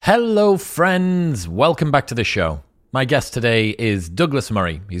Hello, friends. Welcome back to the show. My guest today is Douglas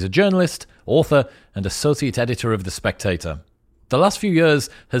Murray. He's a journalist, author, and associate editor of The Spectator. The last few years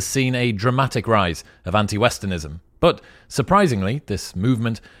has seen a dramatic rise of anti-Westernism. But surprisingly, this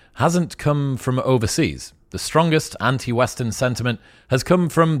movement hasn't come from overseas. The strongest anti-Western sentiment has come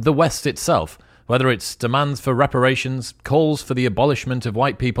from the West itself. Whether it's demands for reparations, calls for the abolishment of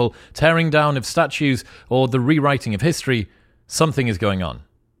white people, tearing down of statues, or the rewriting of history, something is going on.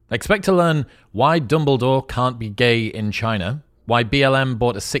 Expect to learn why Dumbledore can't be gay in China, why BLM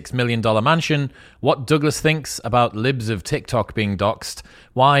bought a $6 million mansion, what Douglas thinks about libs of TikTok being doxxed,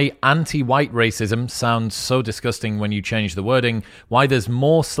 why anti-white racism sounds so disgusting when you change the wording, why there's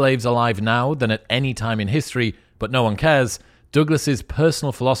more slaves alive now than at any time in history, but no one cares, Douglas's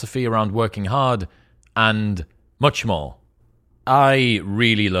personal philosophy around working hard, and much more. I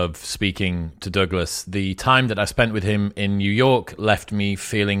really love speaking to Douglas. The time that I spent with him in New York left me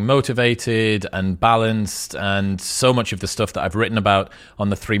feeling motivated and balanced, and so much of the stuff that I've written about on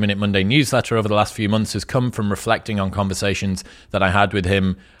the 3 Minute Monday newsletter over the last few months has come from reflecting on conversations that I had with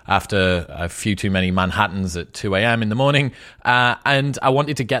him after a few too many Manhattans at 2 a.m. in the morning, and I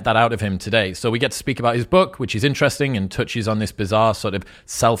wanted to get that out of him today. So we get to speak about his book, which is interesting and touches on this bizarre sort of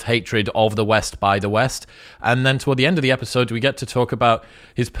self-hatred of the West by the West. And then toward the end of the episode, we get to talk about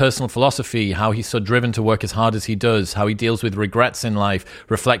his personal philosophy, how he's so driven to work as hard as he does, how he deals with regrets in life,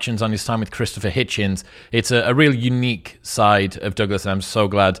 reflections on his time with Christopher Hitchens. It's a real unique side of Douglas, and I'm so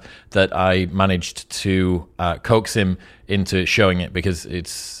glad that I managed to coax him into showing it, because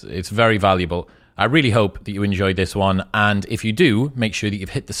it's very valuable. I really hope that you enjoyed this one, and if you do, make sure that you've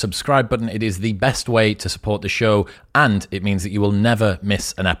hit the subscribe button. It is the best way to support the show, and it means that you will never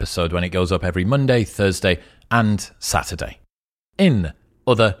miss an episode when it goes up every Monday, Thursday, and Saturday. In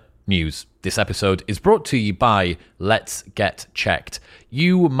other news, this episode is brought to you by Let's Get Checked.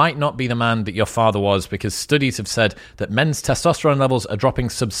 You might not be the man that your father was, because studies have said that men's testosterone levels are dropping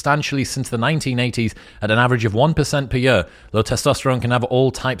substantially since the 1980s at an average of 1% per year. Low testosterone can have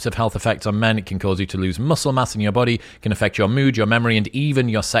all types of health effects on men. It can cause you to lose muscle mass in your body, can affect your mood, your memory, and even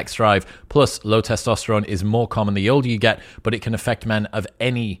your sex drive. Plus, low testosterone is more common the older you get, but it can affect men of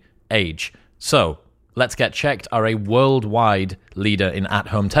any age. So, Let's Get Checked are a worldwide leader in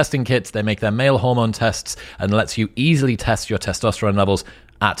at-home testing kits. They make their male hormone tests and lets you easily test your testosterone levels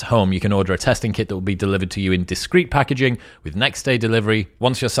at home. You can order a testing kit that will be delivered to you in discreet packaging with next-day delivery.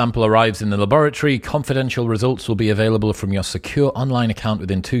 Once your sample arrives in the laboratory, confidential results will be available from your secure online account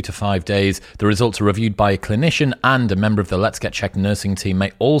within 2 to 5 days. The results are reviewed by a clinician, and a member of the Let's Get Checked nursing team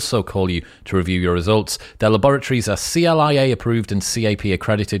may also call you to review your results. Their laboratories are CLIA approved and CAP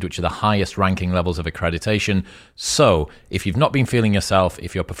accredited, which are the highest ranking levels of accreditation. So, if you've not been feeling yourself,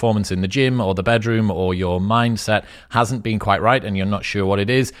 if your performance in the gym or the bedroom or your mindset hasn't been quite right and you're not sure what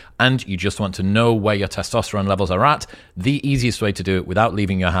it is, and you just want to know where your testosterone levels are at, the easiest way to do it without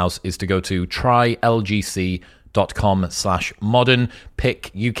leaving your house is to go to trylgc.com/modern.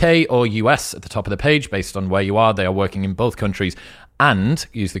 Pick UK or US at the top of the page based on where you are. They are working in both countries, and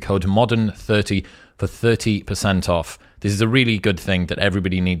use the code MODERN30 for 30% off. This is a really good thing that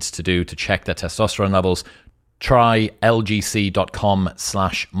everybody needs to do to check their testosterone levels. Try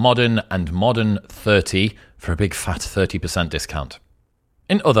lgc.com/modern and modern30 for a big fat 30% discount.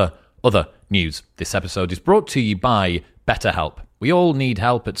 In other news, this episode is brought to you by BetterHelp. We all need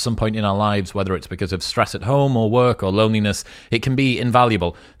help at some point in our lives, whether it's because of stress at home or work or loneliness. It can be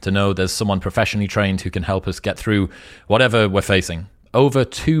invaluable to know there's someone professionally trained who can help us get through whatever we're facing. Over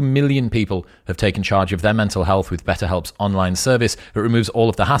 2 million people have taken charge of their mental health with BetterHelp's online service. It removes all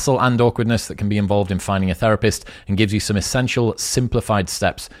of the hassle and awkwardness that can be involved in finding a therapist and gives you some essential, simplified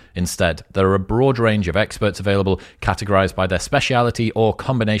steps instead. There are a broad range of experts available, categorized by their speciality or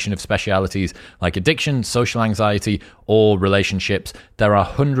combination of specialities like addiction, social anxiety, or relationships. There are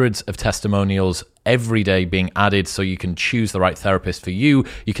hundreds of testimonials every day being added so you can choose the right therapist for you.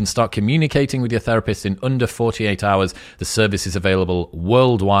 You can start communicating with your therapist in under 48 hours. The service is available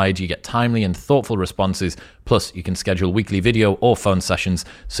worldwide. You get timely and thoughtful responses. Plus, you can schedule weekly video or phone sessions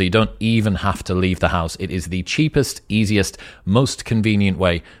so you don't even have to leave the house. It is the cheapest, easiest, most convenient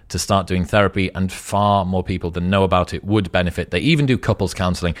way to start doing therapy, and far more people than know about it would benefit. They even do couples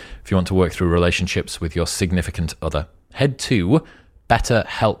counseling if you want to work through relationships with your significant other. Head to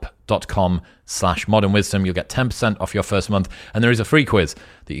betterhelp.com/modernwisdom. You'll get 10% off your first month, and there is a free quiz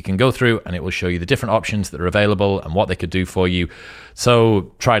that you can go through, and it will show you the different options that are available and what they could do for you.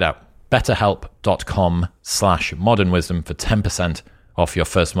 So try it out. betterhelp.com/modernwisdom for 10% off your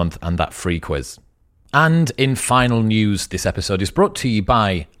first month and that free quiz. And in final news, this episode is brought to you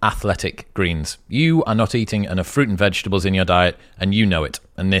by Athletic Greens. You are not eating enough fruit and vegetables in your diet, and you know it.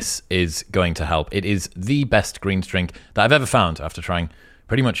 And this is going to help. It is the best greens drink that I've ever found after trying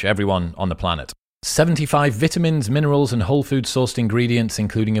pretty much everyone on the planet. 75 vitamins, minerals, and whole food sourced ingredients,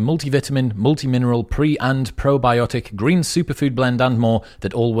 including a multivitamin, multimineral, pre- and probiotic, green superfood blend, and more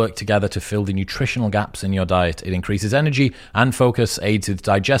that all work together to fill the nutritional gaps in your diet. It increases energy and focus, aids with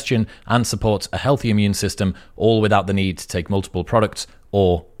digestion, and supports a healthy immune system, all without the need to take multiple products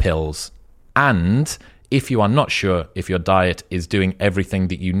or pills. And if you are not sure if your diet is doing everything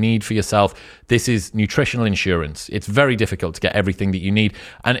that you need for yourself, this is nutritional insurance. It's very difficult to get everything that you need,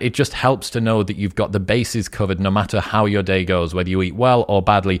 and it just helps to know that you've got the bases covered no matter how your day goes. Whether you eat well or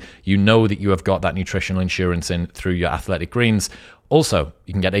badly, you know that you have got that nutritional insurance in through your Athletic Greens. Also,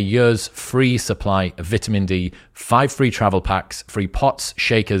 you can get a year's free supply of vitamin D, 5 free travel packs, free pots,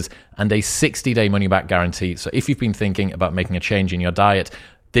 shakers, and a 60-day money-back guarantee. So if you've been thinking about making a change in your diet,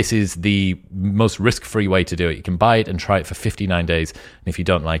 this is the most risk-free way to do it. You can buy it and try it for 59 days. And if you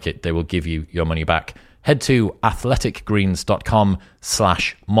don't like it, they will give you your money back. Head to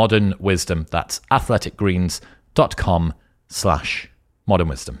athleticgreens.com/modernwisdom. That's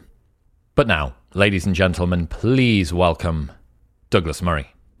athleticgreens.com/modernwisdom. But now, ladies and gentlemen, please welcome Douglas Murray.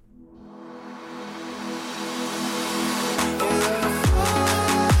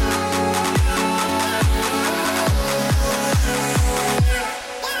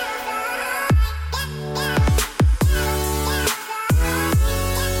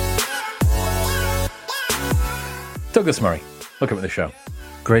 Douglas Murray, welcome to the show.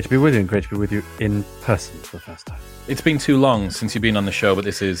 Great to be with you, and great to be with you in person for the first time. It's been too long since you've been on the show, but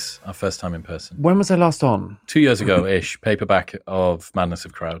this is our first time in person. When was I last on? 2 years ago-ish, paperback of Madness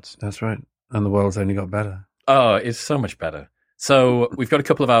of Crowds. That's right. And the world's only got better. Oh, it's so much better. So we've got a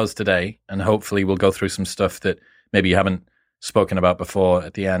couple of hours today, and hopefully we'll go through some stuff that maybe you haven't spoken about before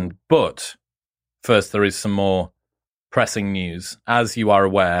at the end. But first, there is some more pressing news. As you are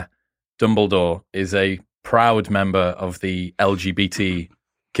aware, Dumbledore is a proud member of the LGBT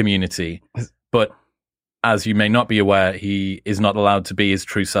community, but as you may not be aware, he is not allowed to be his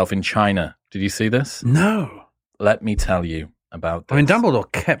true self in China. Did you see this? No. Let me tell you about this. I mean,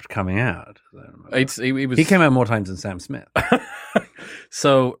 Dumbledore kept coming out. He came out more times than Sam Smith.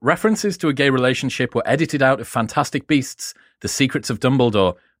 So, references to a gay relationship were edited out of Fantastic Beasts: The Secrets of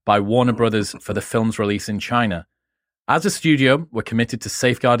Dumbledore by Warner Brothers for the film's release in China. As a studio, we're committed to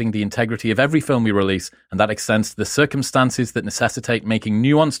safeguarding the integrity of every film we release, and that extends to the circumstances that necessitate making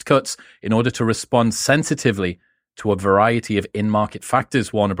nuanced cuts in order to respond sensitively to a variety of in-market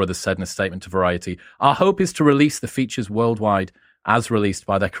factors, Warner Brothers said in a statement to Variety. Our hope is to release the features worldwide as released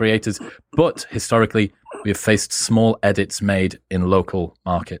by their creators, but historically, we have faced small edits made in local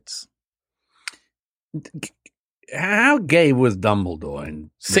markets. How gay was Dumbledore?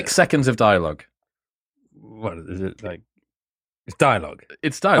 In 6 seconds of dialogue. What is it like? It's dialogue.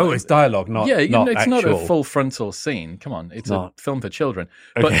 It's dialogue. Oh, it's dialogue, not yeah. Not it's actual. not a full frontal scene. Come on, it's not. A film for children.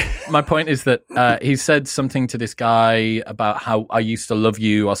 Okay. But my point is that he said something to this guy about how I used to love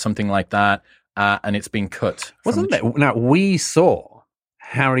you or something like that, and it's been cut. Wasn't it? Now we saw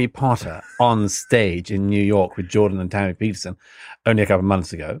Harry Potter on stage in New York with Jordan and Tammy Peterson only a couple of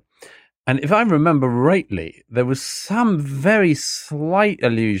months ago. And if I remember rightly, there was some very slight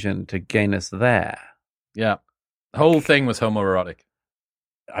allusion to gayness there. Yeah. The whole thing was homoerotic.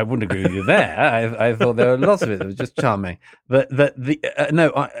 I wouldn't agree with you there. I thought there were lots of it that was just charming. But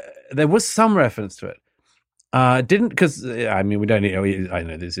there was some reference to it. Didn't, because, I mean, we don't know, I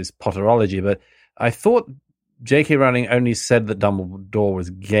know this is Potterology, but I thought J.K. Rowling only said that Dumbledore was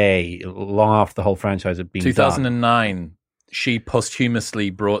gay long after the whole franchise had been 2009, done. She posthumously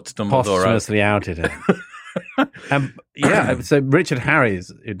brought Dumbledore Posthumously outed him. So Richard Harris,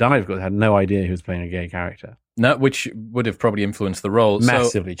 who died, of course, had no idea he was playing a gay character. No, which would have probably influenced the role.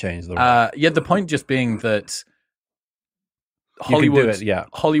 Massively changed the role. The point just being that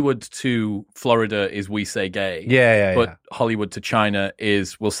Hollywood to Florida is we say gay. But Hollywood to China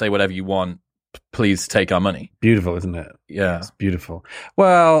is we'll say whatever you want. Please take our money. Beautiful, isn't it? Yeah. It's beautiful.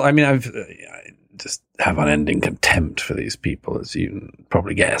 Well, I mean, I just have unending contempt for these people, as you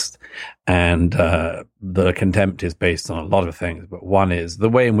probably guessed. And the contempt is based on a lot of things. But one is the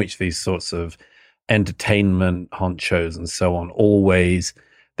way in which these sorts of entertainment honchos and so on always,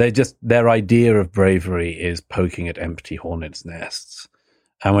 their idea of bravery is poking at empty hornets' nests.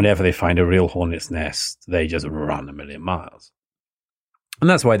 And whenever they find a real hornet's nest, they just run a million miles. And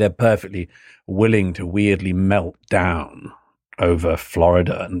that's why they're perfectly willing to weirdly melt down over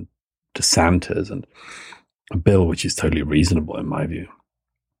Florida and DeSantis and a bill which is totally reasonable in my view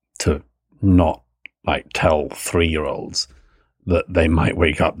to not like tell 3-year-olds that they might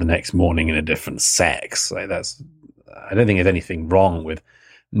wake up the next morning in a different sex. Like I don't think there's anything wrong with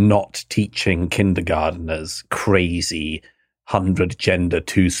not teaching kindergarteners crazy 100 gender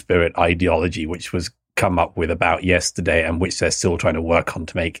 2-spirit ideology, which was come up with about yesterday and which they're still trying to work on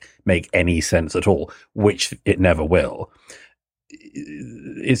to make any sense at all, which it never will.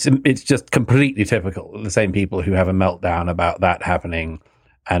 It's just completely typical. The same people who have a meltdown about that happening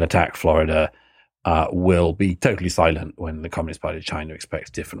and attack Florida will be totally silent when the Communist Party of China expects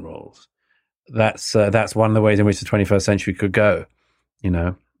different rules. That's one of the ways in which the 21st century could go.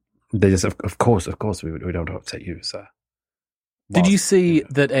 They just, of course, we don't upset you, sir. Did you see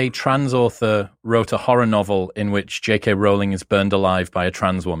that a trans author wrote a horror novel in which J.K. Rowling is burned alive by a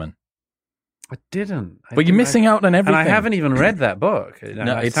trans woman? I didn't. But you're missing out on everything. And I haven't even read that book.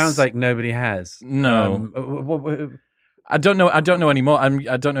 No, it sounds like nobody has. No. I don't know anymore.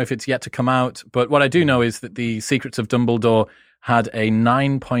 I don't know if it's yet to come out. But what I do know is that The Secrets of Dumbledore had a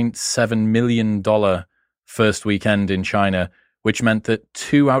 $9.7 million first weekend in China, which meant that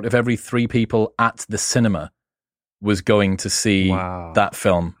 2 out of every 3 people at the cinema was going to see that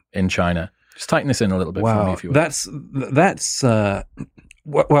film in China. Just tighten this in a little bit for me, if you would. That's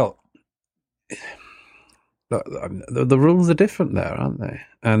well, the rules are different there, aren't they?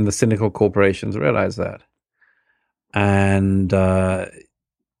 And the cynical corporations realize that. And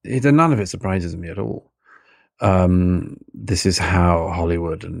none of it surprises me at all. This is how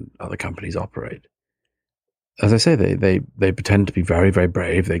Hollywood and other companies operate. As I say, they pretend to be very, very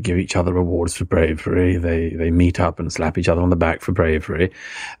brave. They give each other awards for bravery. They meet up and slap each other on the back for bravery.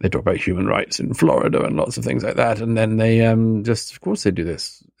 They talk about human rights in Florida and lots of things like that. And then they of course, they do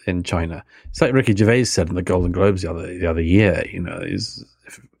this in China. It's like Ricky Gervais said in the Golden Globes the other year.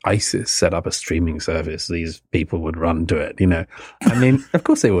 If ISIS set up a streaming service, these people would run to it. I mean, of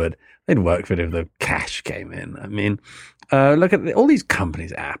course they would. They'd work for it if the cash came in. I mean, look at all these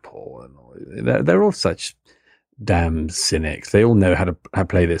companies, Apple, and they're all such damn cynics. They all know how to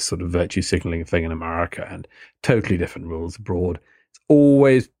play this sort of virtue signaling thing in America, and totally different rules abroad. It's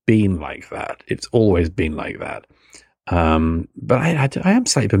always been like that. But I am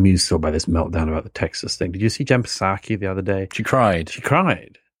slightly bemused still by this meltdown about the Texas thing. Did you see Jen Psaki the other day? She cried.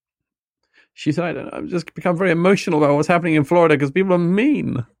 She said, I've just become very emotional about what's happening in Florida because people are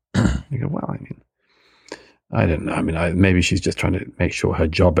mean. I go, well, I mean, I don't know. I mean, maybe she's just trying to make sure her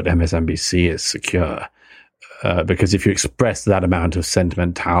job at MSNBC is secure. Because if you express that amount of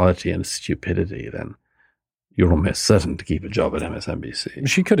sentimentality and stupidity, then you're almost certain to keep a job at MSNBC.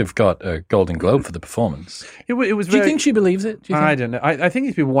 She could have got a Golden Globe for the performance. It was. Do you think she believes it? I don't know. I think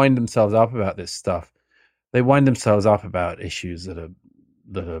these people wind themselves up about this stuff. They wind themselves up about issues that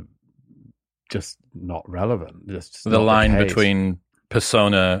are just not relevant. Just the line between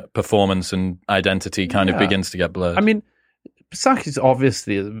persona, performance, and identity kind of begins to get blurred. I mean, Psaki's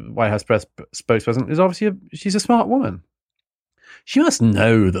obviously, the White House press spokesperson, is obviously she's a smart woman. She must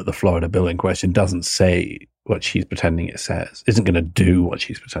know that the Florida bill in question doesn't say what she's pretending it says, isn't going to do what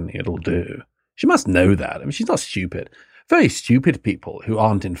she's pretending it'll do. She must know that. I mean, she's not stupid. Very stupid people who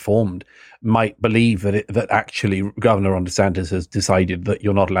aren't informed might believe that actually Governor Ron DeSantis has decided that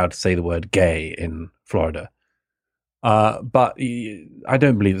you're not allowed to say the word gay in Florida. But I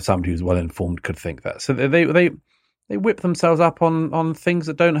don't believe that somebody who's well informed could think that. So they whip themselves up on things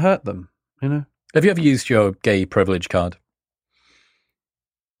that don't hurt them, Have you ever used your gay privilege card?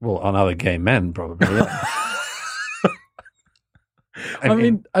 Well, on other gay men, probably. Yeah. I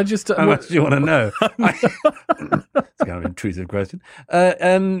mean, I just... how much do you want to know? It's kind of an intrusive question. What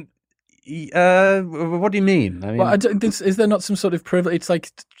do you mean? I mean, is there not some sort of privilege? It's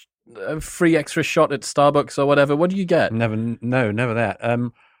like a free extra shot at Starbucks or whatever. What do you get? Never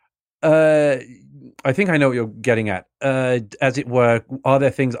that. I think I know what you're getting at. As it were, are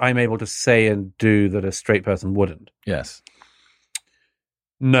there things I'm able to say and do that a straight person wouldn't? Yes.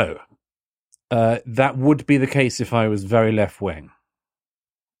 No. That would be the case if I was very left-wing.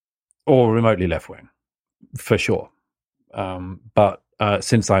 Or remotely left-wing, for sure. But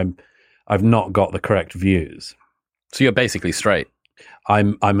since I've not got the correct views. So you're basically straight.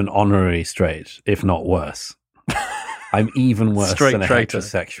 I'm an honorary straight, if not worse. I'm even worse than a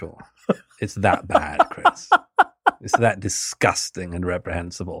heterosexual. It's that bad, Chris. It's that disgusting and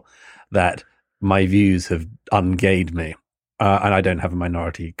reprehensible that my views have ungayed me, and I don't have a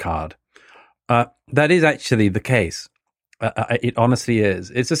minority card. That is actually the case. It honestly is.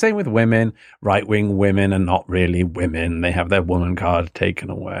 It's the same with women. Right-wing women are not really women. They have their woman card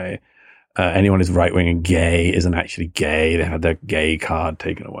taken away. Anyone who's right-wing and gay isn't actually gay. They have their gay card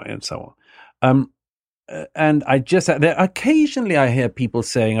taken away and so on. and occasionally I hear people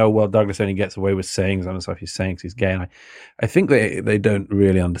saying, "Oh, well, Douglas only gets away with saying some of the stuff he's saying because he's gay." And I think they don't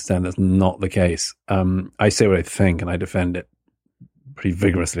really understand that's not the case. I say what I think, and I defend it pretty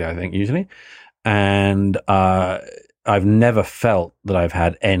vigorously, I think, usually. And I've never felt that I've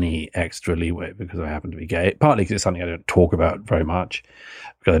had any extra leeway because I happen to be gay. Partly because it's something I don't talk about very much,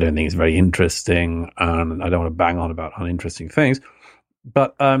 because I don't think it's very interesting, and I don't want to bang on about uninteresting things.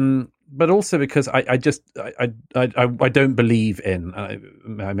 But also because I don't believe in, I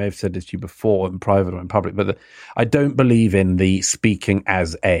may have said this to you before in private or in public, but I don't believe in the speaking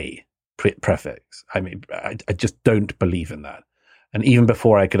as a prefix. I mean, I just don't believe in that. And even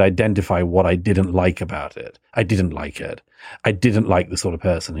before I could identify what I didn't like about it, I didn't like it. I didn't like the sort of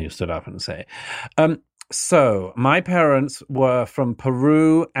person who stood up and say. So my parents were from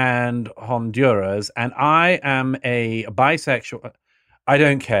Peru and Honduras, and I am a bisexual. I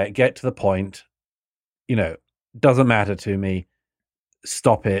don't care. Get to the point. Doesn't matter to me.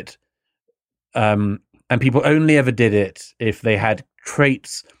 Stop it. And people only ever did it if they had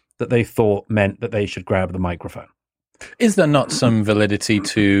traits that they thought meant that they should grab the microphone. Is there not some validity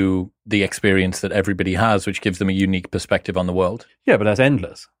to the experience that everybody has, which gives them a unique perspective on the world? Yeah, but that's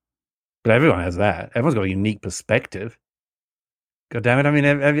endless. But everyone has that. Everyone's got a unique perspective. God damn it. I mean,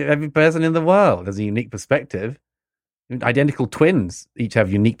 every person in the world has a unique perspective. Identical twins each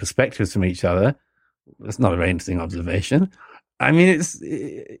have unique perspectives from each other. That's not a very interesting observation. I mean,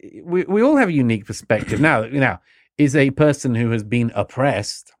 we all have a unique perspective. Now, is a person who has been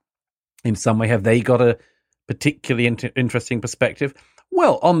oppressed in some way, have they got a particularly interesting perspective?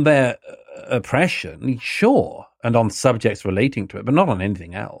 Well, on their oppression, sure, and on subjects relating to it, but not on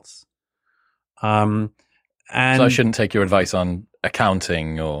anything else. And so I shouldn't take your advice on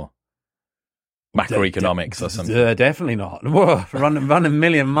accounting or macroeconomics or something. Definitely not. Whoa, run a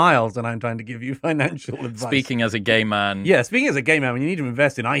million miles, and I'm trying to give you financial advice. Speaking as a gay man, yeah. Speaking as a gay man, when you need to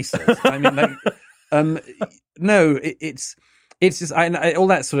invest in ISIS, I mean, no, it's just all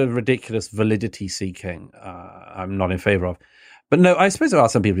that sort of ridiculous validity seeking. I'm not in favor of. But no, I suppose there are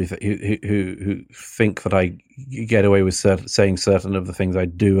some people who think that I get away with saying certain of the things I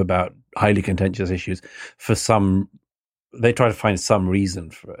do about highly contentious issues they try to find some reason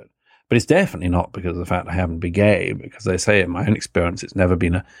for it. But it's definitely not because of the fact I happen to be gay, because they say in my own experience, it's never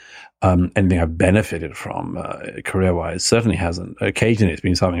been anything I've benefited from career-wise. Certainly hasn't. Occasionally it's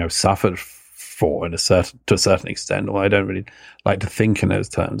been something I've suffered for to a certain extent, although I don't really like to think in those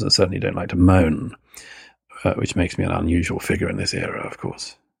terms, and certainly don't like to moan. Which makes me an unusual figure in this era, of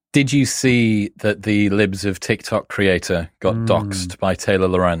course. Did you see that the Libs of TikTok creator got doxxed by Taylor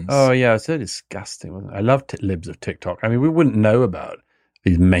Lorenz? Oh, yeah, it's so disgusting, wasn't it? I love Libs of TikTok. I mean, we wouldn't know about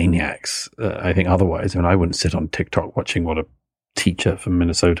these maniacs, I think, otherwise. I mean, I wouldn't sit on TikTok watching what a teacher from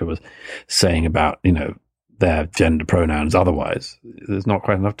Minnesota was saying about, their gender pronouns otherwise. There's not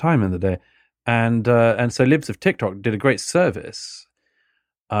quite enough time in the day. And so Libs of TikTok did a great service.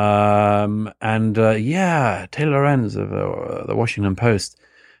 Taylor Lorenz of the Washington Post.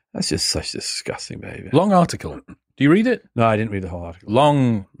 That's just such disgusting behavior. Long article. Do you read it? No, I didn't read the whole article.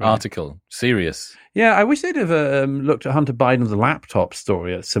 Long article. Serious. Yeah, I wish they'd have looked at Hunter Biden's laptop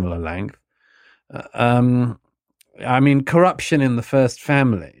story at similar length. I mean, corruption in the first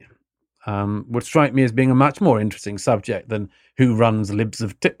family would strike me as being a much more interesting subject than who runs Libs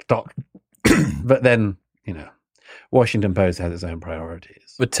of TikTok. But then, Washington Post has its own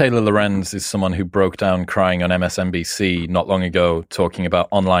priorities. But Taylor Lorenz is someone who broke down crying on MSNBC not long ago, talking about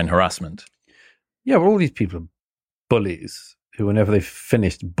online harassment. Yeah, well, all these people are bullies who, whenever they've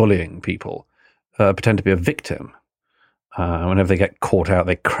finished bullying people, pretend to be a victim. Whenever they get caught out,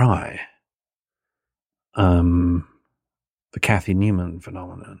 they cry. The Kathy Newman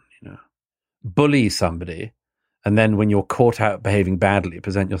phenomenon, Bully somebody, and then when you're caught out behaving badly,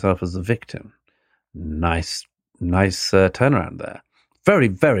 present yourself as the victim. Nice turnaround there. Very,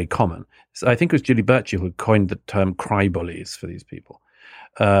 very common. So I think it was Julie Burchill who coined the term cry bullies for these people.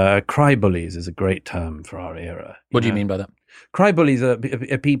 Cry bullies is a great term for our era. What do you mean by that? Cry bullies are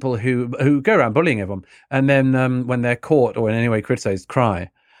people who go around bullying everyone, and then when they're caught or in any way criticized, cry.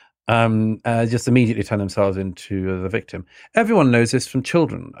 Just immediately turn themselves into the victim. Everyone knows this from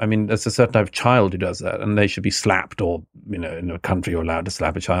children. I mean, there's a certain type of child who does that, and they should be slapped, or in a country you're allowed to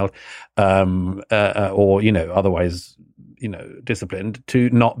slap a child, or otherwise, disciplined to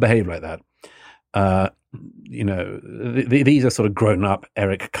not behave like that. These are sort of grown up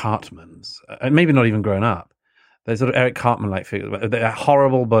Eric Cartmans, and maybe not even grown up. They're sort of Eric Cartman-like figures. They're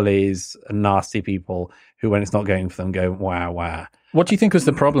horrible bullies and nasty people who, when it's not going for them, go wah wah. What do you think was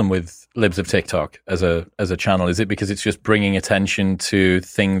the problem with Libs of TikTok as a channel? Is it because it's just bringing attention to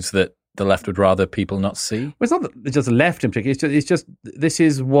things that the left would rather people not see? Well, it's not that it's just the left in particular. It's just this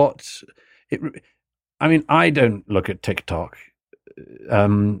is what it. I mean, I don't look at TikTok,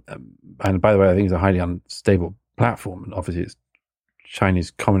 and by the way, I think it's a highly unstable platform, and obviously it's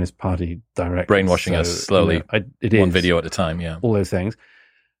Chinese Communist Party direct brainwashing us slowly, it is one video at a time. Yeah, all those things,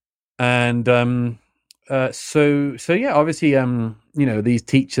 and so yeah, obviously, these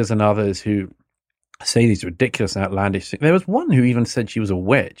teachers and others who say these ridiculous and outlandish things. There was one who even said she was a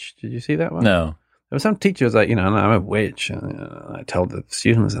witch. Did you see that one? No. There was some teacher who was like, no, I'm a witch. I told the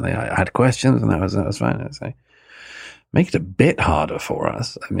students, and I had questions, and that was fine. I say, make it a bit harder for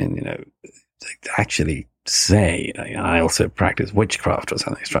us. I mean, actually say, I also practice witchcraft or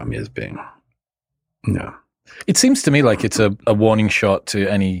something. Struck me as being, no. It seems to me like it's a warning shot to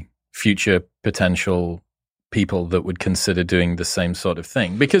any future potential people that would consider doing the same sort of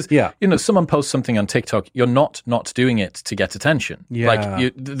thing, because someone posts something on TikTok, you're not doing it to get attention.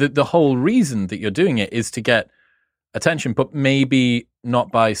 Like the whole reason that you're doing it is to get attention, but maybe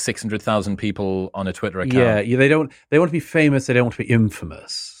not by 600,000 people on a Twitter account. They want to be famous, they don't want to be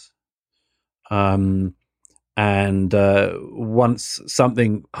infamous. And once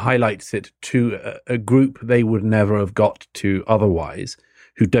something highlights it to a group they would never have got to otherwise,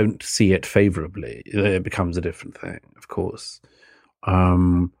 who don't see it favorably, it becomes a different thing, of course.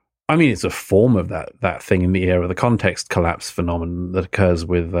 I mean, it's a form of that thing in the era, the context collapse phenomenon that occurs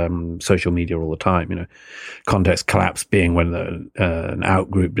with social media all the time. Context collapse being when an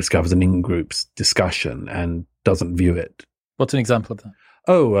out-group discovers an in-group's discussion and doesn't view it. What's an example of that?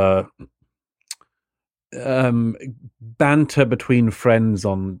 Banter between friends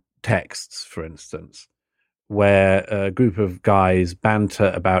on texts, for instance, where a group of guys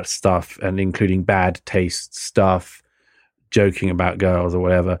banter about stuff, and including bad taste stuff, joking about girls or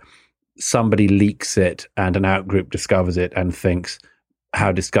whatever. Somebody leaks it, and an out-group discovers it and thinks,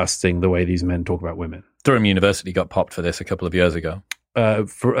 how disgusting the way these men talk about women. Durham University got popped for this a couple of years ago.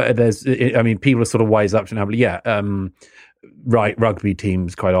 People are sort of wise up to now, but rugby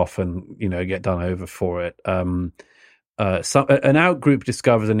teams quite often, get done over for it. An out-group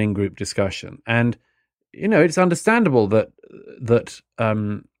discovers an in-group discussion, and it's understandable that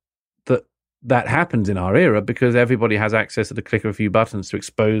happens in our era, because everybody has access at the click of a few buttons to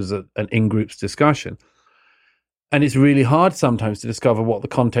expose an in-group's discussion. And it's really hard sometimes to discover what the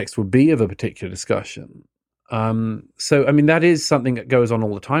context would be of a particular discussion. That is something that goes on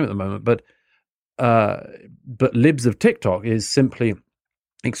all the time at the moment. But Libs of TikTok is simply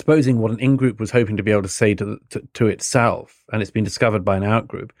exposing what an in-group was hoping to be able to say to itself, and it's been discovered by an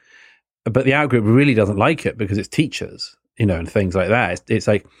out-group. But the out-group really doesn't like it because it's teachers, and things like that. It's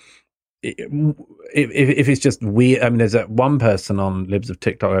like, if it's just weird. I mean, there's that one person on Libs of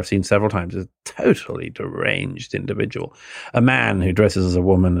TikTok I've seen several times, is a totally deranged individual, a man who dresses as a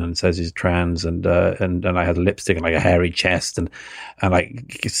woman and says he's trans, and I had lipstick and like a hairy chest, and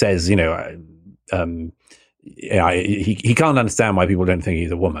like says, he can't understand why people don't think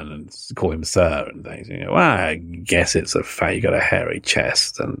he's a woman and call him sir and things. Well, I guess it's a fact. You got a hairy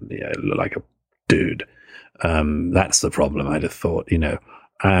chest and look like a dude. That's the problem, I'd have thought.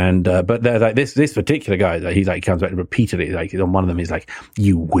 And but like this particular guy, he comes back repeatedly. Like on one of them, he's like,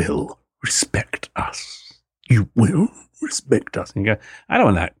 "You will respect us. You will respect us." And you go, I don't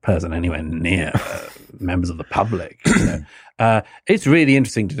want that person anywhere near members of the public. It's really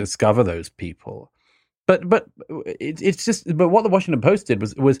interesting to discover those people. But it's just. But what the Washington Post did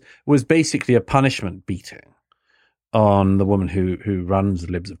was basically a punishment beating on the woman who runs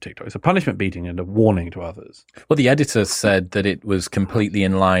the Libs of TikTok. It's a punishment beating and a warning to others. Well, the editor said that it was completely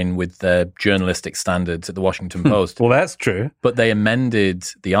in line with their journalistic standards at the Washington Post. Well, that's true. But they amended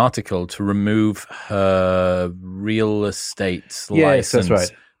the article to remove her real estate license. Yes, that's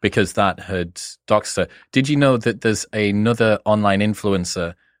right. Because that had doxed her. Did you know that there's another online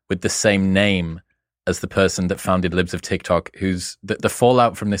influencer with the same name as the person that founded Libs of TikTok, who's the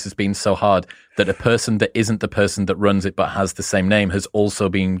fallout from this has been so hard that a person that isn't the person that runs it but has the same name has also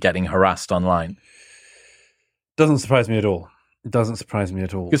been getting harassed online? Doesn't surprise me at all. Doesn't surprise me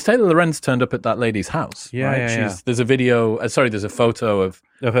at all. Because Taylor Lorenz turned up at that lady's house. Yeah. There's a video, there's a photo of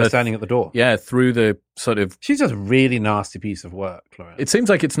her standing at the door. Yeah, through the sort of... She's just a really nasty piece of work, Lorenz. It seems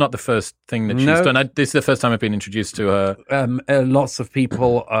like it's not the first thing that she's done. This is the first time I've been introduced to her. Lots of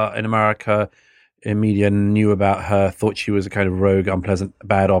people in America in media knew about her, thought she was a kind of rogue, unpleasant,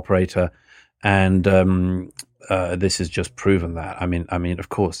 bad operator, and this has just proven that. I mean, of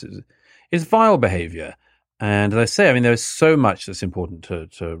course, it's vile behavior, and as I say, there's so much that's important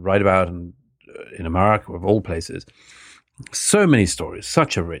to write about, and in America, of all places, so many stories,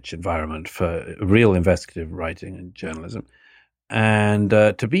 such a rich environment for real investigative writing and journalism, And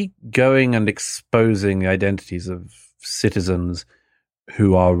to be going and exposing the identities of citizens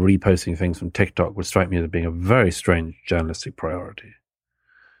who are reposting things from TikTok would strike me as being a very strange journalistic priority.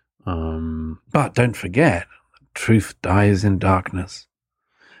 But don't forget, truth dies in darkness.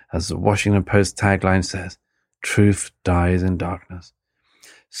 As the Washington Post tagline says, truth dies in darkness.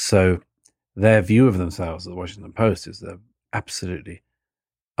 So their view of themselves, the Washington Post, is that absolutely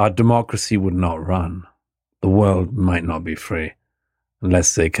our democracy would not run. The world might not be free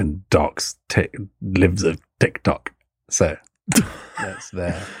unless they can dox lives of TikTok. So that's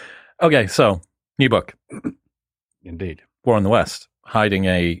there. Okay, so new book. Indeed. War on the West. Hiding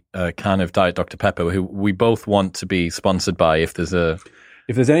a can of Diet Dr. Pepper, who we both want to be sponsored by if there's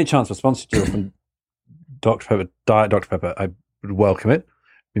any chance for sponsorship from Dr. Pepper, Diet Dr. Pepper, I would welcome it.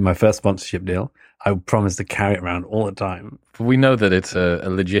 It'd be my first sponsorship deal. I would promise to carry it around all the time. We know that it's a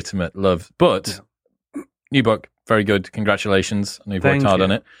legitimate love, but new book, very good. Congratulations. I know you've worked hard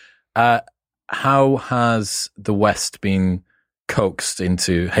on it. How has the West been coaxed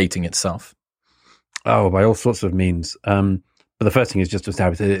into hating itself? Oh, by all sorts of means. But the first thing is just to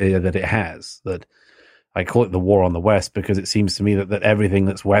establish that it has. That I call it the war on the West because it seems to me that everything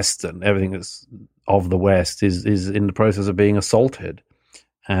that's Western, everything that's of the West is in the process of being assaulted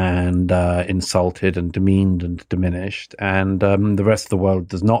and insulted and demeaned and diminished. And the rest of the world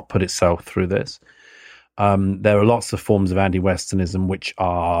does not put itself through this. There are lots of forms of anti-Westernism which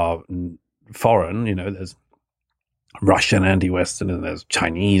are foreign. You know, there's Russian anti-Westernism, there's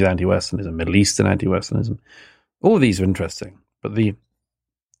Chinese anti-Westernism, Middle Eastern anti-Westernism. All of these are interesting. But the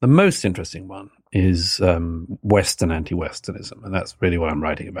most interesting one is Western anti-Westernism, and that's really what I'm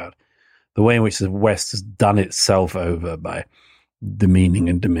writing about. The way in which the West has done itself over by demeaning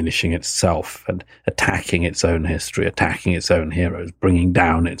and diminishing itself and attacking its own history, attacking its own heroes, bringing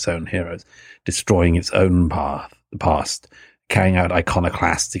down its own heroes, destroying its own past, carrying out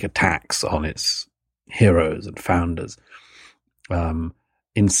iconoclastic attacks on its heroes and founders,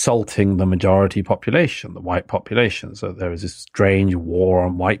 insulting the majority population, the white population. So there is this strange war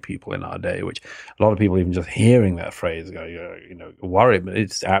on white people in our day, which a lot of people, even just hearing that phrase, go, worried, but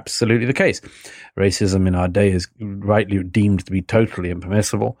it's absolutely the case. Racism in our day is rightly deemed to be totally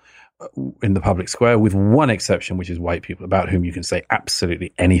impermissible in the public square, with one exception, which is white people, about whom you can say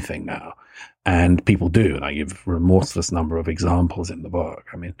absolutely anything now. And people do, and I give a remorseless number of examples in the book.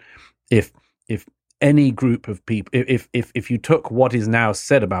 I mean, if any group of people, if you took what is now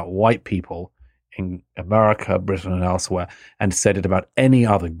said about white people in America, Britain, and elsewhere, and said it about any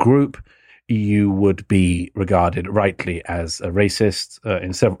other group, you would be regarded rightly as a racist.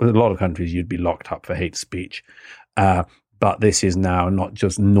 In a lot of countries, you'd be locked up for hate speech. But this is now not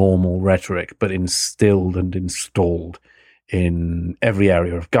just normal rhetoric, but instilled and installed in every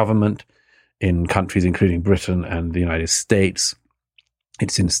area of government, in countries including Britain and the United States.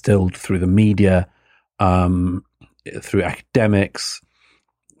 It's instilled through the media, through academics,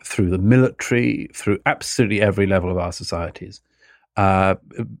 through the military, through absolutely every level of our societies.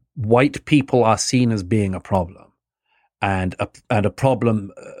 White people are seen as being a problem, and a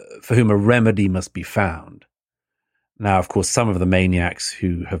problem for whom a remedy must be found. Now, of course, some of the maniacs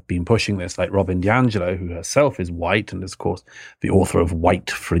who have been pushing this, like Robin DiAngelo, who herself is white and is, of course, the author of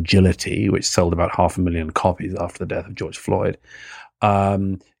White Fragility, which sold about 500,000 copies after the death of George Floyd,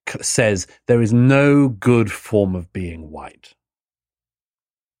 says there is no good form of being white.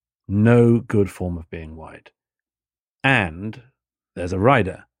 No good form of being white. And there's a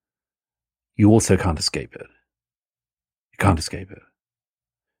rider. You also can't escape it. You can't escape it.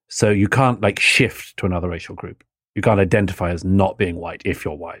 So you can't shift to another racial group. You can't identify as not being white if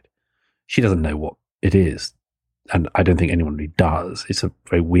you're white. She doesn't know what it is. And I don't think anyone really does. It's a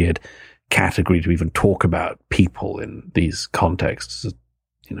very weird category to even talk about people in these contexts,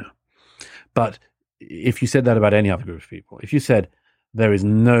 But if you said that about any other group of people, if you said there is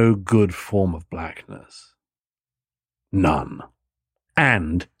no good form of blackness, none,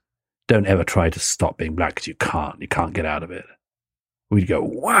 and don't ever try to stop being black because you can't get out of it, we'd go,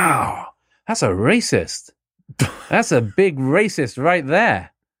 wow, that's a racist. That's a big racist right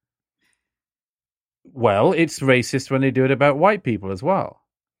there. Well, it's racist when they do it about white people as well.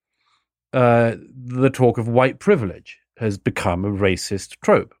 The talk of white privilege has become a racist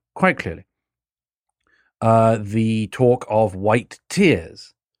trope, quite clearly. The talk of white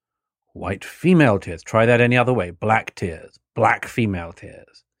tears, white female tears, try that any other way, black tears, black female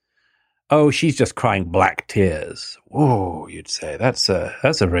tears. Oh, she's just crying black tears. Whoa, you'd say, that's a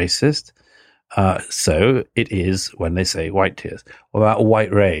racist. So it is when they say white tears. What about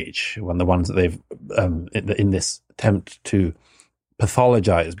white rage? One of the ones that they've, in this attempt to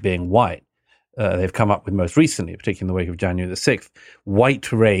pathologize being white, they've come up with most recently, particularly in the wake of January the 6th,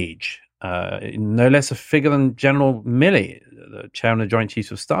 white rage. No less a figure than General Milley, the chairman of the Joint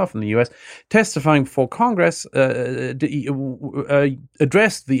Chiefs of Staff in the US, testifying before Congress, addressed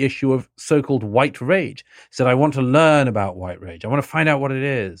the issue of so-called white rage. Said, I want to learn about white rage. I want to find out what it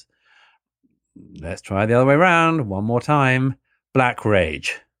is. Let's try the other way around one more time. Black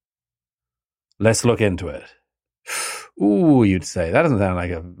rage. Let's look into it. Ooh, you'd say, that doesn't sound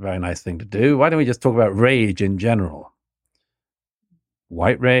like a very nice thing to do. Why don't we just talk about rage in general?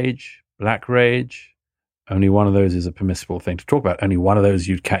 White rage, black rage, only one of those is a permissible thing to talk about. Only one of those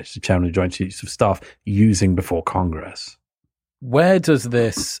you'd catch the chairman of the Joint Chiefs of Staff using before Congress. Where does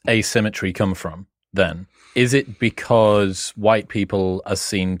this asymmetry come from, then? Is it because white people are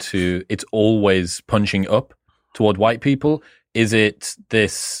seen to, it's always punching up toward white people? Is it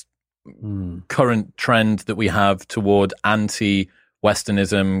this current trend that we have toward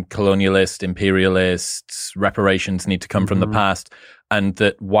anti-Westernism, colonialist, imperialists, reparations need to come from the past, and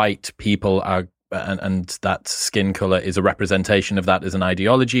that white people are, and that skin color is a representation of that as an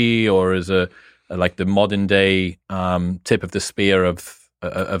ideology, or as a like the modern day tip of the spear of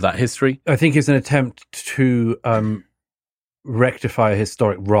that history? I think it's an attempt to rectify a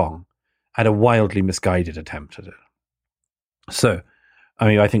historic wrong, and a wildly misguided attempt at it. So, I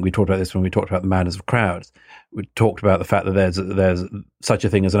mean, I think we talked about this when we talked about the madness of crowds. We talked about the fact that there's such a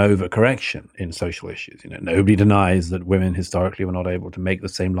thing as an overcorrection in social issues. You know, nobody denies that women historically were not able to make the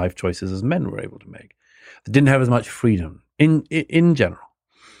same life choices as men were able to make. They didn't have as much freedom in general.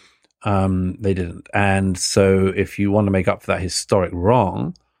 They didn't. And so if you want to make up for that historic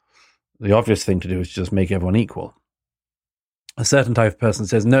wrong, the obvious thing to do is just make everyone equal. A certain type of person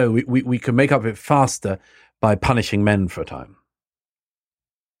says, no, we can make up for it faster by punishing men for a time.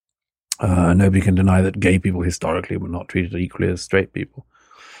 Nobody can deny that gay people historically were not treated equally as straight people.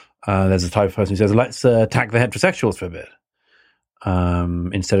 There's a type of person who says, let's attack the heterosexuals for a bit,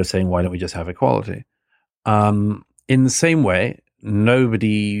 instead of saying, why don't we just have equality? In the same way,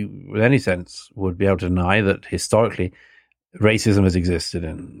 nobody with any sense would be able to deny that historically racism has existed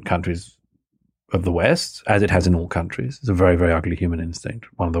in countries of the West, as it has in all countries. It's a very, very ugly human instinct,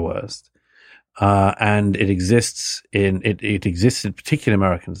 one of the worst. And it exists it existed particularly in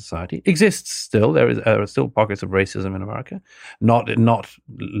American society. Exists still. There are still pockets of racism in America, not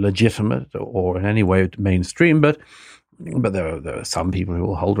legitimate or in any way mainstream, but there are some people who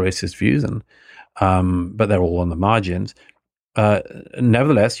will hold racist views, and but they're all on the margins.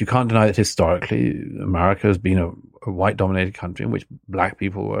 Nevertheless, you can't deny that historically America has been a white-dominated country in which black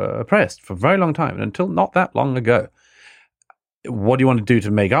people were oppressed for a very long time, and until not that long ago. What do you want to do to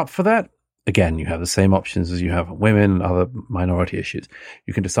make up for that? Again, you have the same options as you have on women and other minority issues.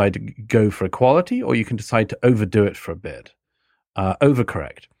 You can decide to go for equality, or you can decide to overdo it for a bit,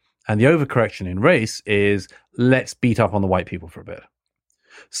 overcorrect. And the overcorrection in race is, let's beat up on the white people for a bit.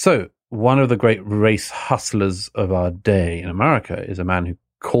 So one of the great race hustlers of our day in America is a man who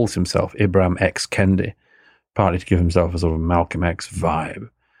calls himself Ibram X. Kendi, partly to give himself a sort of Malcolm X vibe.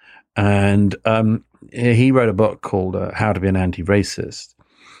 And he wrote a book called How to Be an Anti-Racist,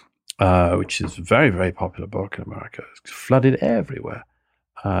 which is a very, very popular book in America. It's flooded everywhere.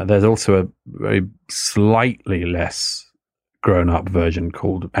 There's also a very slightly less grown-up version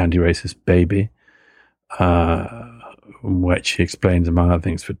called Anti-Racist Baby, which he explains, among other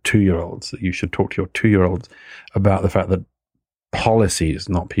things, for 2-year-olds, that you should talk to your 2-year-olds about the fact that policies,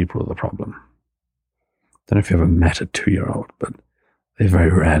 not people, are the problem. Don't know if you ever met a 2-year-old, but they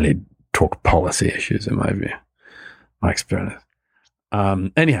very rarely talk policy issues, in my view, my experience.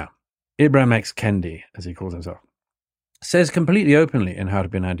 Anyhow, Ibram X. Kendi, as he calls himself, says completely openly in How to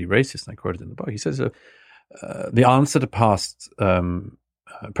Be an Anti-Racist, and I quoted in the book, he says the answer to past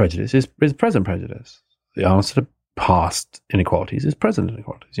prejudice is present prejudice. The answer to past inequalities is present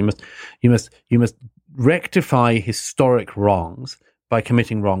inequalities. You must rectify historic wrongs by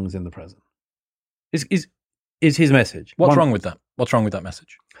committing wrongs in the present. Is his message. What's wrong with that? What's wrong with that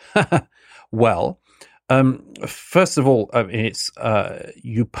message? Well, first of all, it's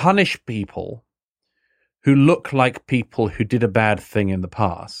you punish people who look like people who did a bad thing in the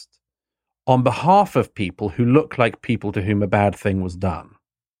past on behalf of people who look like people to whom a bad thing was done.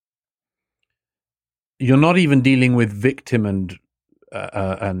 You're not even dealing with victim and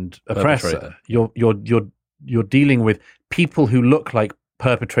oppressor. You're dealing with people who look like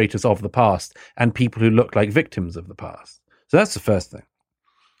perpetrators of the past and people who look like victims of the past. So that's the first thing.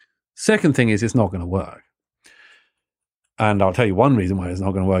 Second thing is, it's not going to work. And I'll tell you one reason why it's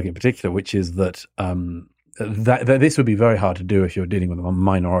not going to work in particular, which is that that this would be very hard to do if you're dealing with a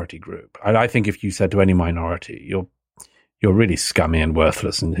minority group. I think if you said to any minority, you're really scummy and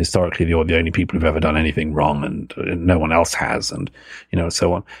worthless, and historically you're the only people who've ever done anything wrong, and no one else has, and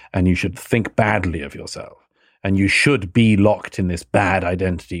so on. And you should think badly of yourself, and you should be locked in this bad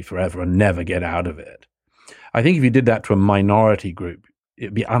identity forever and never get out of it. I think if you did that to a minority group,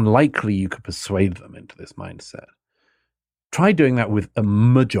 it'd be unlikely you could persuade them into this mindset. Try doing that with a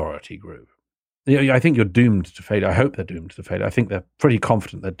majority group. I think you're doomed to failure. I hope they're doomed to failure. I think they're pretty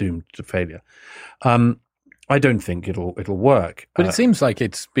confident they're doomed to failure. I don't think it'll work. But it seems like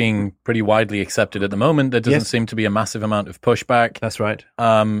it's being pretty widely accepted at the moment. There doesn't seem to be a massive amount of pushback. That's right.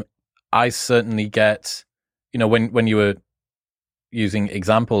 I certainly get, when you were using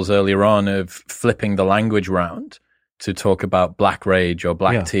examples earlier on of flipping the language round to talk about black rage or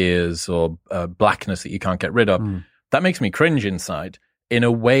black tears or blackness that you can't get rid of, that makes me cringe inside in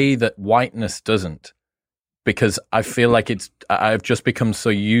a way that whiteness doesn't, because I feel like I've just become so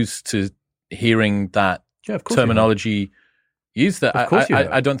used to hearing that terminology used that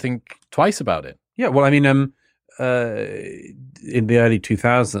I don't think twice about it. Yeah, well, I mean, in the early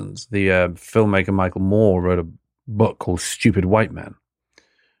 2000s, the filmmaker Michael Moore wrote a book called Stupid White Men,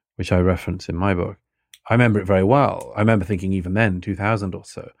 which I reference in my book. I remember it very well. I remember thinking even then, 2000 or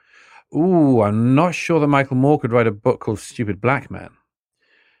so, I'm not sure that Michael Moore could write a book called Stupid Black Men,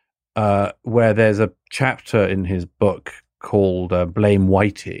 where there's a chapter in his book called Blame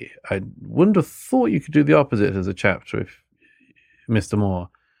Whitey. I wouldn't have thought you could do the opposite as a chapter if Mr. Moore.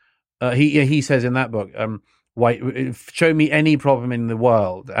 He says in that book, show me any problem in the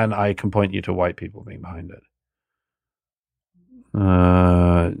world and I can point you to white people being behind it.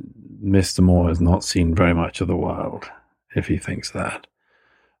 Mr. Moore has not seen very much of the world, if he thinks that.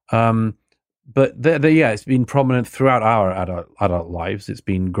 But it's been prominent throughout our adult lives. It's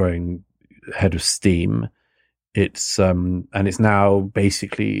been growing head of steam. It's and it's now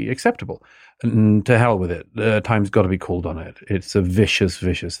basically acceptable. And to hell with it. Time's got to be called on it. It's a vicious,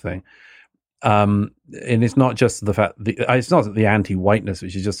 vicious thing. And it's not just the fact it's not the anti-whiteness,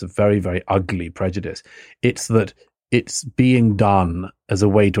 which is just a very, very ugly prejudice. It's that it's being done as a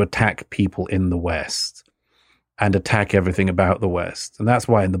way to attack people in the West and attack everything about the West. And that's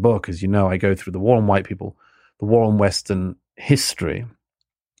why in the book, as you know, I go through the war on white people, the war on Western history,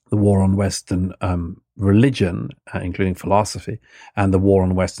 the war on Western religion, including philosophy, and the war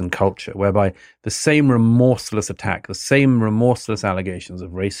on Western culture, whereby the same remorseless attack, the same remorseless allegations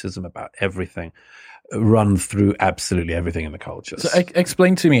of racism about everything run through absolutely everything in the culture. So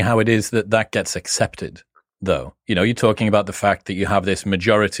explain to me how it is that gets accepted, though. You're talking about the fact that you have this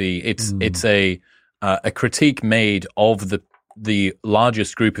majority. It's a critique made of the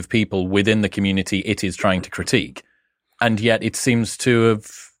largest group of people within the community it is trying to critique, and yet it seems to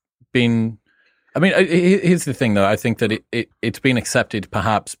have been. I mean, here's the thing, though. I think that it's been accepted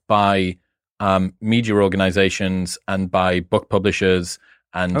perhaps by media organizations and by book publishers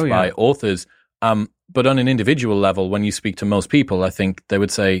and by authors. But on an individual level, when you speak to most people, I think they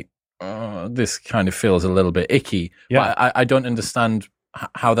would say, this kind of feels a little bit icky. Yeah. But I don't understand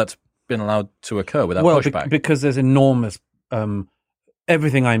how that's been allowed to occur without pushback. Because there's enormous...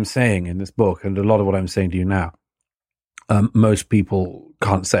 everything I'm saying in this book, and a lot of what I'm saying to you now, most people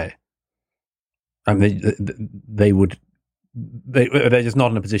can't say. I mean, they're just not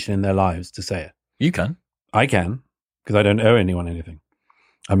in a position in their lives to say it. You can. I can, because I don't owe anyone anything.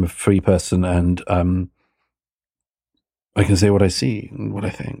 I'm a free person, and I can say what I see and what I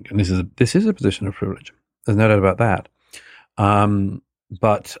think. And this is a position of privilege. There's no doubt about that.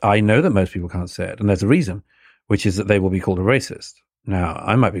 But I know that most people can't say it, and there's a reason, which is that they will be called a racist. Now,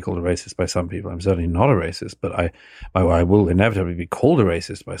 I might be called a racist by some people. I'm certainly not a racist, but I will inevitably be called a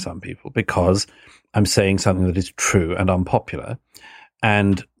racist by some people because I'm saying something that is true and unpopular.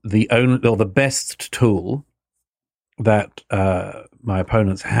 And the best tool that my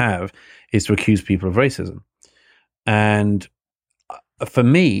opponents have is to accuse people of racism. And for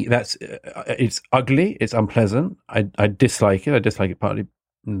me, it's ugly, it's unpleasant. I dislike it. I dislike it partly,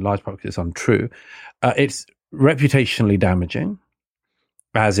 in large part, because it's untrue. It's reputationally damaging,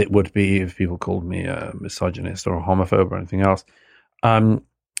 as it would be if people called me a misogynist or a homophobe or anything else.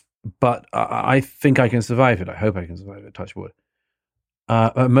 But I think I can survive it. I hope I can survive it, touch wood.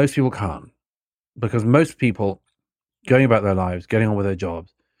 Most people can't, because most people going about their lives, getting on with their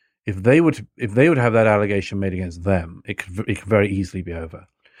jobs, if they would have that allegation made against them, it could very easily be over.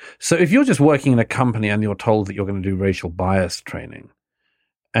 So if you're just working in a company and you're told that you're going to do racial bias training,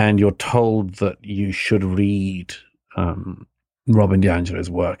 and you're told that you should read Robin DiAngelo's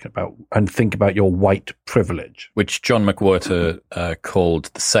work and think about your white privilege, which John McWhorter called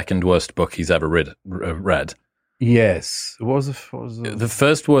the second worst book he's ever read. Yes, what was the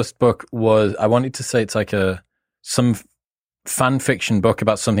first worst book was, I wanted to say it's like some fan fiction book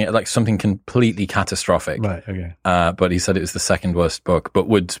about something completely catastrophic. Right. Okay. But he said it was the second worst book, but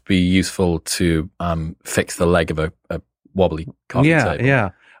would be useful to fix the leg of a wobbly coffee table. Yeah.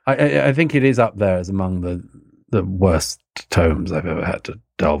 I think it is up there as among the worst tomes I've ever had to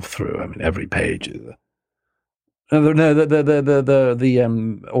delve through. I mean, every page is. The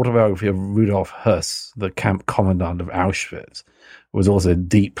autobiography of Rudolf Höss, the camp commandant of Auschwitz, was also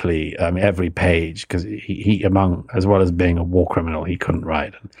deeply. I mean, every page, because he among, as well as being a war criminal, he couldn't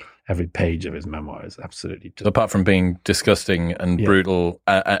write. And every page of his memoir is absolutely. Apart from being disgusting and brutal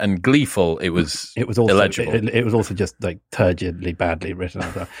and gleeful, it was also illegible. It was also just like turgidly badly written.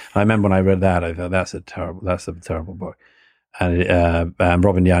 I remember when I read that, I thought that's a terrible book. And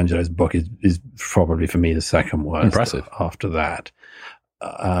Robin DiAngelo's book is probably for me the second worst. Impressive. After that.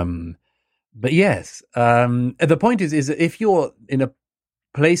 But yes, the point is that if you're in a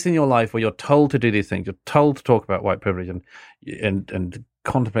place in your life where you're told to do these things, you're told to talk about white privilege and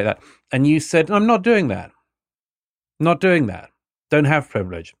contemplate that, and you said, I'm not doing that. Not doing that. Don't have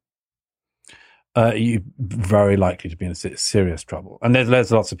privilege. You're very likely to be in serious trouble. And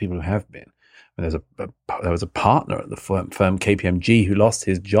there's lots of people who have been. There was a partner at the firm KPMG who lost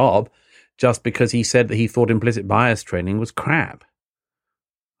his job just because he said that he thought implicit bias training was crap.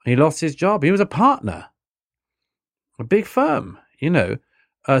 He lost his job. He was a partner, a big firm,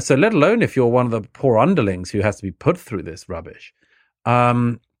 So let alone if you're one of the poor underlings who has to be put through this rubbish.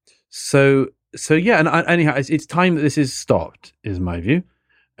 So yeah. And anyhow, it's time that this is stopped, is my view.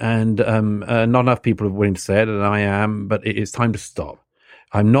 And not enough people are willing to say it, and I am. But it's time to stop.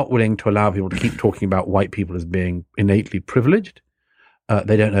 I'm not willing to allow people to keep talking about white people as being innately privileged.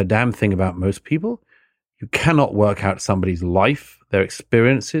 They don't know a damn thing about most people. You cannot work out somebody's life, their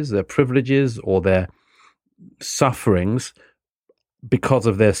experiences, their privileges, or their sufferings because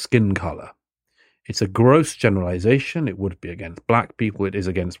of their skin color. It's a gross generalization. It would be against black people. It is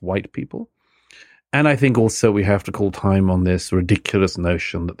against white people. And I think also we have to call time on this ridiculous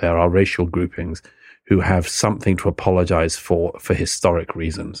notion that there are racial groupings who have something to apologize for historic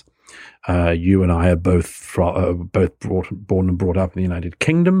reasons. You and I are both born and brought up in the United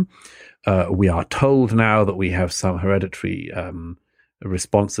Kingdom. We are told now that we have some hereditary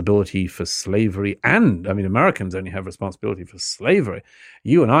responsibility for slavery. And, I mean, Americans only have responsibility for slavery.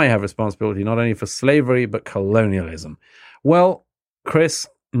 You and I have responsibility not only for slavery, but colonialism. Well, Chris,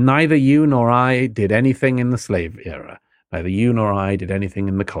 neither you nor I did anything in the slave era. Neither you nor I did anything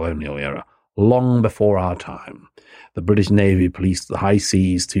in the colonial era. Long before our time. The British Navy policed the high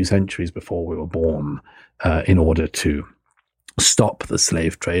seas 2 centuries before we were born in order to stop the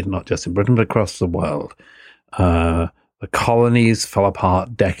slave trade, not just in Britain, but across the world. The colonies fell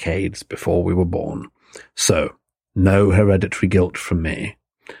apart decades before we were born. So, no hereditary guilt from me.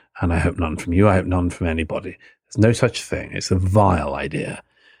 And I hope none from you. I hope none from anybody. There's no such thing. It's a vile idea.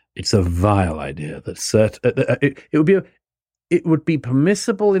 It's a vile idea that it would be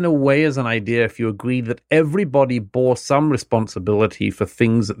permissible in a way as an idea if you agreed that everybody bore some responsibility for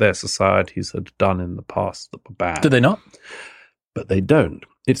things that their societies had done in the past that were bad. Do they not? But they don't.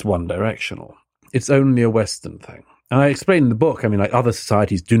 It's one directional. It's only a Western thing. And I explain in the book, I mean, like other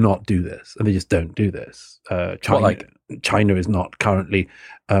societies do not do this, and they just don't do this. China is not currently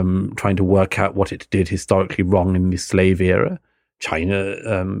trying to work out what it did historically wrong in the slave era.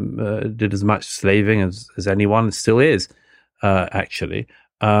 China did as much slaving as anyone, and still is. Actually,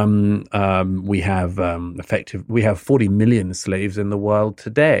 we have 40 million slaves in the world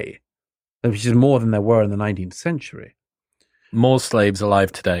today, which is more than there were in the 19th century. More slaves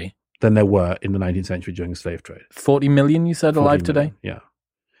alive today than there were in the 19th century during the slave trade. 40 million, you said, alive today? Yeah.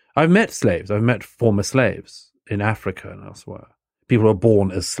 I've met slaves. I've met former slaves in Africa and elsewhere. People who are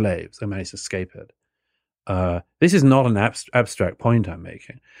born as slaves. They managed to escape it. This is not an abstract point I'm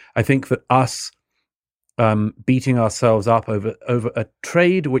making. I think that us beating ourselves up over a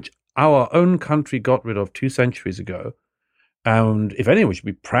trade which our own country got rid of 2 centuries ago, and if anyone, we should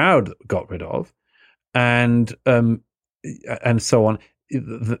be proud that we got rid of, and so on.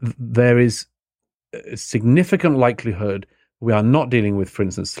 There is a significant likelihood we are not dealing with, for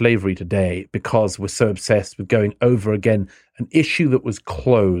instance, slavery today because we're so obsessed with going over again an issue that was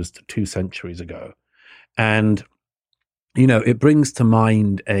closed 2 centuries ago. And it brings to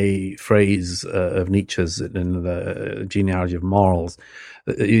mind a phrase of Nietzsche's in the Genealogy of Morals.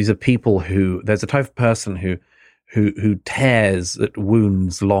 These are people there's a type of person who tears at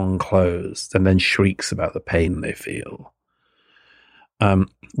wounds long closed and then shrieks about the pain they feel.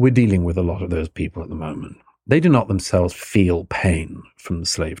 We're dealing with a lot of those people at the moment. They do not themselves feel pain from the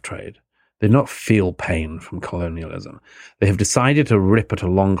slave trade. They do not feel pain from colonialism. They have decided to rip at a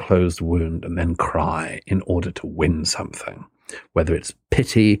long closed wound and then cry in order to win something, whether it's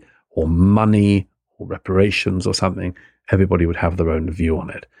pity or money or reparations or something. Everybody would have their own view on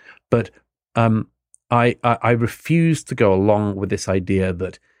it. But I refuse to go along with this idea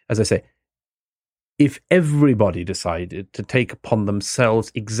that, as I say, if everybody decided to take upon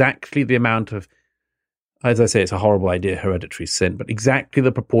themselves exactly the amount of, as I say, it's a horrible idea, hereditary sin, but exactly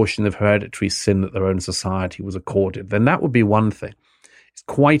the proportion of hereditary sin that their own society was accorded, then that would be one thing. It's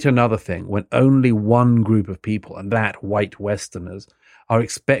quite another thing when only one group of people, and that white Westerners, are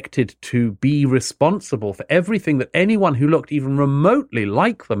expected to be responsible for everything that anyone who looked even remotely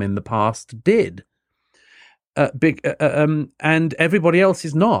like them in the past did. And everybody else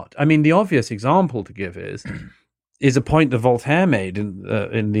is not. I mean, the obvious example to give is a point that Voltaire made in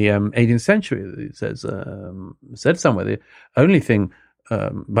the 18th century. He said somewhere, the only thing,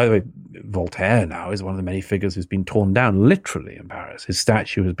 by the way, Voltaire now is one of the many figures who's been torn down literally in Paris. His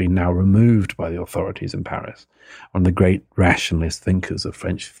statue has been now removed by the authorities in Paris. One of the great rationalist thinkers of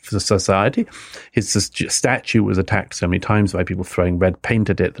French society. His statue was attacked so many times by people throwing red paint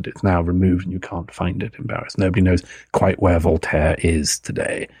at it that it's now removed and you can't find it in Paris. Nobody knows quite where Voltaire is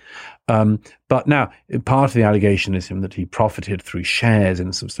today. But now, part of the allegation is him that he profited through shares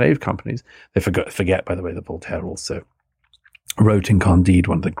in some slave companies. They forget, by the way, that Voltaire also wrote in Candide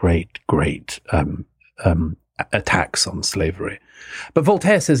one of the great attacks on slavery. But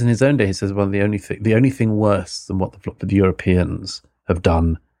Voltaire says in his own day, he says, well, the only thing worse than what the Europeans have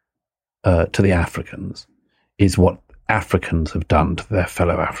done to the Africans is what Africans have done to their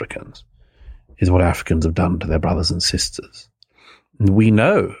fellow Africans, is what Africans have done to their brothers and sisters. And we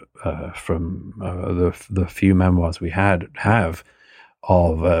know from the few memoirs we have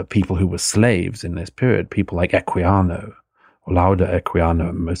of people who were slaves in this period, people like Equiano, Lauda Equiano,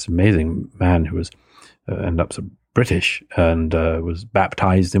 a most amazing man who was ended up British and was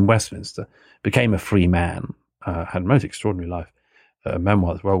baptized in Westminster, became a free man, had a most extraordinary life.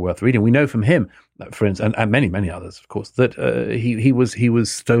 Memoirs well worth reading. We know from him, for instance, and many others, of course, that he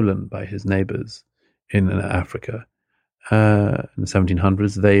was stolen by his neighbors in Africa in the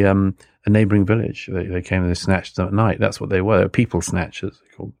 1700s. They a neighboring village. They came and they snatched them at night. That's what they were. They were people snatchers, they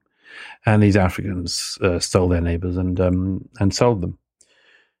called them. And these Africans stole their neighbors and sold them.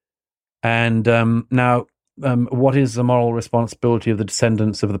 And now, what is the moral responsibility of the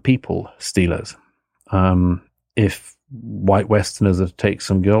descendants of the people stealers? If white Westerners take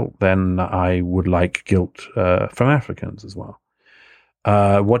some guilt, then I would like guilt from Africans as well.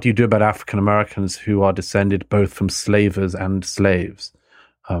 What do you do about African Americans who are descended both from slavers and slaves?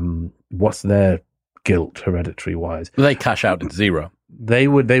 What's their guilt hereditary wise? They cash out at zero. They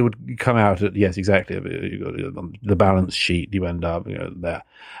would come out at, yes, exactly. The balance sheet, you end up there.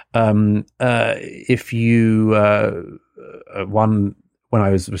 If you when I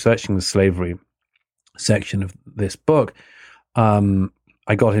was researching the slavery section of this book,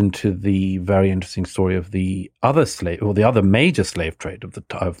 I got into the very interesting story of the other major slave trade of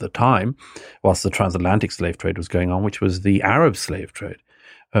the time, whilst the transatlantic slave trade was going on, which was the Arab slave trade.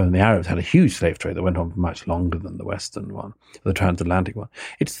 And the Arabs had a huge slave trade that went on for much longer than the Western one, the transatlantic one.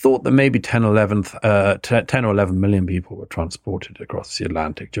 It's thought that maybe 10 or 11 million people were transported across the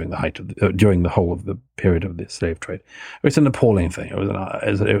Atlantic during the whole of the period of the slave trade. It's an appalling thing.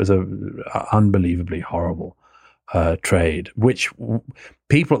 It was an unbelievably horrible trade, which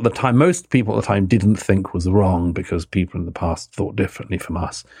people at the time, most people at the time, didn't think was wrong because people in the past thought differently from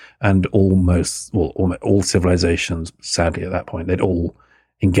us. And almost all civilizations, sadly, at that point, they'd all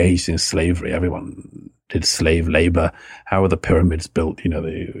engaged in slavery. Everyone did slave labor. How were the pyramids built?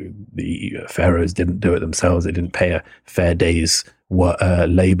 The pharaohs didn't do it themselves. They didn't pay a fair day's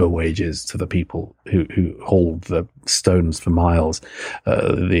labor wages to the people who hauled the stones for miles.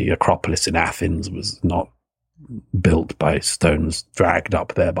 The Acropolis in Athens was not built by stones dragged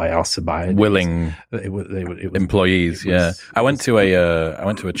up there by Alcibiades. Willing employees. I went to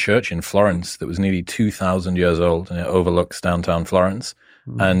a church in Florence that was nearly 2,000 years old, and it overlooks downtown Florence.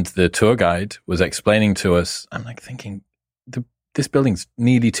 And the tour guide was explaining to us, I'm like thinking, this building's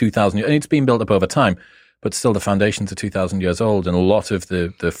nearly 2,000 years, and it's been built up over time, but still the foundations are 2,000 years old, and a lot of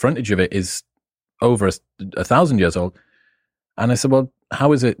the frontage of it is over 1,000 years old. And I said, well,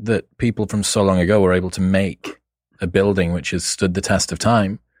 how is it that people from so long ago were able to make a building which has stood the test of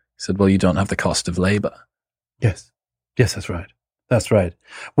time? He said, well, you don't have the cost of labor. Yes, that's right. That's right.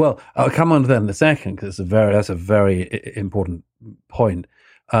 Well, I'll come on to that in a second because that's a very important point.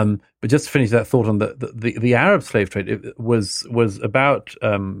 But just to finish that thought on the Arab slave trade, it was about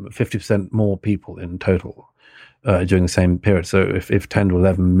 50% more people in total during the same period. So if 10 to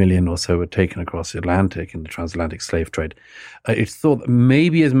 11 million or so were taken across the Atlantic in the transatlantic slave trade, it's thought that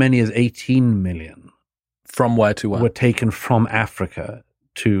maybe as many as 18 million from where to where? Were taken from Africa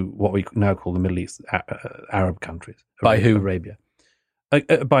to what we now call the Middle East, Arab countries. By who? Arabia.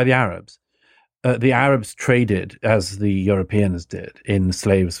 By the Arabs. The Arabs traded, as the Europeans did, in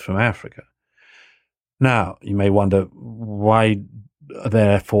slaves from Africa. Now, you may wonder, why,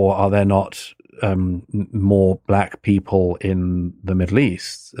 therefore, are there not more black people in the Middle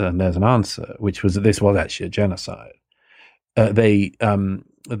East? And there's an answer, which was that this was actually a genocide.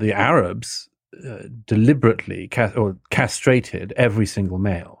 The Arabs deliberately castrated every single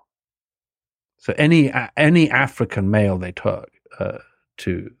male. So any African male they took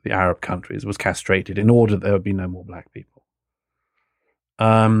to the Arab countries was castrated in order that there would be no more black people.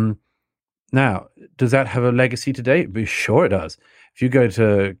 Now, does that have a legacy today? Sure it does. If you go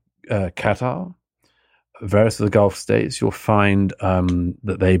to Qatar, various of the Gulf states, you'll find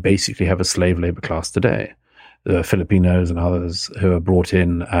that they basically have a slave labor class today. The Filipinos and others who are brought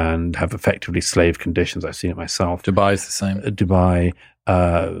in and have effectively slave conditions. I've seen it myself. Dubai is the same. Dubai,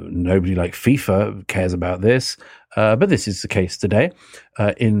 nobody like FIFA cares about this, but this is the case today.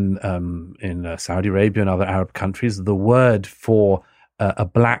 In Saudi Arabia and other Arab countries, the word for a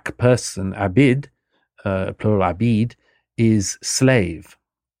black person, abid, plural abid, is slave.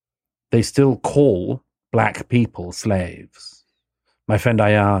 They still call black people slaves. My friend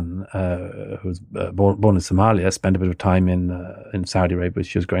Ayan, who was born in Somalia, spent a bit of time in Saudi Arabia as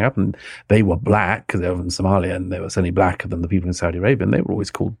she was growing up, and they were black because they were from Somalia, and they were certainly blacker than the people in Saudi Arabia, and they were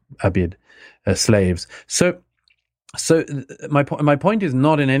always called abid, slaves. So my point is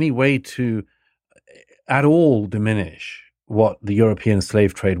not in any way to at all diminish what the European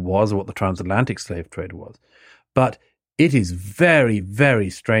slave trade was or what the transatlantic slave trade was, but it is very, very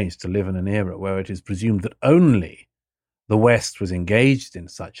strange to live in an era where it is presumed that only the West was engaged in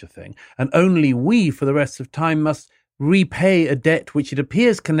such a thing, and only we, for the rest of time, must repay a debt which it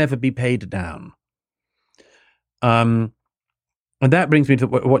appears can never be paid down. And that brings me to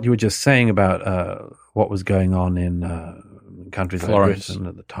what you were just saying about what was going on in countries Florence. like Britain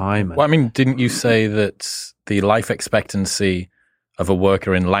at the time. Well, I mean, didn't you say that the life expectancy of a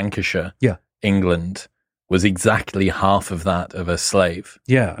worker in Lancashire, England, was exactly half of that of a slave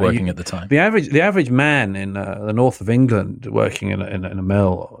working at the time? The average man in the north of England working in a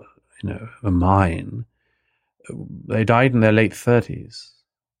mill, a mine, they died in their late 30s.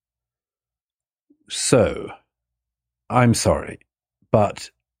 So, I'm sorry, but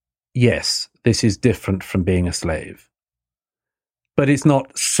yes, this is different from being a slave. But it's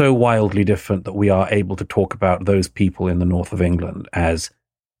not so wildly different that we are able to talk about those people in the north of England as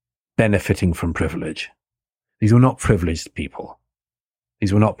benefiting from privilege. These were not privileged people.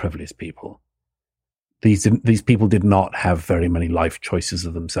 These people did not have very many life choices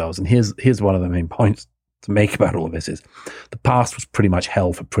of themselves. And here's one of the main points to make about all of this is the past was pretty much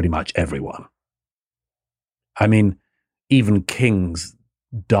hell for pretty much everyone. I mean, even kings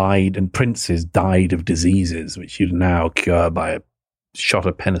died and princes died of diseases which you'd now cure by a shot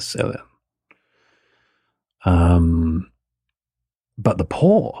of penicillin. But the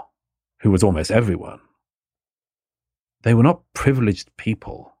poor, who was almost everyone, they were not privileged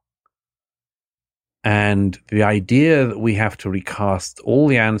people. And the idea that we have to recast all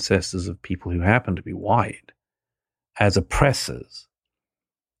the ancestors of people who happen to be white as oppressors,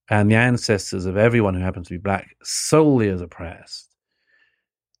 and the ancestors of everyone who happens to be black solely as oppressed,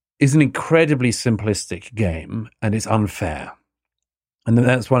 is an incredibly simplistic game, and it's unfair. And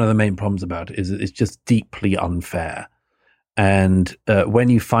that's one of the main problems about it, is it's just deeply unfair. And when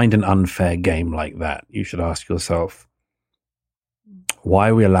you find an unfair game like that, you should ask yourself, why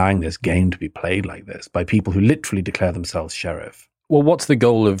are we allowing this game to be played like this by people who literally declare themselves sheriff? Well, what's the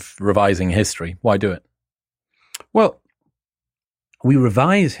goal of revising history? Why do it? Well, we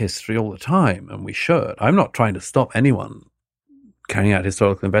revise history all the time, and we should. I'm not trying to stop anyone carrying out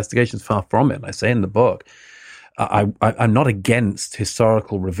historical investigations, far from it. I say in the book, I'm not against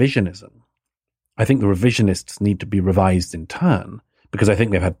historical revisionism. I think the revisionists need to be revised in turn, because I think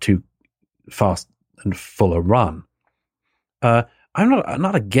they've had too fast and full a run. I'm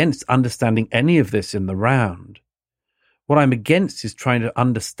not against understanding any of this in the round. What I'm against is trying to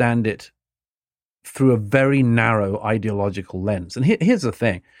understand it through a very narrow ideological lens. And here's the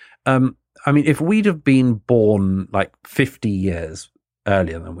thing. I mean, if we'd have been born like 50 years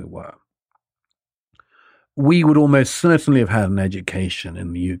earlier than we were, we would almost certainly have had an education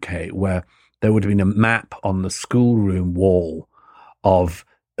in the UK where there would have been a map on the schoolroom wall of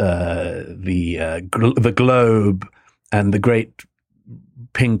the globe and the great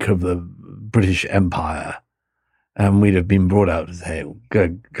pink of the British Empire, And we'd have been brought up to say,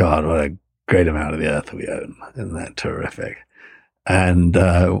 good God, what a great amount of the earth we own. Isn't that terrific? And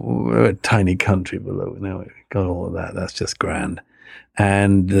we're a tiny country below. Now we've got all of that. That's just grand.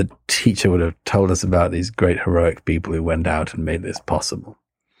 And the teacher would have told us about these great heroic people who went out and made this possible.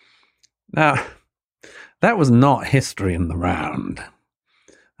 Now, that was not history in the round.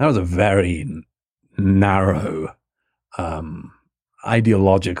 That was a very narrow,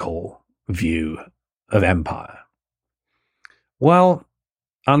 ideological view of empire. Well,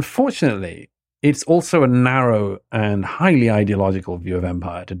 unfortunately, it's also a narrow and highly ideological view of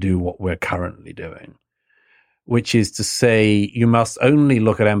empire to do what we're currently doing, which is to say you must only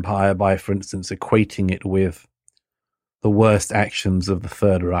look at empire by, for instance, equating it with the worst actions of the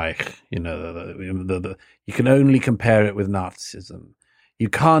Third Reich. You know, you can only compare it with Nazism. You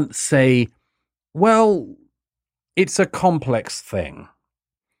can't say, well, it's a complex thing.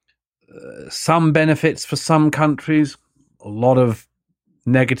 Some benefits for some countries, a lot of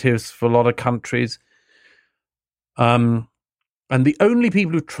negatives for a lot of countries. And the only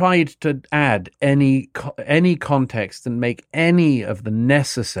people who tried to add any context and make any of the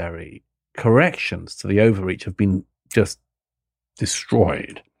necessary corrections to the overreach have been just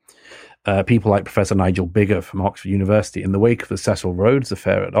destroyed. People like Professor Nigel Biggar from Oxford University, in the wake of the Cecil Rhodes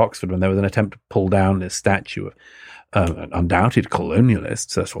affair at Oxford, when there was an attempt to pull down this statue of an undoubted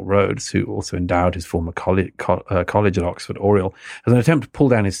colonialist, Cecil Rhodes, who also endowed his former college at Oxford, Oriel, as an attempt to pull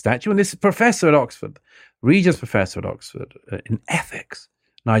down his statue. And this professor at Oxford, Regius Professor at Oxford in ethics,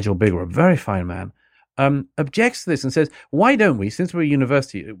 Nigel Biggar, a very fine man, objects to this and says, why don't we, since we're a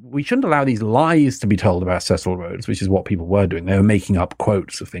university, we shouldn't allow these lies to be told about Cecil Rhodes, which is what people were doing. They were making up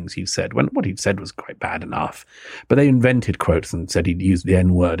quotes of things he'd said, when what he'd said was quite bad enough. But they invented quotes and said he'd used the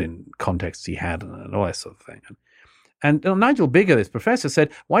N-word in contexts he had and all that sort of thing. And Nigel Biggar, this professor,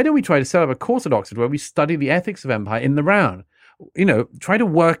 said, why don't we try to set up a course at Oxford where we study the ethics of empire in the round? You know, try to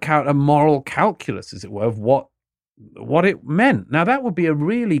work out a moral calculus, as it were, of what it meant. Now, that would be a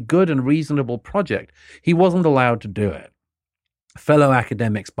really good and reasonable project. He wasn't allowed to do it. Fellow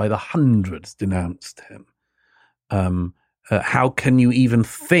academics by the hundreds denounced him. How can you even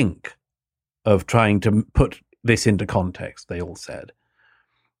think of trying to put this into context, they all said.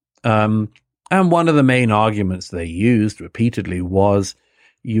 And one of the main arguments they used repeatedly was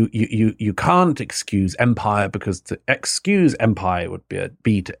you can't excuse empire, because to excuse empire would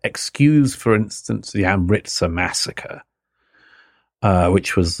be to excuse, for instance, the Amritsar massacre,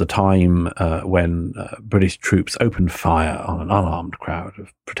 which was the time when British troops opened fire on an unarmed crowd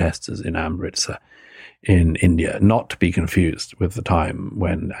of protesters in Amritsar in India, not to be confused with the time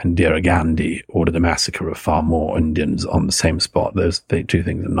when Indira Gandhi ordered the massacre of far more Indians on the same spot. Those two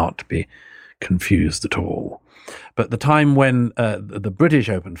things are not to be confused at all. But the time when the British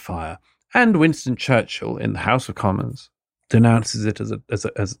opened fire, and Winston Churchill in the House of Commons denounces it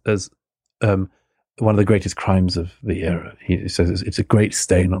as one of the greatest crimes of the era. He says it's a great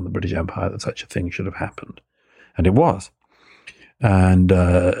stain on the British Empire that such a thing should have happened, and it was. And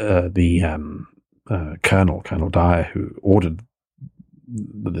Colonel Dyer, who ordered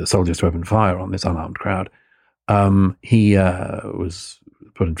the soldiers to open fire on this unarmed crowd, he was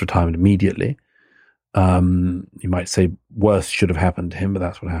put into retirement immediately. You might say worse should have happened to him, but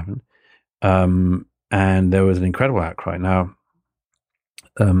that's what happened. And there was an incredible outcry. Now,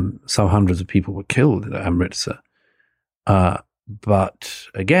 some hundreds of people were killed at Amritsar. But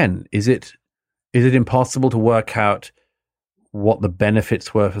again, is it impossible to work out what the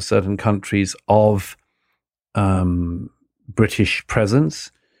benefits were for certain countries of British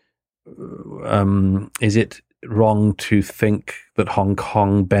presence? Is it wrong to think that Hong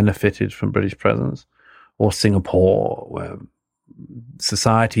Kong benefited from British presence, or Singapore, where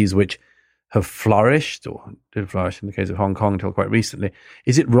societies which have flourished, or did flourish in the case of Hong Kong until quite recently?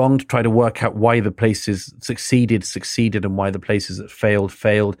 Is it wrong to try to work out why the places succeeded, and why the places that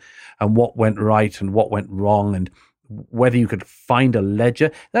failed, and what went right and what went wrong, and whether you could find a ledger?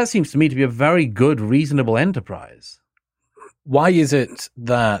 That seems to me to be a very good, reasonable enterprise. Why is it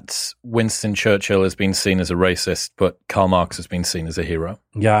that Winston Churchill has been seen as a racist, but Karl Marx has been seen as a hero?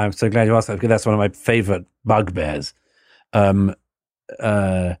 Yeah, I'm so glad you asked that, because that's one of my favorite bugbears.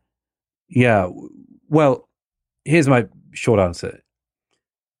 Yeah, well, here's my short answer.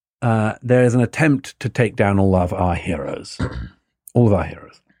 There is an attempt to take down all of our heroes. All of our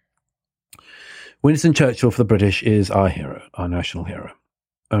heroes. Winston Churchill for the British is our hero, our national hero.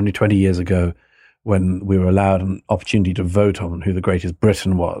 Only 20 years ago, when we were allowed an opportunity to vote on who the greatest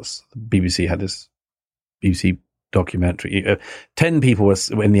Briton was, the BBC had this BBC documentary. 10 people were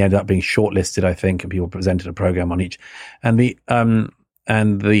in the end up being shortlisted, I think, and people presented a program on each. And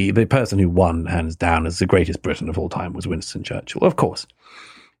the person who won, hands down, as the greatest Briton of all time was Winston Churchill, of course.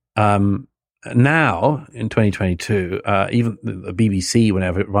 Now, in 2022, even the BBC,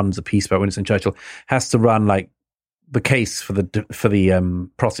 whenever it runs a piece about Winston Churchill, has to run like the case for the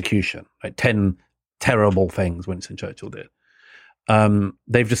prosecution, like 10 terrible things Winston Churchill did.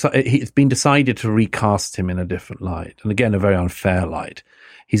 It's been decided to recast him in a different light, and again, a very unfair light.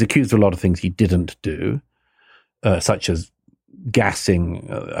 He's accused of a lot of things he didn't do, such as gassing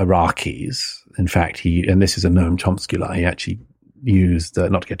Iraqis. In fact, and this is a Noam Chomsky lie, he actually used,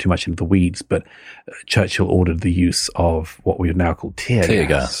 not to get too much into the weeds, but Churchill ordered the use of what we would now call tear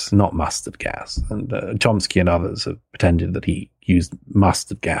gas, not mustard gas. And Chomsky and others have pretended that he used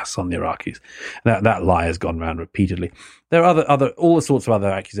mustard gas on the Iraqis. That lie has gone around repeatedly. There are all sorts of other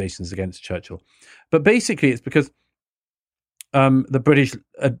accusations against Churchill. But basically it's because the British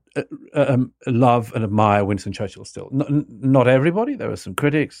love and admire Winston Churchill still. Not everybody. There are some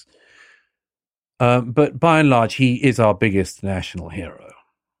critics. But by and large, he is our biggest national hero.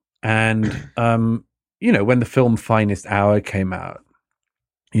 And, when the film Finest Hour came out,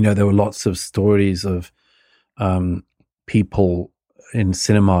 there were lots of stories of people in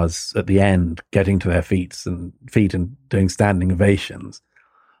cinemas at the end getting to their feet and doing standing ovations.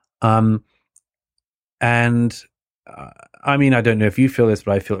 I don't know if you feel this,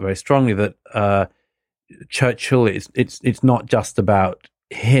 but I feel it very strongly that Churchill, it's not just about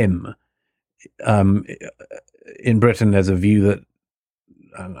him. In Britain, there's a view that,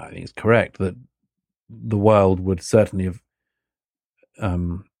 and I think it's correct, that the world would certainly have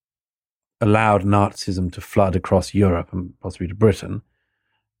allowed Nazism to flood across Europe and possibly to Britain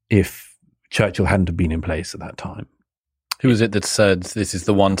if Churchill hadn't have been in place at that time. Who was it that said, this is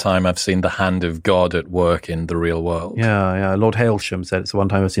the one time I've seen the hand of God at work in the real world? Yeah. Lord Hailsham said it's the one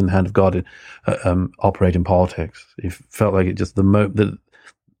time I've seen the hand of God operate in politics. He felt like it just the moment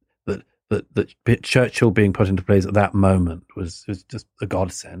that Churchill being put into place at that moment was just a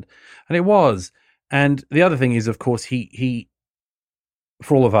godsend. And it was. And the other thing is, of course, he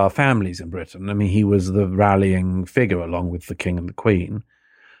for all of our families in Britain, he was the rallying figure along with the King and the Queen,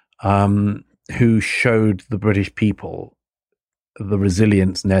 who showed the British people the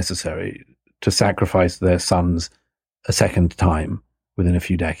resilience necessary to sacrifice their sons a second time within a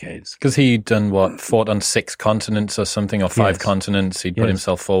few decades. Because he'd done fought on 6 continents or something, or 5 continents. He'd put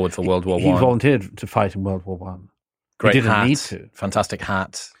himself forward for World War I. He volunteered to fight in World War I. Great he didn't hat, need to. Fantastic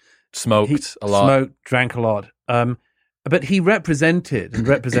hat. Smoked a lot. Smoked, drank a lot. But he represented and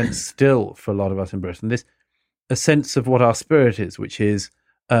represents still for a lot of us in Britain a sense of what our spirit is, which is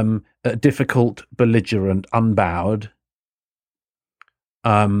difficult, belligerent, unbowed,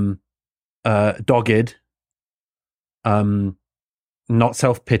 dogged, not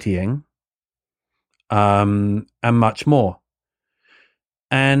self-pitying, and much more.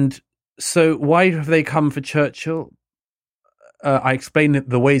 And so why have they come for Churchill? I explain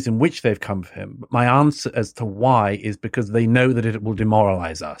the ways in which they've come for him. But my answer as to why is because they know that it will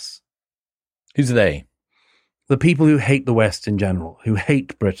demoralize us. Who's they? The people who hate the West in general, who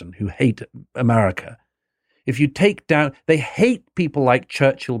hate Britain, who hate America. If you take down, they hate people like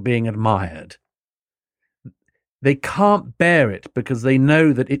Churchill being admired. They can't bear it because they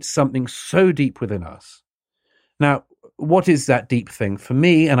know that it's something so deep within us. Now, what is that deep thing? For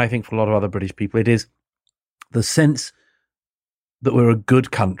me, and I think for a lot of other British people, it is the sense that we're a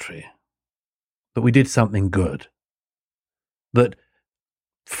good country, that we did something good, that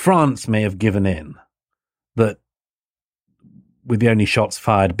France may have given in, that with the only shots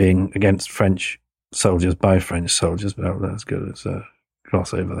fired being against French soldiers by French soldiers, but that's good, let's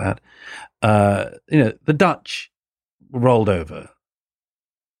gloss over that. The Dutch rolled over.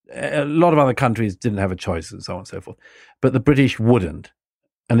 A lot of other countries didn't have a choice and so on and so forth, but the British wouldn't.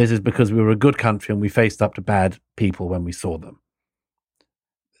 And this is because we were a good country and we faced up to bad people when we saw them.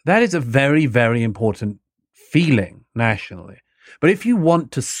 That is a very, very important feeling nationally. But if you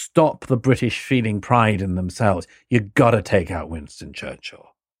want to stop the British feeling pride in themselves, you've got to take out Winston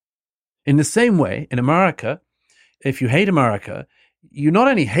Churchill. In the same way, in America, if you hate America, you not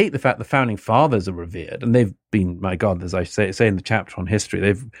only hate the fact the founding fathers are revered, and they've been, my God, as I say in the chapter on history,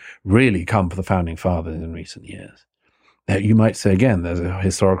 they've really come for the founding fathers in recent years. You might say, again, there's a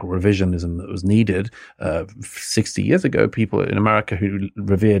historical revisionism that was needed. 60 years ago, people in America who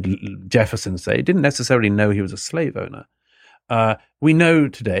revered Jefferson, say, didn't necessarily know he was a slave owner. We know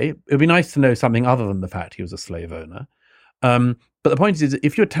today, it would be nice to know something other than the fact he was a slave owner. But the point is,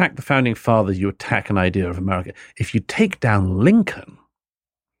 if you attack the founding fathers, you attack an idea of America. If you take down Lincoln,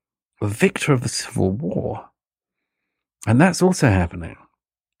 the victor of the Civil War, and that's also happening,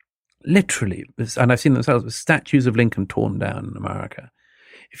 literally, and I've seen themselves, statues of Lincoln torn down in America.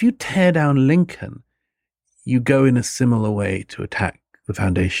 If you tear down Lincoln, you go in a similar way to attack the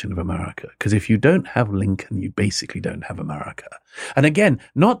foundation of America. Because if you don't have Lincoln, you basically don't have America. And again,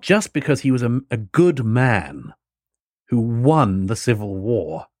 not just because he was a good man who won the Civil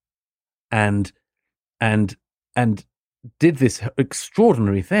War and did this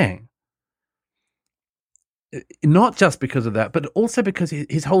extraordinary thing. Not just because of that, but also because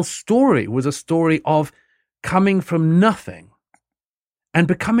his whole story was a story of coming from nothing and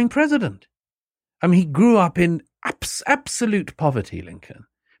becoming president. I mean, he grew up in absolute poverty, Lincoln.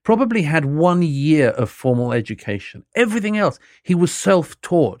 Probably had 1 year of formal education. Everything else, he was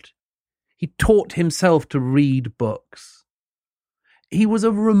self-taught. He taught himself to read books. He was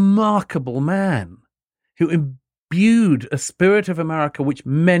a remarkable man who imbued a spirit of America which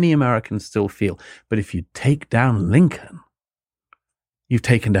many Americans still feel. But if you take down Lincoln, you've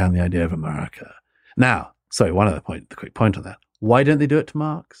taken down the idea of America. Now, sorry, the quick point on that. Why don't they do it to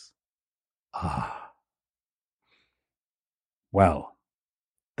Marx? Well,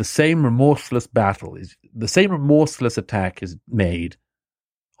 the same remorseless attack is made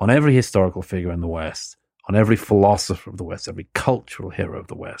on every historical figure in the West, on every philosopher of the West, every cultural hero of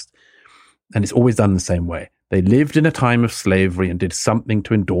the West. And it's always done the same way. They lived in a time of slavery and did something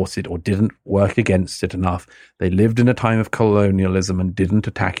to endorse it or didn't work against it enough. They lived in a time of colonialism and didn't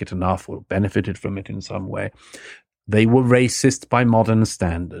attack it enough or benefited from it in some way. They were racist by modern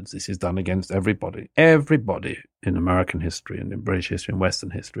standards. This is done against everybody in American history and in British history and Western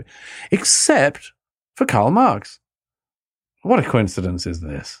history, except for Karl Marx. What a coincidence is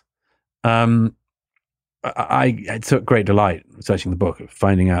this? I took great delight researching the book, of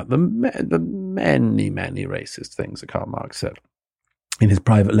finding out the many, many racist things that Karl Marx said. In his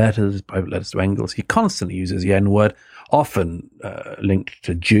private letters to Engels, he constantly uses the N-word, often linked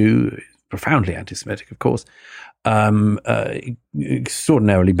to Jew, profoundly anti-Semitic, of course.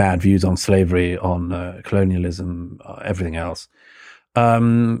 Extraordinarily bad views on slavery, on colonialism, everything else.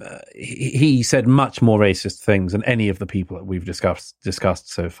 He said much more racist things than any of the people that we've discussed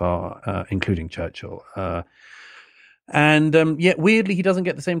so far, including Churchill. And yet, weirdly, he doesn't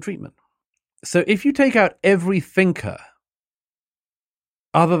get the same treatment. So if you take out every thinker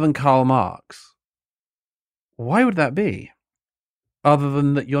other than Karl Marx, why would that be? Other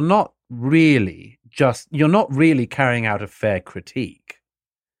than that you're not really carrying out a fair critique.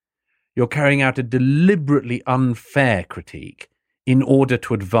 You're carrying out a deliberately unfair critique in order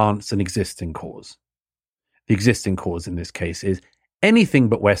to advance an existing cause. The existing cause in this case is anything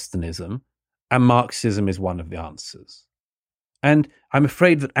but Westernism, and Marxism is one of the answers. And I'm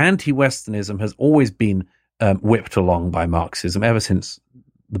afraid that anti-Westernism has always been whipped along by Marxism ever since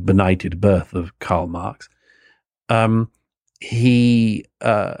the benighted birth of Karl Marx. He,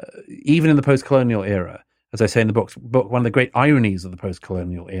 even in the post-colonial era, as I say in the book, one of the great ironies of the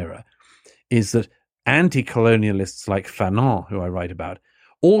post-colonial era is that anti-colonialists like Fanon, who I write about,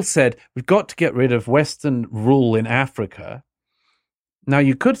 all said, we've got to get rid of Western rule in Africa. Now,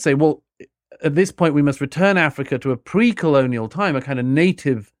 you could say, well, at this point, we must return Africa to a pre-colonial time, a kind of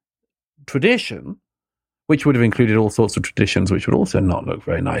native tradition, which would have included all sorts of traditions which would also not look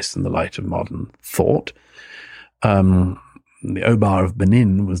very nice in the light of modern thought. The Obar of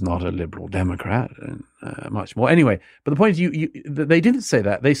Benin was not a liberal Democrat, and much more. Anyway, but the point is, they didn't say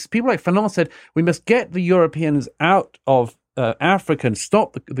that. People like Fanon said, we must get the Europeans out of Africa and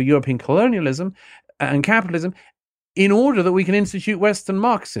stop the European colonialism and capitalism in order that we can institute Western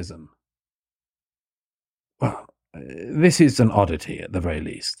Marxism. Well, this is an oddity at the very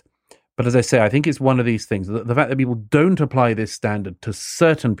least. But as I say, I think it's one of these things. The fact that people don't apply this standard to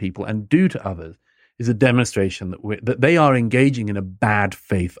certain people and do to others is a demonstration that they are engaging in a bad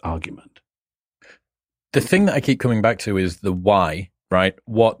faith argument. The thing that I keep coming back to is the why, right?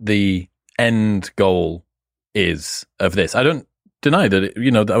 What the end goal is of this. I don't deny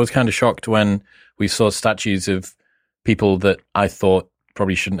that, I was kind of shocked when we saw statues of people that I thought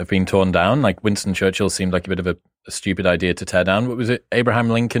probably shouldn't have been torn down. Like Winston Churchill seemed like a bit of a stupid idea to tear down. What was it? Abraham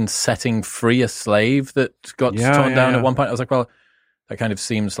Lincoln setting free a slave that got torn down at one point. I was like, well, that kind of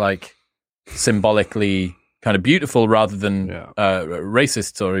seems like symbolically kind of beautiful rather than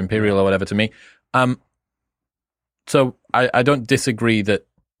racist or imperial or whatever to me. So I don't disagree that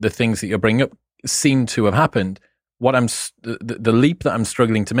the things that you're bringing up seem to have happened. What the leap that I'm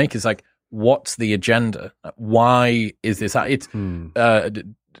struggling to make is like, what's the agenda? Why is this? It's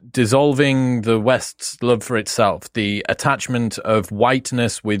dissolving the West's love for itself, the attachment of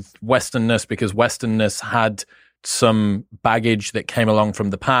whiteness with Westernness because Westernness had some baggage that came along from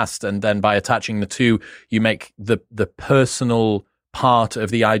the past, and then by attaching the two, you make the personal part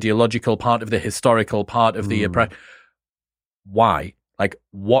of the ideological, part of the historical, part of the why? Like,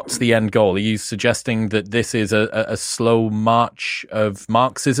 what's the end goal? Are you suggesting that this is a slow march of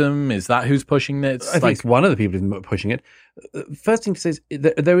Marxism? Is that who's pushing this? I think it's one of the people who's pushing it. First thing to say is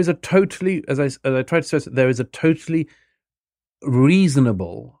there is a totally, as I tried to stress, there is a totally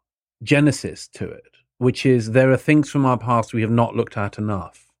reasonable genesis to it, which is there are things from our past we have not looked at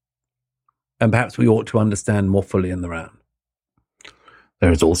enough, and perhaps we ought to understand more fully in the round.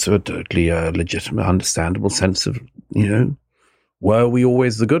 There is also a totally legitimate, understandable sense of, were we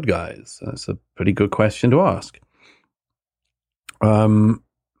always the good guys? That's a pretty good question to ask. And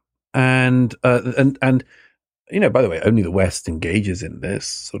by the way, only the West engages in this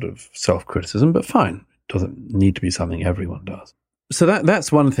sort of self-criticism, but fine. It doesn't need to be something everyone does. So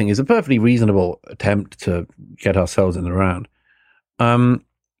that's one thing, is a perfectly reasonable attempt to get ourselves in the round. My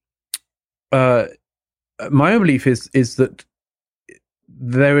own belief is that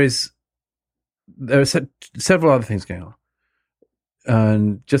there are several other things going on.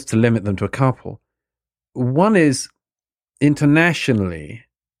 And just to limit them to a couple. One is, internationally,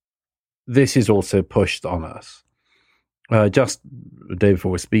 this is also pushed on us. Just the day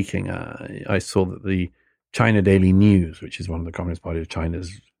before we're speaking, I saw that the China Daily News, which is one of the Communist Party of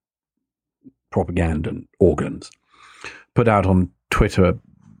China's propaganda organs, put out on Twitter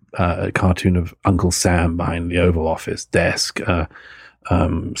a cartoon of Uncle Sam behind the Oval Office desk,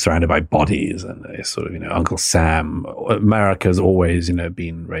 surrounded by bodies, and they sort of, Uncle Sam, America's always,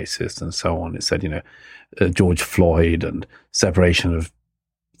 been racist and so on. It said, George Floyd and separation of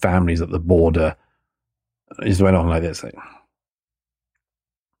families at the border. It just went on like this.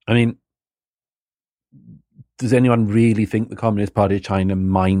 I mean, does anyone really think the Communist Party of China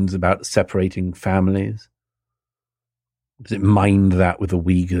minds about separating families? Does it mind that with the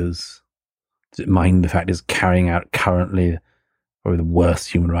Uyghurs? Does it mind the fact it's carrying out currently or the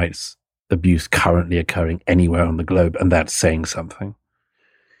worst human rights abuse currently occurring anywhere on the globe, and that's saying something?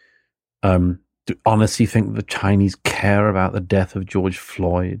 Do you honestly think the Chinese care about the death of George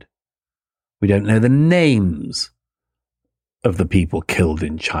Floyd? We don't know the names of the people killed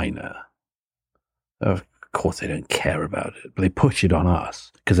in China. Of course they don't care about it, but they push it on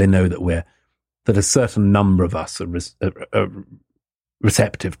us because they know that a certain number of us are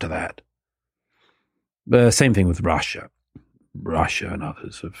receptive to that. Same thing with Russia. Russia and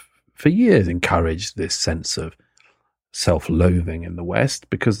others have for years encouraged this sense of self-loathing in the West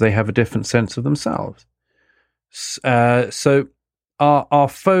because they have a different sense of themselves. So our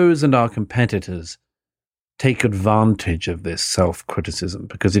foes and our competitors take advantage of this self-criticism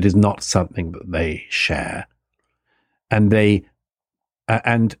because it is not something that they share. And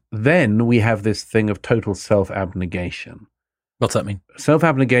then we have this thing of total self-abnegation. What's that mean?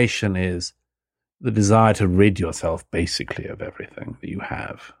 Self-abnegation is the desire to rid yourself basically of everything that you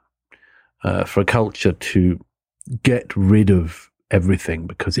have. For a culture to get rid of everything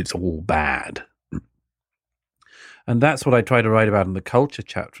because it's all bad. And that's what I try to write about in the culture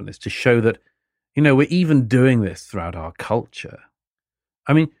chapter on this, to show that, we're even doing this throughout our culture.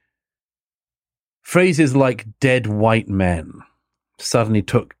 I mean, phrases like dead white men suddenly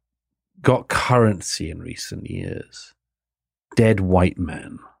got currency in recent years. Dead white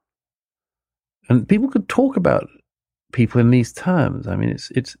men. And people could talk about people in these terms. I mean,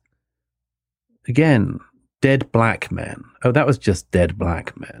 it's again, dead black men. Oh, that was just dead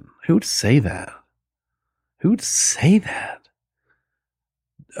black men. Who would say that? Who would say that?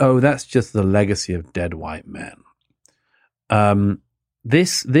 Oh, that's just the legacy of dead white men.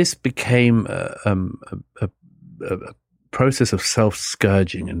 This became a process of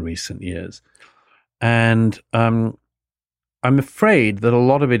self-scourging in recent years. And I'm afraid that a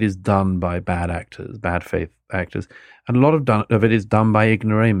lot of it is done by bad actors, bad faith actors, and a lot of it is done by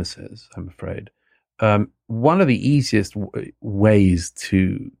ignoramuses, I'm afraid. One of the easiest ways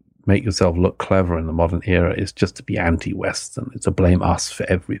to make yourself look clever in the modern era is just to be anti-Western. It's to blame us for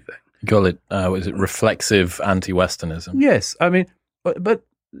everything. You call it, was it reflexive anti-Westernism? Yes. I mean, but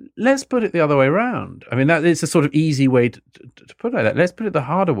let's put it the other way around. I mean, that is a sort of easy way to put it like that. Let's put it the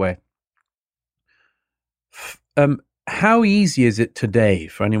harder way. How easy is it today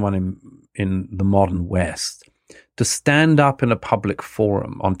for anyone in the modern West to stand up in a public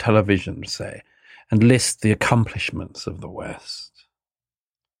forum on television, say, and list the accomplishments of the West?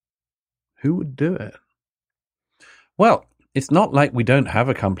 Who would do it? Well, it's not like we don't have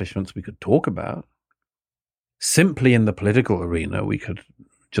accomplishments we could talk about. Simply in the political arena, we could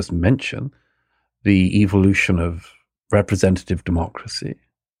just mention the evolution of representative democracy,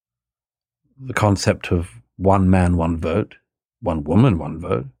 the concept of one man, one vote, one woman, one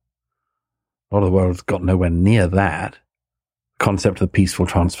vote. A lot of the world's got nowhere near that. The concept of the peaceful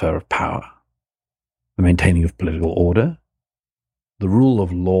transfer of power, the maintaining of political order, the rule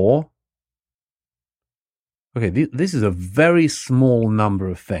of law. Okay, this is a very small number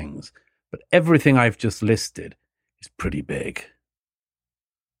of things, but everything I've just listed is pretty big.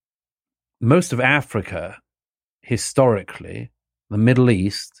 Most of Africa, historically, the Middle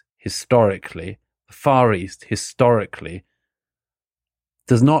East, historically, the Far East, historically,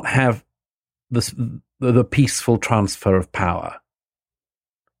 does not have the peaceful transfer of power.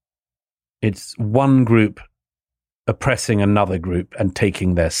 It's one group oppressing another group and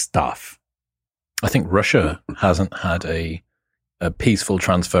taking their stuff. I think Russia hasn't had a peaceful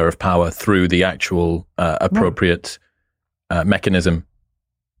transfer of power through the actual appropriate mechanism,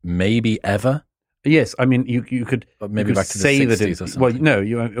 maybe ever. Yes, I mean you could, but maybe you could back to say the 60s that or something. well,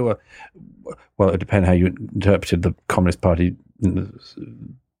 no, well, it depends how you interpreted the Communist Party in the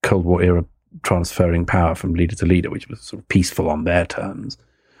Cold War era transferring power from leader to leader, which was sort of peaceful on their terms,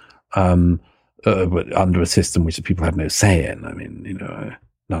 but under a system which the people had no say in. I mean,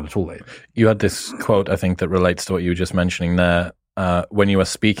 none at all. You had this quote, I think, that relates to what you were just mentioning there. When you are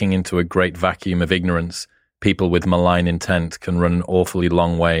speaking into a great vacuum of ignorance, people with malign intent can run an awfully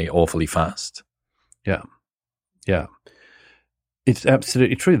long way, awfully fast. Yeah. It's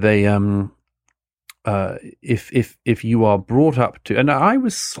absolutely true. They, if you are brought up to, and I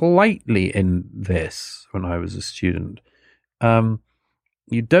was slightly in this when I was a student,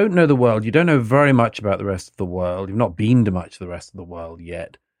 you don't know the world. You don't know very much about the rest of the world. You've not been to much of the rest of the world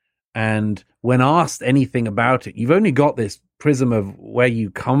yet. And when asked anything about it, you've only got this prism of where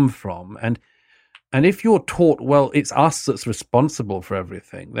you come from. And if you're taught, well, it's us that's responsible for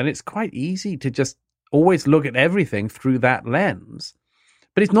everything, then it's quite easy to just always look at everything through that lens.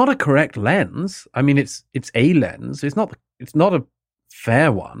 But it's not a correct lens. I mean, it's a lens. It's not a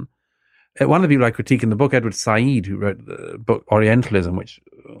fair one. One of the people I critique in the book, Edward Said, who wrote the book Orientalism, which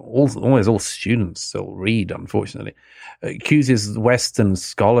almost all students still read, unfortunately, accuses Western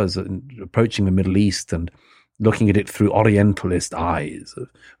scholars of approaching the Middle East and looking at it through Orientalist eyes,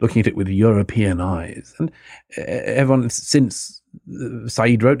 looking at it with European eyes. And everyone, since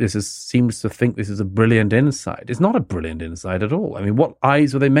Said wrote this, seems to think this is a brilliant insight. It's not a brilliant insight at all. I mean, what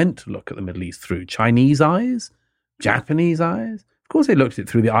eyes were they meant to look at the Middle East through? Chinese eyes? Japanese eyes? Of course they looked at it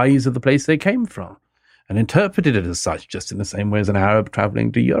through the eyes of the place they came from and interpreted it as such, just in the same way as an Arab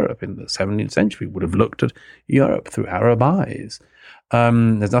traveling to Europe in the 17th century would have looked at Europe through Arab eyes.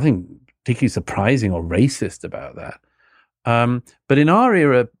 There's nothing particularly surprising or racist about that. But in our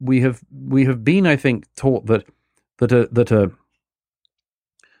era, we have been, I think, taught that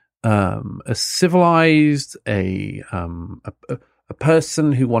a civilized, a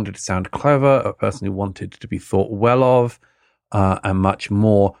person who wanted to sound clever, a person who wanted to be thought well of, and much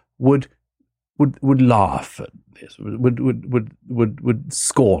more would laugh at this, would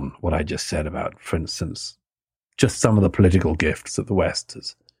scorn what I just said about, for instance, just some of the political gifts that the West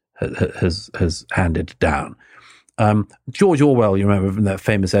has handed down. George Orwell, you remember from that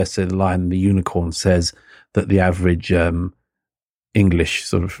famous essay, The Lion and the Unicorn, says that the average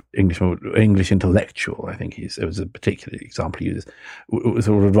English intellectual, I think it was a particular example he uses,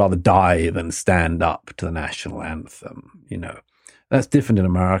 would rather die than stand up to the national anthem. That's different in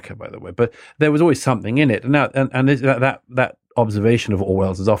America, by the way. But there was always something in it, and that observation of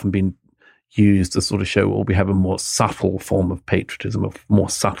Orwell's has often been used to sort of show, well, we have a more subtle form of patriotism, a more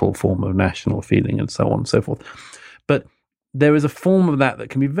subtle form of national feeling, and so on and so forth. But there is a form of that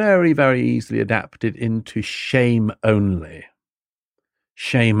can be very, very easily adapted into shame only.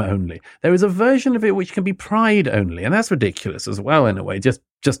 Shame only. There is a version of it which can be pride only, and that's ridiculous as well in a way. Just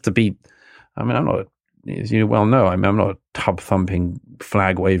to be, I mean, I'm not, as you well know, I'm not a tub-thumping,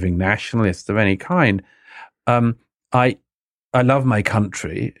 flag-waving nationalist of any kind. I love my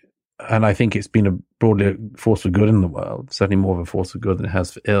country, and I think it's been broadly a force for good in the world, certainly more of a force for good than it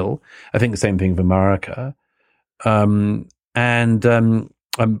has for ill. I think the same thing of America. And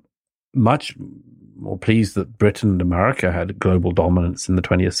I'm much more pleased that Britain and America had global dominance in the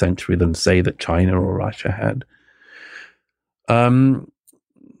 20th century than, say, that China or Russia had. And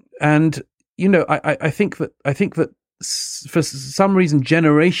I think that for some reason,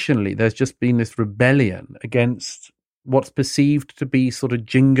 generationally, there's just been this rebellion against what's perceived to be sort of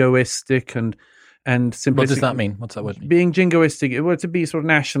jingoistic and simplistic. What does that mean? What's that word mean? Being jingoistic, well, to be sort of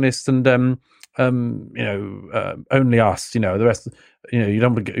nationalist and only us, the rest, you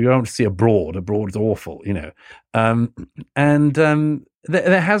don't want to see abroad. Abroad's awful, there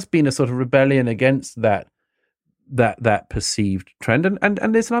has been a sort of rebellion against that perceived trend,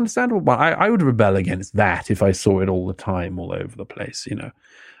 and it's an understandable one. I would rebel against that if I saw it all the time, all over the place,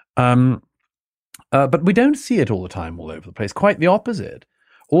 But we don't see it all the time all over the place. Quite the opposite.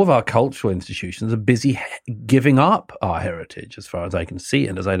 All of our cultural institutions are busy giving up our heritage, as far as I can see,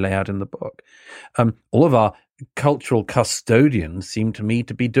 and as I lay out in the book. All of our cultural custodians seem to me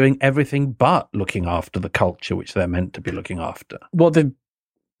to be doing everything but looking after the culture which they're meant to be looking after. Well, the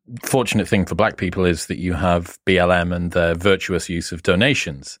fortunate thing for black people is that you have BLM and their virtuous use of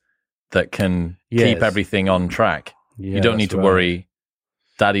donations that can keep everything on track. Yeah, you don't need to worry.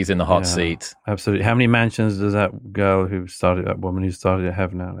 Daddy's in the hot seat. Absolutely. How many mansions does that woman who started it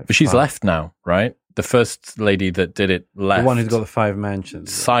have now? But she's left now, right? The first lady that did it left. The one who's got the 5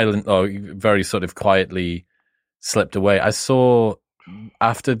 mansions. Silent, very sort of quietly slipped away. I saw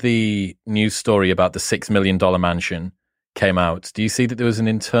after the news story about the $6 million mansion came out, do you see that there was an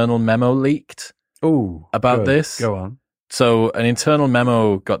internal memo leaked about this? Go on. So an internal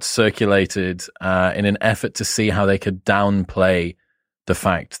memo got circulated in an effort to see how they could downplay the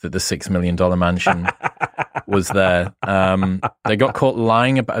fact that the $6 million mansion was there. They got caught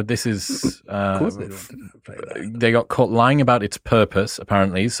lying about this. They got caught lying about its purpose,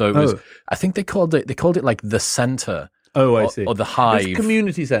 apparently. So it was. I think they called it like the center. Oh, I see. Or the Hive. It's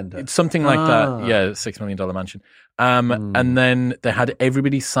community center. It's something like that. Yeah, $6 million mansion. And then they had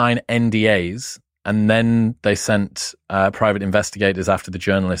everybody sign NDAs, and then they sent private investigators after the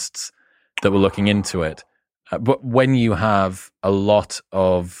journalists that were looking into it. But when you have a lot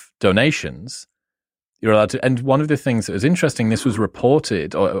of donations, you're allowed to. And one of the things that was interesting, this was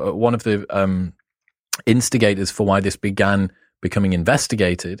reported, or one of the instigators for why this began becoming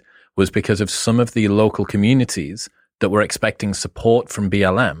investigated was because of some of the local communities that were expecting support from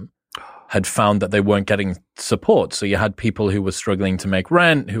BLM had found that they weren't getting support. So you had people who were struggling to make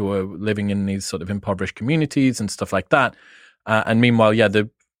rent, who were living in these sort of impoverished communities and stuff like that. And meanwhile, the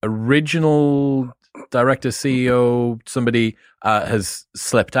original director, CEO, somebody has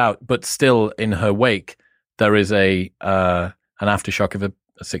slipped out, but still in her wake, there is an aftershock of a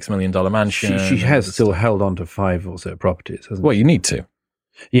 $6 million mansion. She has still held on to 5 or so properties, hasn't she? Well, you need to.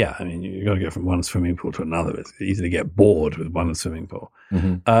 Yeah, I mean, you've got to go from one swimming pool to another. It's easy to get bored with one swimming pool.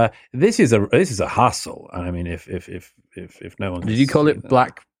 Mm-hmm. This is a hustle. I mean, if no one... Did you call it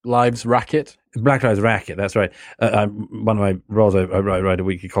Black Lives Racket? Black Lives Racket, that's right. One of my roles, I write a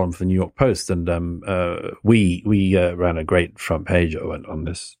weekly column for the New York Post, and we ran a great front page on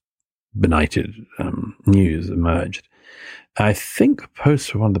this benighted news emerged. I think the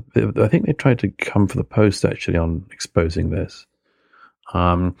Post were I think they tried to come for the Post actually on exposing this.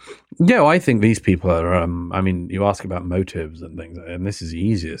 I think these people are, I mean, you ask about motives and things, and this is the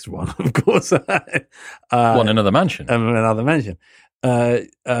easiest one, of course. Want another mansion. Another mansion.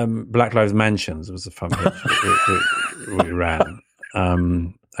 Black Lives Mansions was the front page we ran,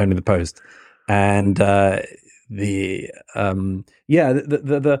 only the Post. And the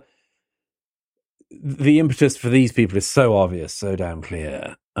impetus for these people is so obvious, so damn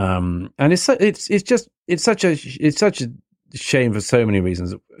clear. And it's such a shame for so many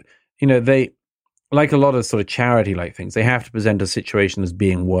reasons. You know, they, like a lot of sort of charity-like things, they have to present a situation as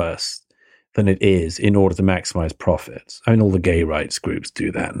being worse than it is in order to maximize profits. I mean, all the gay rights groups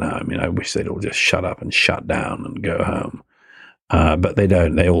do that now. I mean, I wish they'd all just shut up and shut down and go home. But they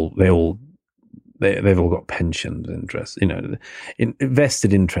don't. They've all got pensions, interests,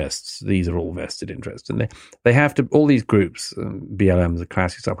 vested interests. These are all vested interests. And they have to, all these groups, BLM is a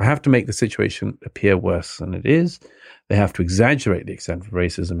classic example, have to make the situation appear worse than it is. They have to exaggerate the extent of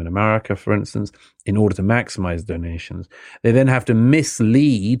racism in America, for instance, in order to maximize donations. They then have to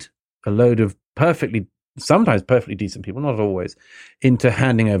mislead a load of sometimes perfectly decent people, not always, into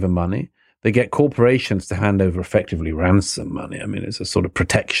handing over money. They get corporations to hand over effectively ransom money. I mean, it's a sort of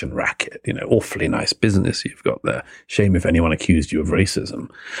protection racket, awfully nice business you've got there. Shame if anyone accused you of racism.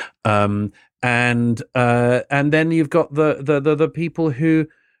 And then you've got the people who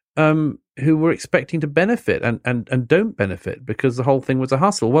were expecting to benefit and don't benefit because the whole thing was a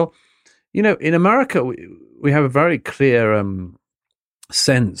hustle. Well, in America, we have a very clear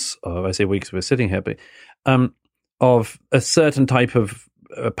sense of, I say we because we're sitting here, but of a certain type of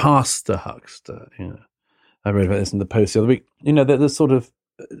pastor huckster. I read about this in the Post the other week. The sort of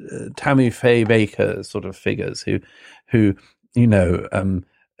Tammy Faye Baker sort of figures who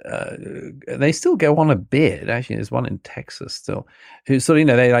they still go on a bit. Actually, there's one in Texas still who sort of,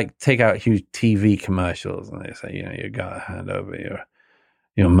 they like take out huge TV commercials and they say, you got to hand over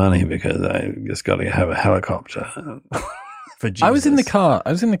your money because I just got to have a helicopter. For Jesus. I was in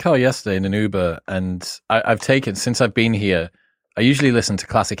the car yesterday in an Uber, and I've taken, since I've been here, I usually listen to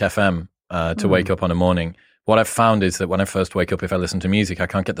Classic FM to wake up on a morning. what I've found is that when I first wake up, if I listen to music, I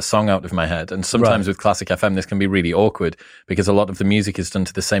can't get the song out of my head. And sometimes with Classic FM, this can be really awkward because a lot of the music is done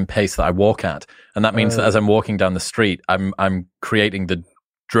to the same pace that I walk at. And that means that as I'm walking down the street, I'm creating the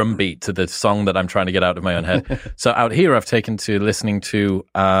drum beat to the song that I'm trying to get out of my own head. So out here, I've taken to listening to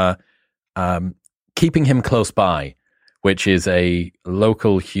Keeping Him Close By, which is a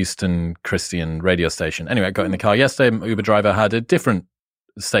local Houston Christian radio station. Anyway, I got in the car yesterday, my Uber driver had a different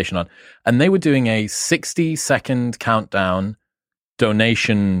station on, and they were doing a 60-second countdown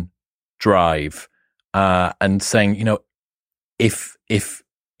donation drive, and saying, you know, if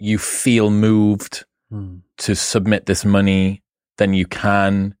you feel moved to submit this money, then you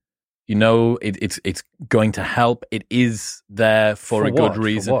can. You know, it's going to help. It is there for a good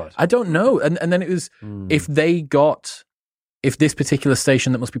reason. For what? I don't know. And then it was if this particular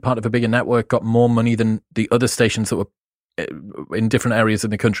station that must be part of a bigger network got more money than the other stations that were in different areas in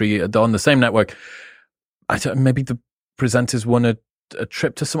the country on the same network, maybe the presenters won a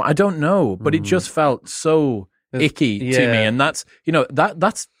trip to some. I don't know, but it just felt so icky to me, and that's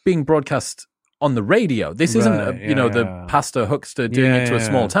that's being broadcast on the radio. This isn't the pastor huckster doing it to a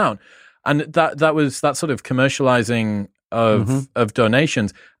small town, and that was that sort of commercializing of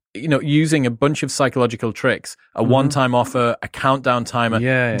donations. You know, using a bunch of psychological tricks, a one-time offer, a countdown timer.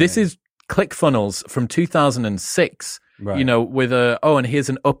 This is ClickFunnels from 2006. Right. You know, with and here's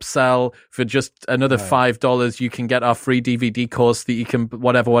an upsell for just another $5. You can get our free DVD course that you can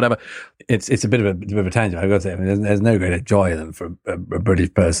whatever. It's a bit of a tangent. I've got to say, I mean, there's no greater joy than for a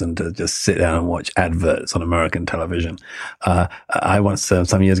British person to just sit down and watch adverts on American television. I once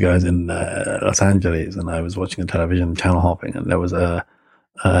some years ago I was in Los Angeles and I was watching a television channel hopping, and there was an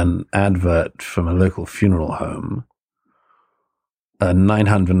advert from a local funeral home, a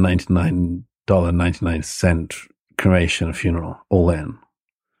 $999.99 cremation funeral, all in.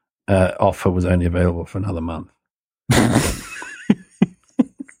 Offer was only available for another month.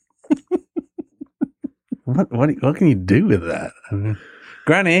 What can you do with that? I mean,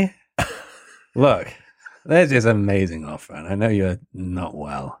 Granny, look, there's this amazing offer, and I know you're not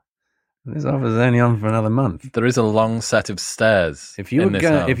well. This offer's only on for another month. There is a long set of stairs. If you were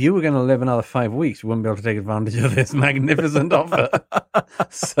going to live another 5 weeks, you wouldn't be able to take advantage of this magnificent offer.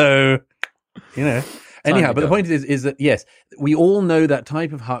 So, you know. Anyhow, but the point is that yes, we all know that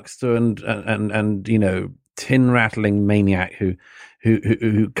type of huckster and you know, tin rattling maniac who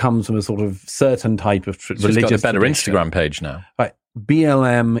comes from a sort of certain type of religious. She's got a better tradition. Instagram page now. Right,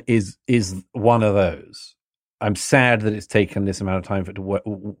 BLM is one of those. I'm sad that it's taken this amount of time for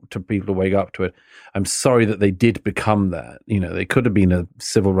to people to wake up to it. I'm sorry that they did become that. You know, they could have been a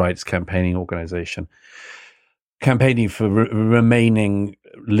civil rights campaigning organization, campaigning for remaining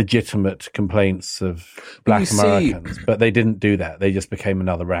legitimate complaints of Black Americans, but they didn't do that. They just became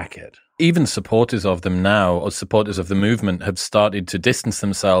another racket. Even supporters of them now, or supporters of the movement, have started to distance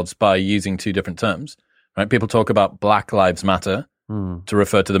themselves by using two different terms. Right? People talk about Black Lives Matter to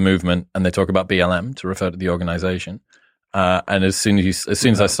refer to the movement, and they talk about BLM to refer to the organization. And as soon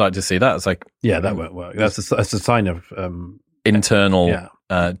as I started to see that, it's like, yeah, that won't work. That's a sign of internal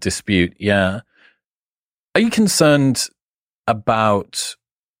dispute. Yeah. Are you concerned about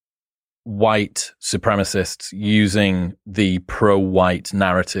white supremacists using the pro-white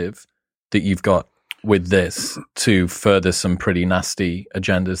narrative that you've got with this to further some pretty nasty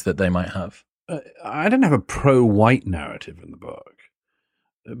agendas that they might have? I don't have a pro-white narrative in the book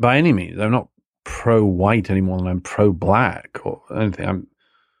by any means. I'm not pro-white any more than I'm pro-black or anything.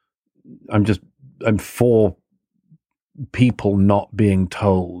 I'm for people not being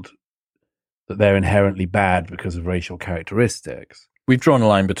told that they're inherently bad because of racial characteristics. We've drawn a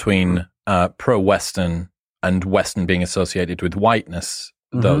line between pro-Western and Western being associated with whiteness,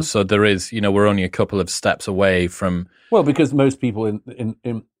 though. Mm-hmm. So there is, we're only a couple of steps away from. Well, because most people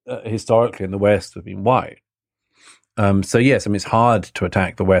in historically in the West have been white. So yes, it's hard to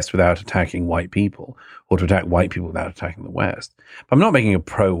attack the West without attacking white people, or to attack white people without attacking the West. But I'm not making a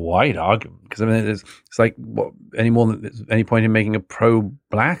pro-white argument because it's like any more than there's any point in making a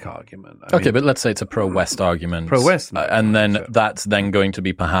pro-black argument. I mean, but let's say it's a pro-West argument, pro-West, and then that's then going to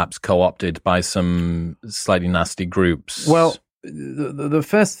be perhaps co-opted by some slightly nasty groups. Well, the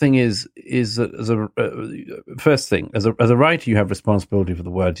first thing is that as a writer, you have responsibility for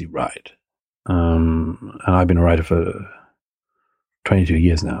the words you write. And I've been a writer for 22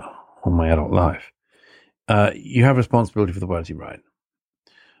 years now, all my adult life. You have responsibility for the words you write.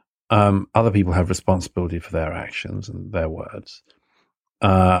 Other people have responsibility for their actions and their words.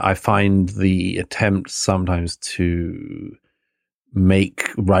 I find the attempt sometimes to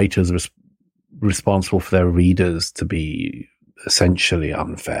make writers responsible for their readers to be essentially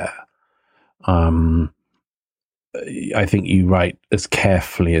unfair. I think you write as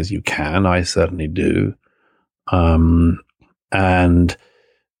carefully as you can. I certainly do. And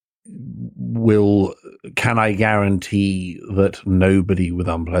can I guarantee that nobody with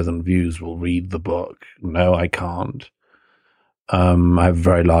unpleasant views will read the book? No, I can't. I have a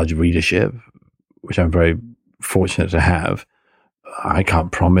very large readership, which I'm very fortunate to have. I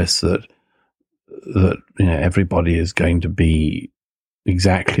can't promise that everybody is going to be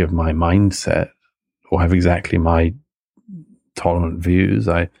exactly of my mindset or have exactly my tolerant views.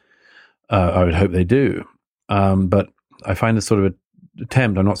 I would hope they do. But I find this sort of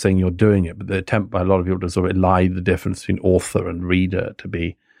attempt, I'm not saying you're doing it, but the attempt by a lot of people to sort of elide the difference between author and reader to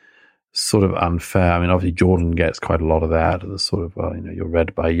be sort of unfair. I mean, obviously Jordan gets quite a lot of that, the sort of, you're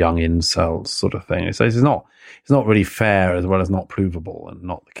read by young incels sort of thing. So it's not really fair as well as not provable and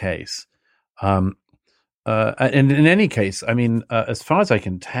not the case. And in any case, I mean, as far as I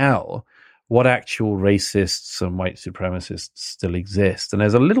can tell, what actual racists and white supremacists still exist. And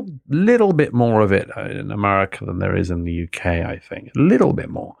there's a little bit more of it in America than there is in the UK, I think. A little bit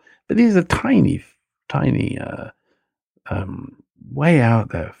more. But these are tiny, way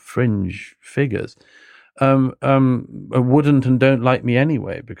out there, fringe figures. Wouldn't and don't like me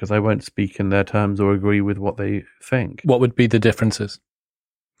anyway, because I won't speak in their terms or agree with what they think. What would be the differences?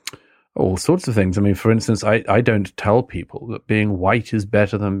 All sorts of things. I mean, for instance, I don't tell people that being white is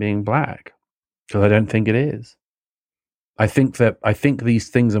better than being black, because I don't think it is. I think these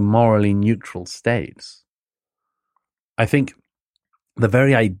things are morally neutral states. I think the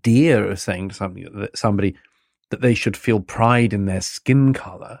very idea of saying to somebody that they should feel pride in their skin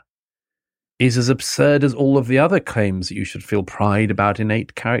color is as absurd as all of the other claims that you should feel pride about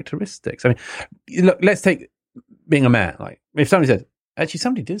innate characteristics. I mean, look, let's take being a man. Like, if somebody says, actually,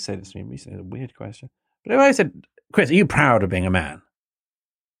 somebody did say this to me recently, it's a weird question. But if I said, Chris, are you proud of being a man?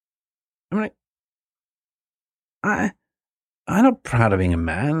 I'm like, I'm not proud of being a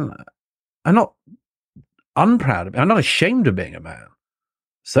man. I'm not unproud of it. I'm not ashamed of being a man.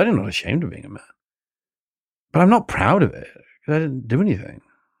 Certainly not ashamed of being a man. But I'm not proud of it because I didn't do anything.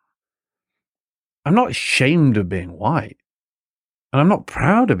 I'm not ashamed of being white. And I'm not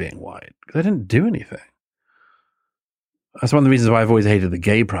proud of being white because I didn't do anything. That's one of the reasons why I've always hated the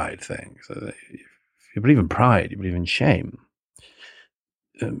gay pride thing. So if you believe in pride, you believe in shame.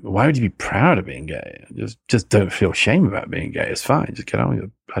 Why would you be proud of being gay? Just don't feel shame about being gay. It's fine. Just get on with your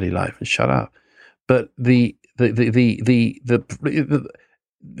bloody life and shut up. But what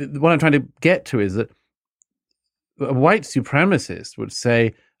I'm trying to get to is that a white supremacist would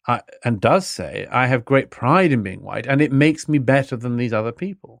say, and does say, I have great pride in being white, and it makes me better than these other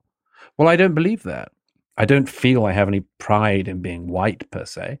people. Well, I don't believe that. I don't feel I have any pride in being white per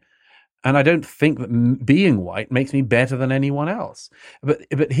se. And I don't think that being white makes me better than anyone else. But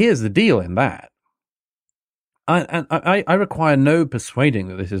here's the deal in that. I require no persuading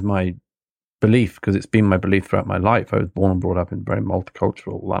that this is my belief, because it's been my belief throughout my life. I was born and brought up in very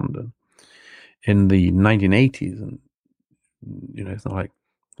multicultural London in the 1980s. And, it's not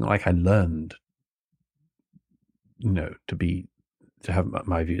like I learned, to have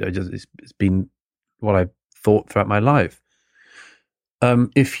my view. It's been what I've thought throughout my life.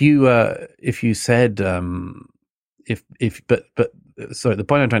 If you said, sorry, the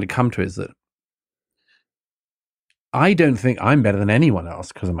point I'm trying to come to is that I don't think I'm better than anyone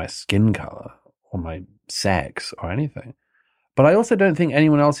else because of my skin color or my sex or anything. But I also don't think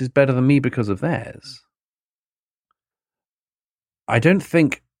anyone else is better than me because of theirs. I don't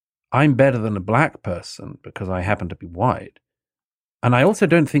think I'm better than a black person because I happen to be white. And I also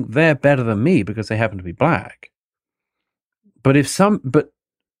don't think they're better than me because they happen to be black. But if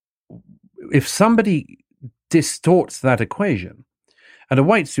somebody distorts that equation, and a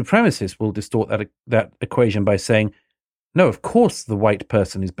white supremacist will distort that equation by saying, no, of course the white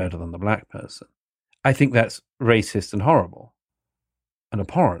person is better than the black person. I think that's racist and horrible and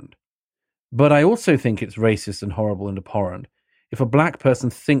abhorrent. But I also think it's racist and horrible and abhorrent if a black person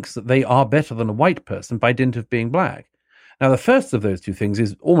thinks that they are better than a white person by dint of being black. Now, the first of those two things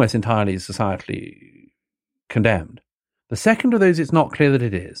is almost entirely societally condemned. The second of those, it's not clear that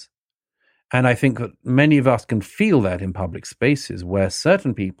it is. And I think that many of us can feel that in public spaces where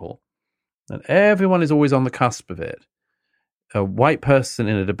certain people, and everyone is always on the cusp of it. A white person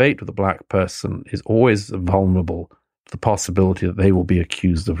in a debate with a black person is always vulnerable to the possibility that they will be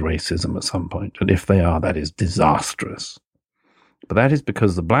accused of racism at some point. And if they are, that is disastrous. But that is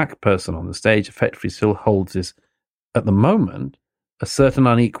because the black person on the stage effectively still holds this, at the moment, a certain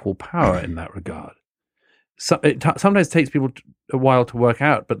unequal power in that regard. So it sometimes takes people a while to work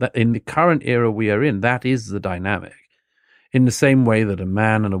out, but that in the current era we are in, that is the dynamic. In the same way that a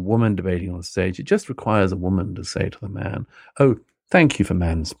man and a woman debating on a stage, it just requires a woman to say to the man, "Oh, thank you for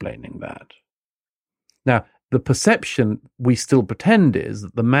mansplaining that." Now, the perception we still pretend is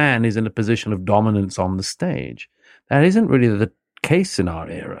that the man is in a position of dominance on the stage. That isn't really the case in our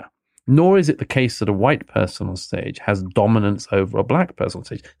era, nor is it the case that a white person on stage has dominance over a black person on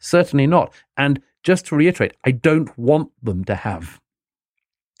stage. Certainly not. And just to reiterate, I don't want them to have.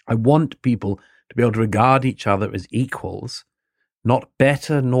 I want people to be able to regard each other as equals, not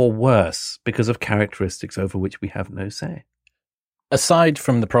better nor worse because of characteristics over which we have no say. Aside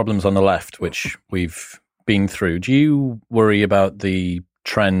from the problems on the left, which we've been through, do you worry about the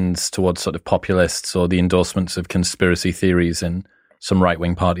trends towards sort of populists or the endorsements of conspiracy theories in some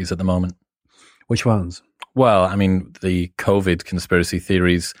right-wing parties at the moment? Which ones? Well, I mean, the COVID conspiracy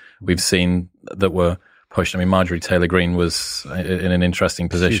theories we've seen that were pushed. I mean, Marjorie Taylor Greene was in an interesting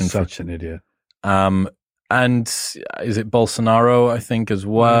position. She's such an idiot. And is it Bolsonaro, I think, as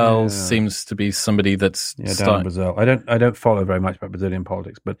well? Yeah. Seems to be somebody that's down in Brazil. I don't follow very much about Brazilian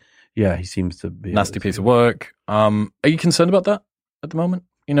politics, but yeah, he seems to be nasty piece of work. Are you concerned about that at the moment?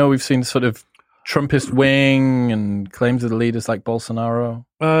 You know, we've seen sort of Trumpist wing and claims of the leaders like Bolsonaro.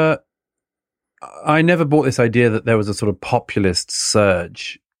 I never bought this idea that there was a sort of populist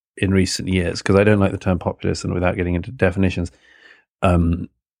surge in recent years, because I don't like the term populist, and without getting into definitions,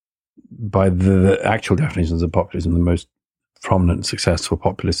 by the actual definitions of populism, the most prominent and successful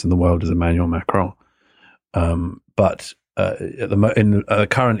populist in the world is Emmanuel Macron. But in the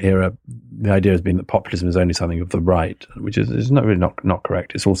current era, the idea has been that populism is only something of the right, which is not really not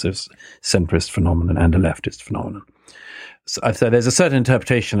correct. It's also a centrist phenomenon and a leftist phenomenon. So there's a certain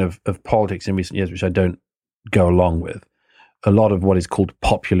interpretation of politics in recent years which I don't go along with. A lot of what is called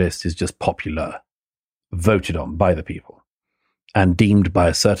populist is just popular, voted on by the people, and deemed by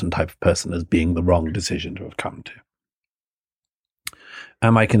a certain type of person as being the wrong decision to have come to.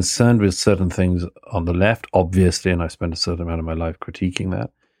 Am I concerned with certain things on the left? Obviously, and I spend a certain amount of my life critiquing that.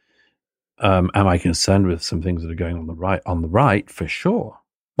 Am I concerned with some things that are going on the right? On the right, for sure.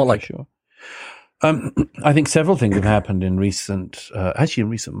 Well, like sure. I think several things have happened in recent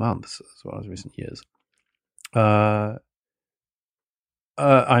months as well as recent years.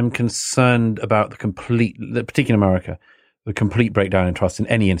 I'm concerned about particularly in America, the complete breakdown in trust in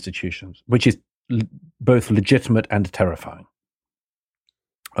any institutions, which is both legitimate and terrifying.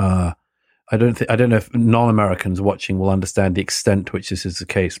 I don't know if non-Americans watching will understand the extent to which this is the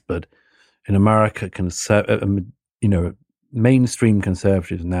case, but in America, mainstream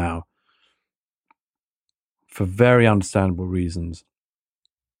conservatives now, for very understandable reasons,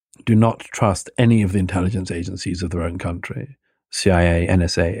 do not trust any of the intelligence agencies of their own country, CIA,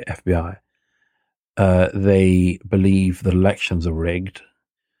 NSA, FBI. They believe that elections are rigged,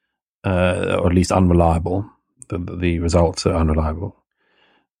 or at least unreliable. The results are unreliable.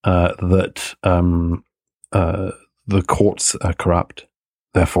 That the courts are corrupt,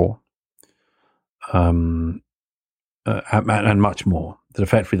 therefore, and much more. That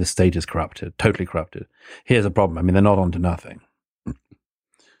effectively the state is corrupted, totally corrupted. Here's a problem. I mean, they're not onto nothing.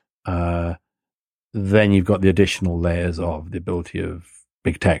 Then you've got the additional layers of the ability of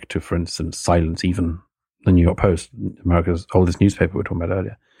big tech to, for instance, silence even the New York Post, America's oldest newspaper we were talking about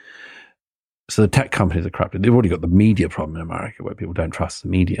earlier. So the tech companies are corrupted. They've already got the media problem in America, where people don't trust the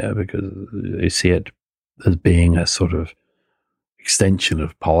media because they see it as being a sort of extension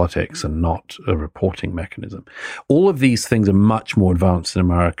of politics and not a reporting mechanism. All of these things are much more advanced in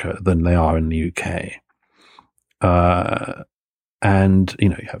America than they are in the UK. And,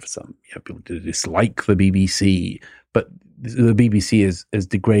 you have people who dislike the BBC, but the BBC is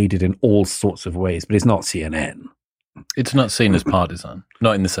degraded in all sorts of ways, but it's not CNN. It's not seen as partisan,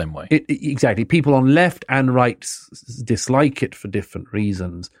 not in the same way. Exactly. People on left and right dislike it for different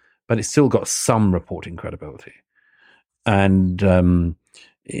reasons, but it's still got some reporting credibility. And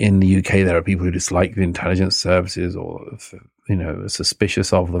in the UK, there are people who dislike the intelligence services or, are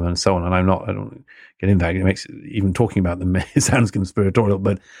suspicious of them and so on. And I don't get into that. It makes even talking about them it sounds conspiratorial,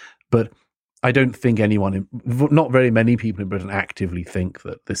 but I don't think not very many people in Britain actively think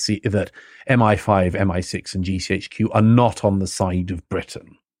that that MI5, MI6 and GCHQ are not on the side of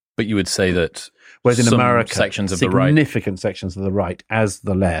Britain. But you would say that whereas in America, significant sections of the right, as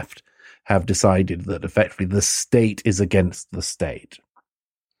the left, have decided that effectively the state is against the state.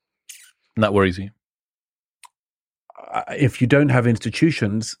 And that worries you? If you don't have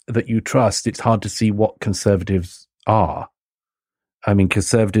institutions that you trust, it's hard to see what conservatives are. I mean,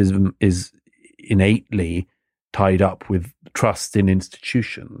 conservatism is innately tied up with trust in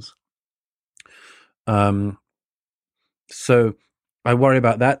institutions. So I worry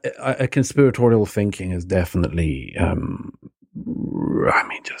about that. A conspiratorial thinking is definitely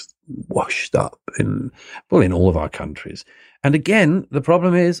just washed up in all of our countries. And again, the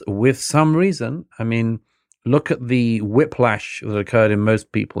problem is, with some reason, I mean, look at the whiplash that occurred in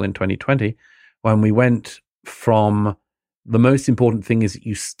most people in 2020 when we went from the most important thing is that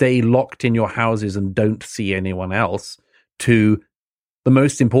you stay locked in your houses and don't see anyone else to the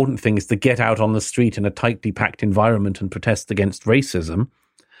most important thing is to get out on the street in a tightly packed environment and protest against racism.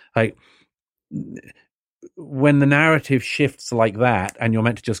 Like, when the narrative shifts like that and you're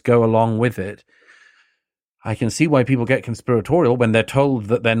meant to just go along with it, I can see why people get conspiratorial when they're told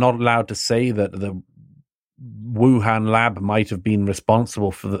that they're not allowed to say that the Wuhan lab might have been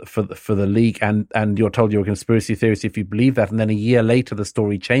responsible for the leak, and you're told you're a conspiracy theorist if you believe that, and then a year later the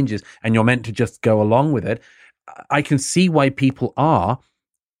story changes and you're meant to just go along with it. I can see why people are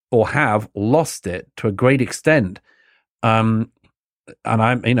or have lost it to a great extent. And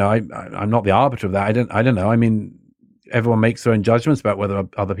I'm not the arbiter of that. I don't know. I mean, everyone makes their own judgments about whether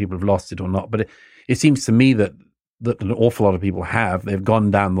other people have lost it or not. But it seems to me that an awful lot of people they've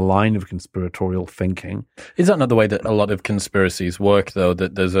gone down the line of conspiratorial thinking. Is that not the way that a lot of conspiracies work, though?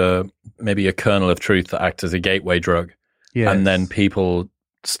 That there's maybe a kernel of truth that acts as a gateway drug, and then people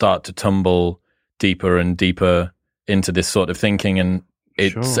start to tumble deeper and deeper into this sort of thinking. And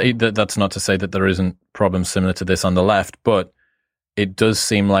that's not to say that there isn't problems similar to this on the left, but it does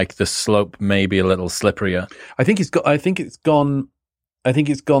seem like the slope may be a little slipperier. I think it's gone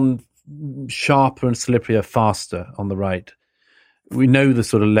sharper and slipperier faster on the right. We know the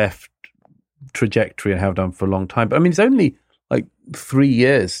sort of left trajectory and have done for a long time. But I mean, it's only like 3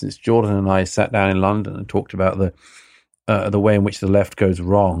 years since Jordan and I sat down in London and talked about the way in which the left goes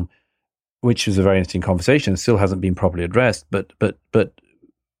wrong, which is a very interesting conversation. It still hasn't been properly addressed. But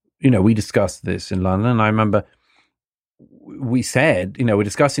we discussed this in London. And I remember we said, we're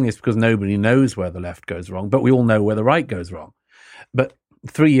discussing this because nobody knows where the left goes wrong, but we all know where the right goes wrong. But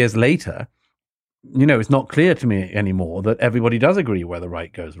 3 years later, it's not clear to me anymore that everybody does agree where the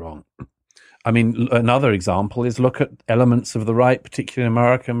right goes wrong. I mean, another example is look at elements of the right, particularly in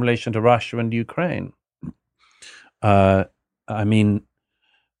America, in relation to Russia and Ukraine. I mean,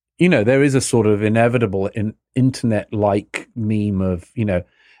 there is a sort of inevitable internet-like meme of,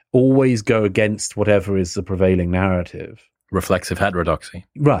 always go against whatever is the prevailing narrative. Reflexive heterodoxy.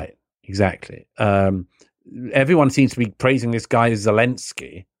 Right, exactly. Everyone seems to be praising this guy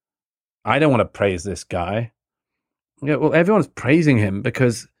Zelensky. I don't want to praise this guy. Well, everyone's praising him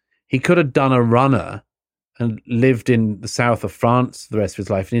because he could have done a runner and lived in the south of France the rest of his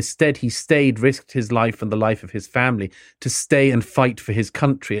life. And instead, he risked his life and the life of his family to stay and fight for his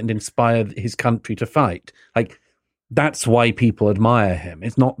country and inspire his country to fight. Like, that's why people admire him.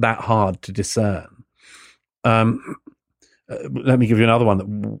 It's not that hard to discern. Let me give you another one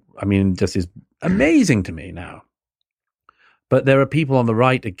that, just is amazing to me now. But there are people on the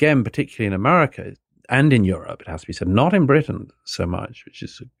right, again, particularly in America and in Europe, it has to be said, not in Britain so much, which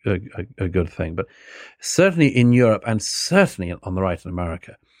is a good thing, but certainly in Europe and certainly on the right in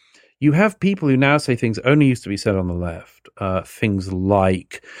America, you have people who now say things that only used to be said on the left. Things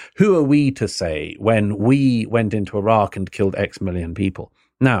like, who are we to say when we went into Iraq and killed X million people?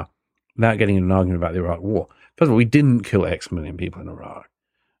 Now, without getting into an argument about the Iraq war, first of all, we didn't kill X million people in Iraq.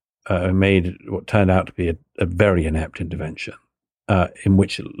 Made what turned out to be a very inept intervention in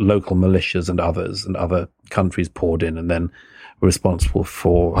which local militias and others and other countries poured in and then were responsible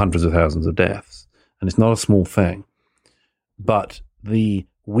for hundreds of thousands of deaths. And it's not a small thing. But we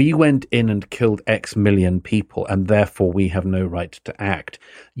went in and killed X million people and therefore we have no right to act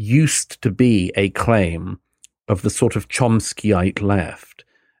used to be a claim of the sort of Chomskyite left.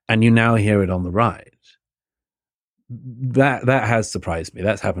 And you now hear it on the right. That has surprised me.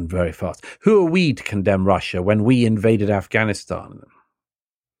 That's happened very fast. Who are we to condemn Russia when we invaded Afghanistan?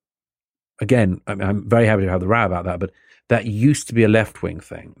 Again, I'm very happy to have the row about that, but that used to be a left-wing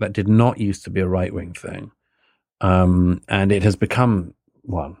thing. That did not used to be a right-wing thing. And it has become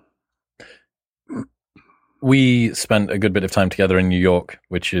one. We spent a good bit of time together in New York,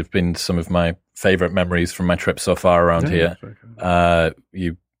 which have been some of my favorite memories from my trip so far around here.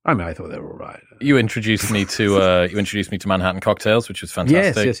 I thought they were all right. You introduced me to Manhattan Cocktails, which was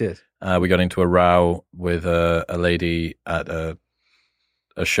fantastic. Yes. We got into a row with a lady at a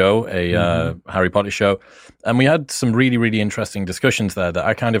show, Harry Potter show, and we had some really, really interesting discussions there that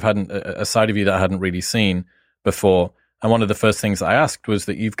I kind of hadn't, a side of you that I hadn't really seen before. And one of the first things that I asked was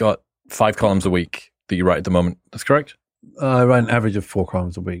that you've got 5 columns a week that you write at the moment. That's correct? I write an average of 4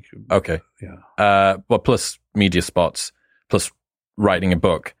 columns a week. Okay. Yeah. But plus media spots, plus writing a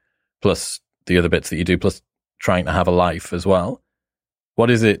book, plus the other bits that you do, plus trying to have a life as well. What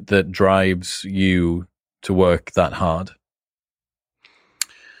is it that drives you to work that hard?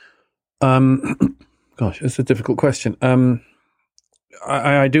 Gosh, it's a difficult question.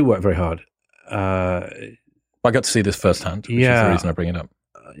 I do work very hard. I got to see this firsthand, which is Yeah. the reason I bring it up.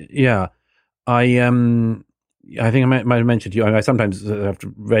 Yeah, I think I might have mentioned to you. I sometimes have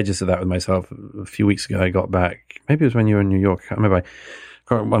to register that with myself. A few weeks ago, I got back. Maybe it was when you were in New York. I can't remember. I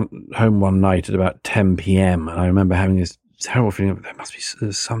got home one night at about 10 p.m. and I remember having this terrible feeling of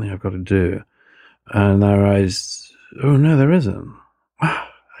there's something I've got to do. And I realized, oh no, there isn't. Wow,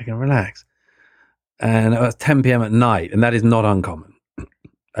 I can relax. And it was 10 p.m. at night, and that is not uncommon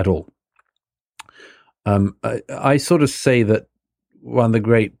at all. I sort of say that one of the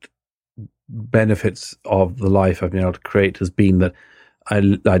great benefits of the life I've been able to create has been that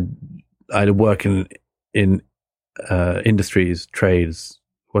I work in industries, trades,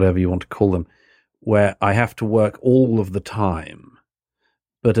 whatever you want to call them, where I have to work all of the time,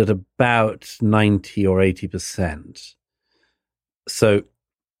 but at about 90 or 80%. So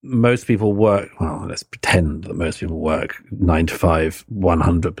most people work, well, let's pretend that most people work 9 to 5,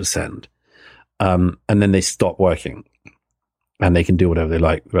 100%. And then they stop working and they can do whatever they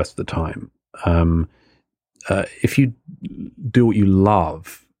like the rest of the time. If you do what you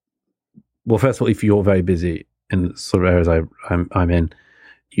love, well, first of all, if you're very busy in the sort of areas I'm in,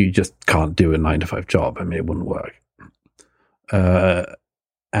 you just can't do a 9 to 5 job. I mean, it wouldn't work.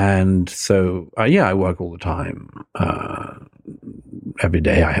 And so, I work all the time. Every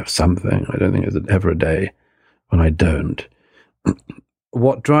day I have something. I don't think there's ever a day when I don't.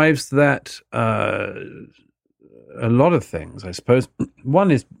 What drives that? A lot of things, I suppose.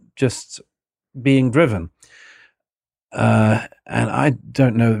 One is just being driven. And I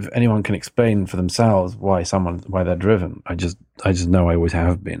don't know if anyone can explain for themselves why they're driven. I just know I always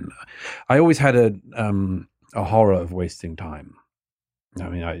have been. I always had a horror of wasting time. I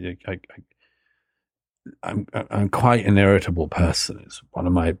mean, I'm quite an irritable person. It's one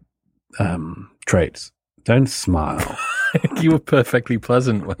of my traits. Don't smile. You were perfectly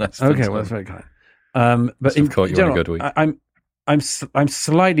pleasant when I said okay, well, that's very kind. But I've caught you on a good week. I'm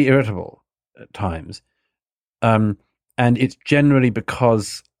slightly irritable at times, and it's generally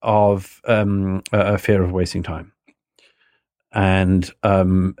because of a fear of wasting time, and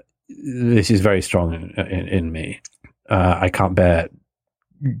this is very strong in me. I can't bear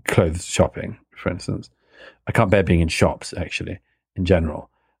clothes shopping, for instance. I can't bear being in shops, actually, in general.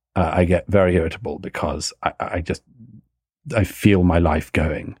 I get very irritable because I feel my life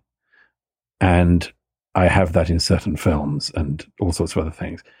going. And I have that in certain films and all sorts of other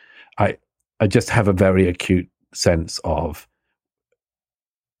things. I just have a very acute sense of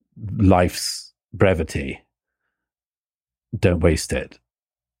life's brevity. Don't waste it.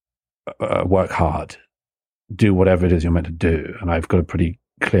 Work hard. Do whatever it is you're meant to do. And I've got a pretty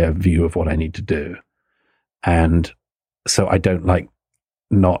clear view of what I need to do. And so I don't like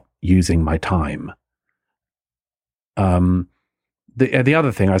not using my time. The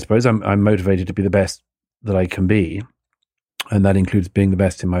other thing, I suppose, I'm motivated to be the best that I can be, and that includes being the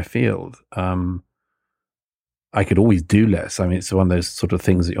best in my field. I could always do less. I mean, it's one of those sort of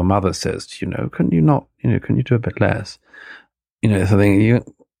things that your mother says, couldn't you not, couldn't you do a bit less? Something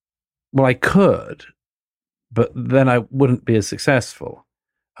well, I could, but then I wouldn't be as successful,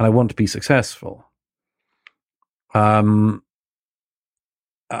 and I want to be successful. I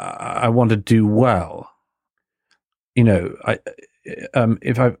want to do well.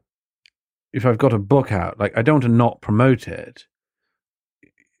 If I've got a book out, like, I don't want to not promote it,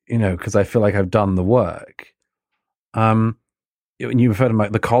 because I feel like I've done the work. When you refer to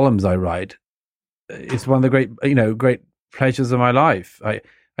the columns I write, it's one of the great pleasures of my life. I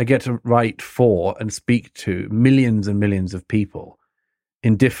get to write for and speak to millions and millions of people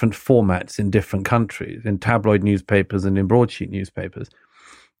in different formats in different countries, in tabloid newspapers and in broadsheet newspapers,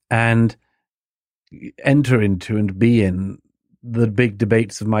 and enter into and be in the big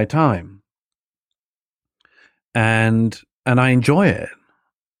debates of my time. And I enjoy it.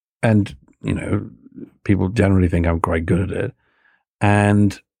 And, people generally think I'm quite good at it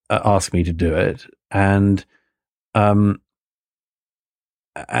and ask me to do it. And I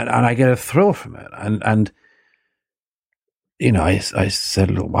get a thrill from it. And I said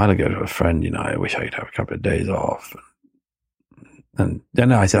a little while ago to a friend, I wish I could have a couple of days off. And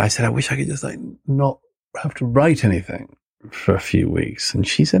then I said, I wish I could just not have to write anything for a few weeks. And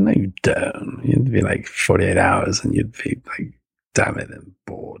she said, no, you don't. You'd be 48 hours and you'd be damn it, I'm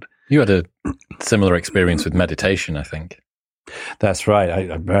bored. You had a similar experience with meditation, I think. That's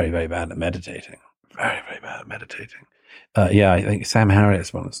right. I'm very, very bad at meditating. Very, very bad at meditating. I think Sam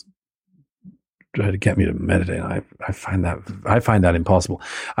Harris once tried to get me to meditate. And I find that impossible.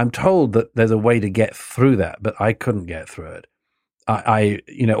 I'm told that there's a way to get through that, but I couldn't get through it. I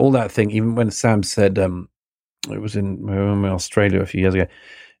all that thing. Even when Sam said, it was in Australia a few years ago.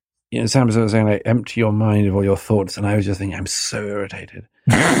 Sam was saying, like, empty your mind of all your thoughts, and I was just thinking, I'm so irritated.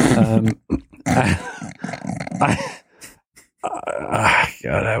 God,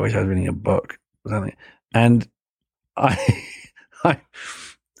 I wish I was reading a book or something. And I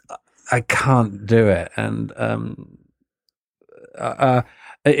can't do it. And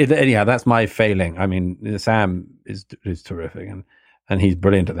anyhow, that's my failing. I mean, Sam is terrific, and he's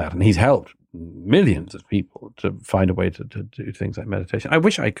brilliant at that, and he's helped millions of people to find a way to do things like meditation. I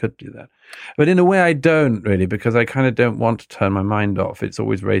wish I could do that, but in a way I don't really, because I kind of don't want to turn my mind off. It's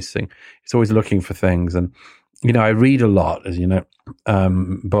always racing. It's always looking for things. And, I read a lot, as you know,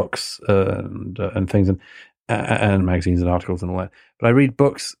 books and things and magazines and articles and all that. But I read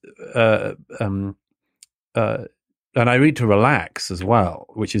books and I read to relax as well,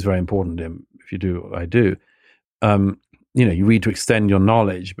 which is very important if you do what I do. You read to extend your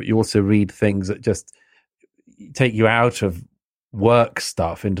knowledge, but you also read things that just take you out of work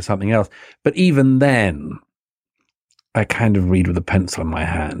stuff into something else. But even then, I kind of read with a pencil in my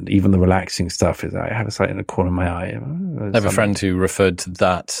hand. Even the relaxing stuff is, I have a sight in the corner of my eye. I have a friend who referred to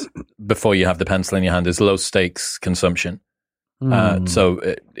that before you have the pencil in your hand as low stakes consumption.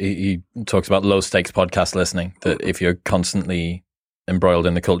 He talks about low stakes podcast listening, that if you're constantly embroiled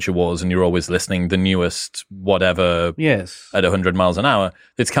in the culture wars and you're always listening the newest whatever at 100 miles an hour,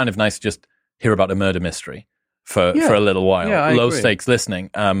 it's kind of nice to just hear about a murder mystery for a little while. Low stakes listening.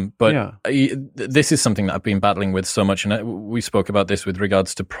 This is something that I've been battling with so much, and we spoke about this with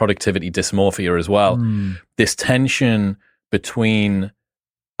regards to productivity dysmorphia as well. This tension between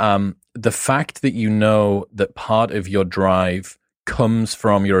the fact that that part of your drive comes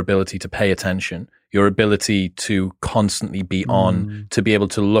from your ability to pay attention, your ability to constantly be on, to be able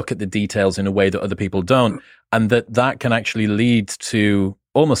to look at the details in a way that other people don't, and that can actually lead to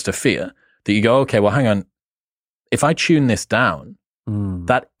almost a fear that you go, okay, well, hang on, if I tune this down,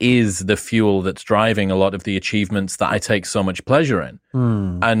 that is the fuel that's driving a lot of the achievements that I take so much pleasure in.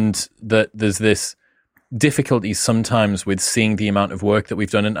 And that there's this difficulty sometimes with seeing the amount of work that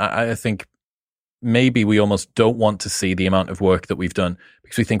we've done. And I think maybe we almost don't want to see the amount of work that we've done,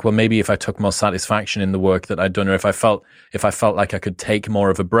 because we think, well, maybe if I took more satisfaction in the work that I'd done, or if I felt like I could take more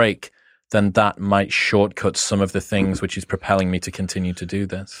of a break, then that might shortcut some of the things which is propelling me to continue to do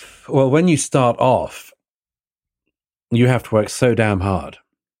this. Well, when you start off, you have to work so damn hard.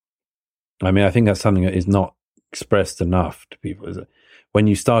 I mean, I think that's something that is not expressed enough to people, is it? When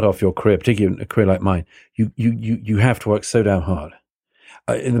you start off your career, particularly a career like mine, you have to work so damn hard.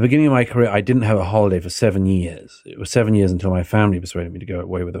 In the beginning of my career, I didn't have a holiday for 7 years. It was 7 years until my family persuaded me to go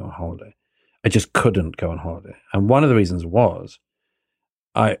away with them on holiday. I just couldn't go on holiday. And one of the reasons was,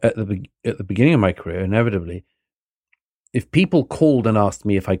 at the beginning of my career, inevitably, if people called and asked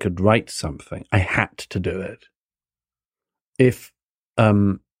me if I could write something, I had to do it. If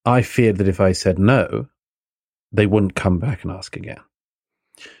I feared that if I said no, they wouldn't come back and ask again.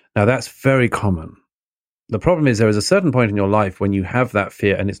 Now, that's very common. The problem is there is a certain point in your life when you have that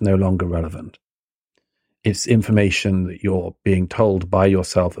fear and it's no longer relevant. It's information that you're being told by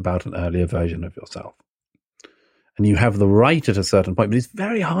yourself about an earlier version of yourself. And you have the right at a certain point, but it's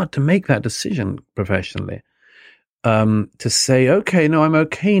very hard to make that decision professionally. To say, okay, no, I'm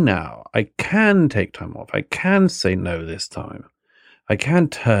okay now. I can take time off. I can say no this time. I can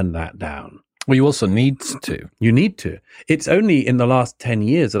turn that down. Well, you also need to. You need to. It's only in the last 10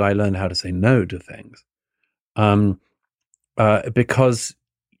 years that I learned how to say no to things. Because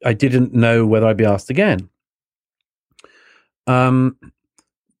I didn't know whether I'd be asked again.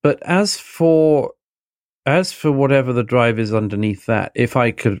 But as for whatever the drive is underneath that, if I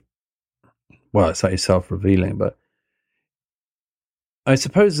could, well, it's like self-revealing, but I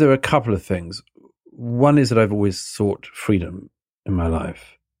suppose there are a couple of things. One is that I've always sought freedom in my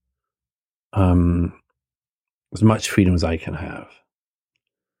life. As much freedom as I can have.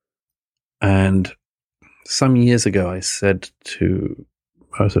 And some years ago, I said to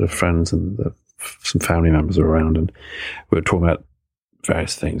our sort of friends and some family members were around, and we were talking about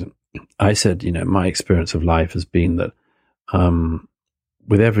various things. I said, my experience of life has been that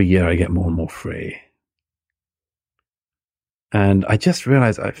with every year I get more and more free. And I just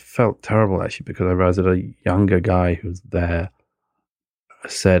realized I felt terrible, actually, because I realized that a younger guy who was there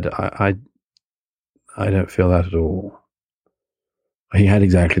said, I don't feel that at all. He had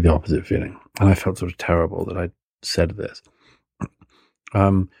exactly the opposite feeling. And I felt sort of terrible that I'd said this.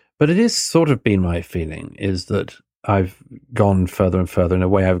 But it is sort of been my feeling, is that I've gone further and further. In a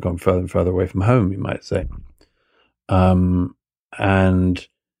way, I've gone further and further away from home, you might say. But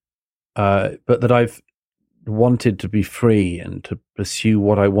that I've wanted to be free and to pursue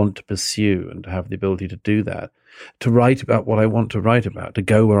what I want to pursue and to have the ability to do that, to write about what I want to write about, to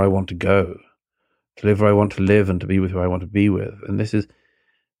go where I want to go, to live where I want to live and to be with who I want to be with. And this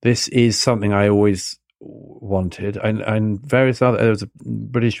is something I always wanted. And various other, there was a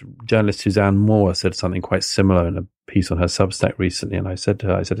British journalist, Suzanne Moore, said something quite similar in a piece on her Substack recently. And I said to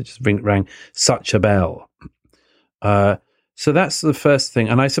her, it just rang such a bell. So that's the first thing.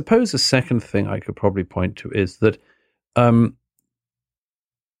 And I suppose the second thing I could probably point to is that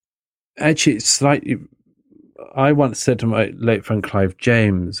actually it's slightly, I once said to my late friend Clive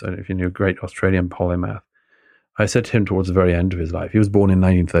James, I don't know if you knew, a great Australian polymath, I said to him towards the very end of his life, he was born in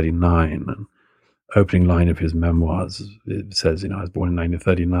 1939, and opening line of his memoirs, it says, I was born in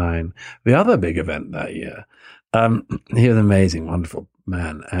 1939. The other big event that year, he was an amazing, wonderful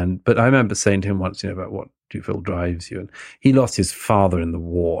man. But I remember saying to him once, about what do you feel drives you? And he lost his father in the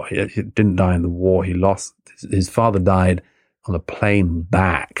war. He didn't die in the war. His father died on a plane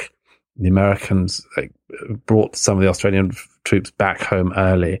back. The Americans brought some of the Australian troops back home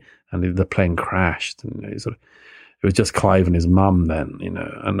early, and the plane crashed. And it was just Clive and his mum then,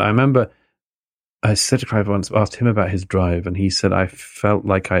 And I remember I said to Clive once, asked him about his drive, and he said, I felt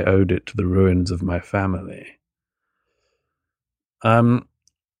like I owed it to the ruins of my family.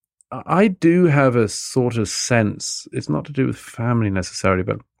 I do have a sort of sense, it's not to do with family necessarily,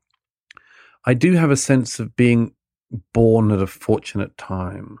 but I do have a sense of being born at a fortunate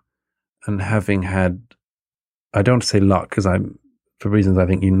time and having had, I don't want to say luck, because for reasons I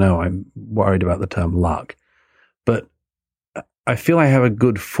think I'm worried about the term luck, but I feel I have a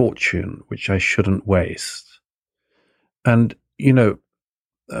good fortune, which I shouldn't waste. And,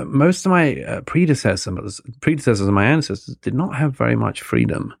 most of my predecessors and my ancestors did not have very much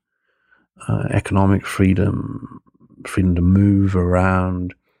freedom, economic freedom, freedom to move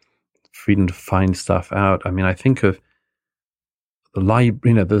around, freedom to find stuff out. I mean, I think of the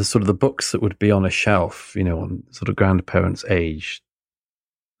library, the sort of the books that would be on a shelf, on sort of grandparents' age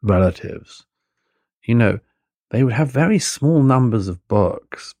relatives, they would have very small numbers of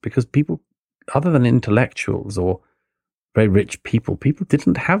books because people, other than intellectuals or very rich people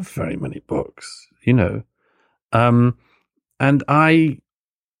didn't have very many books, and I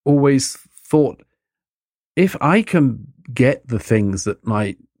always thought, if I can get the things that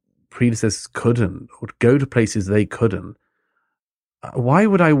my predecessors couldn't, or go to places they couldn't, why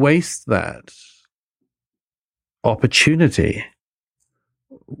would I waste that opportunity?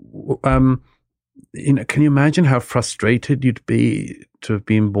 Can you imagine how frustrated you'd be to have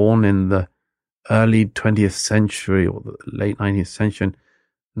been born in the early 20th century or the late 19th century, and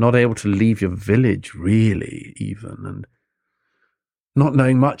not able to leave your village, really, even, and not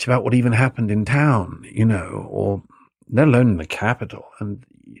knowing much about what even happened in town, or let alone in the capital. And,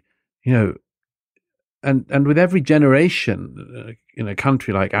 and with every generation in a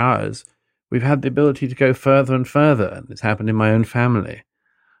country like ours, we've had the ability to go further and further. And it's happened in my own family.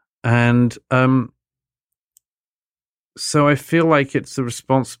 And so I feel like it's a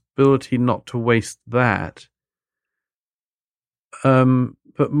responsibility not to waste that.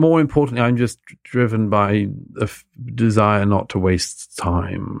 But more importantly, I'm just driven by a desire not to waste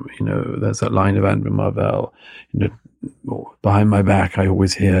time. There's that line of Andrew Marvell, behind my back, I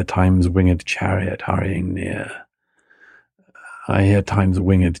always hear time's winged chariot hurrying near. I hear time's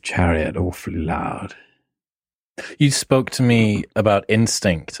winged chariot awfully loud. You spoke to me about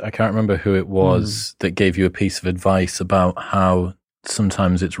instinct. I can't remember who it was that gave you a piece of advice about how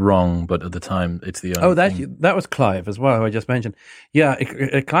sometimes it's wrong, but at the time it's the only thing. That was Clive as well, who I just mentioned. Yeah,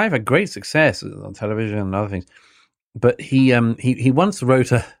 Clive had great success on television and other things, but he once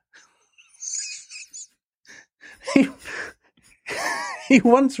wrote a he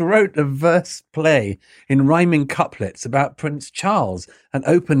once wrote a verse play in rhyming couplets about Prince Charles and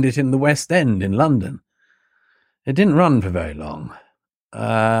opened it in the West End in London. It didn't run for very long.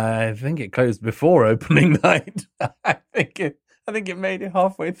 I think it closed before opening night. I think it made it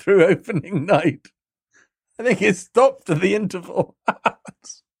halfway through opening night. I think it stopped at the interval.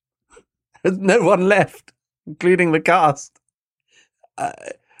 There's no one left, including the cast.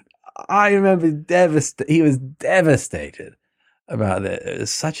 I remember he was devastated about it. It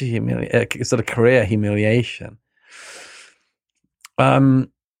was such a sort of career humiliation.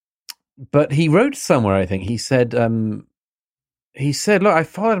 But he wrote somewhere, I think, he said, look, I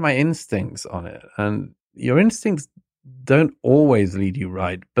followed my instincts on it, and your instincts don't always lead you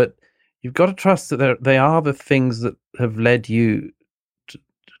right, but you've got to trust that they are the things that have led you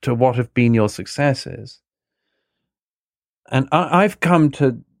to what have been your successes. And I've come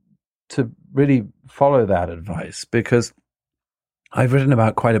to really follow that advice, because I've written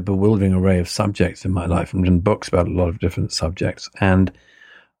about quite a bewildering array of subjects in my life and written books about a lot of different subjects. And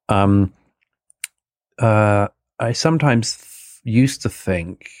I sometimes used to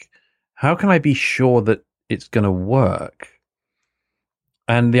think, how can I be sure that it's going to work?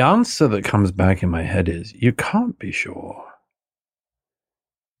 And the answer that comes back in my head is, you can't be sure.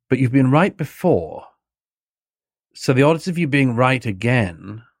 But you've been right before. So the odds of you being right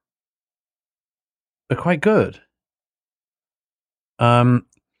again are quite good.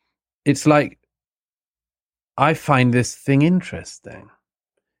 It's like, I find this thing interesting.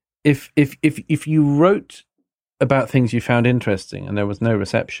 If you wrote about things you found interesting and there was no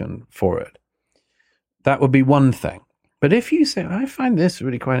reception for it, that would be one thing. But if you say, I find this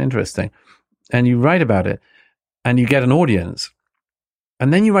really quite interesting, and you write about it and you get an audience,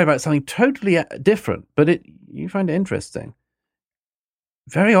 and then you write about something totally different, but you find it interesting,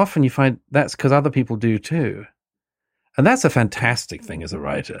 very often you find that's because other people do too. And that's a fantastic thing as a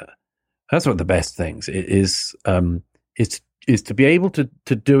writer. That's one of the best things is to be able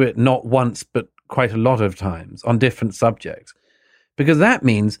to do it not once, but quite a lot of times on different subjects. Because that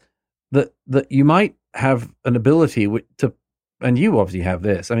means that you might have an ability to, and you obviously have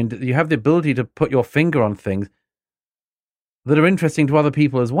this, I mean, you have the ability to put your finger on things that are interesting to other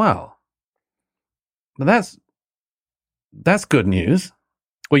people as well. But that's good news.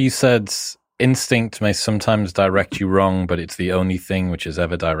 Well, you said instinct may sometimes direct you wrong, but it's the only thing which has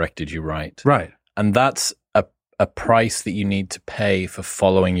ever directed you right. Right. And that's a price that you need to pay for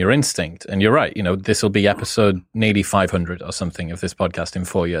following your instinct. And you're right. This will be episode nearly 500 or something of this podcast in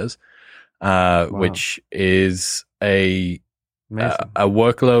 4 years, wow. Which is a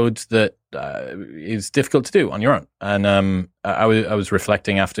workload that is difficult to do on your own. And I was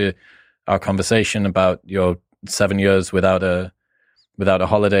reflecting after our conversation about your 7 years without a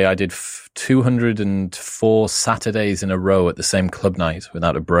holiday. I did 204 Saturdays in a row at the same club night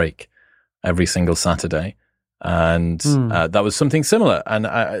without a break every single Saturday. And that was something similar. And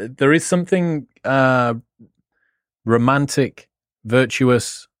there is something romantic,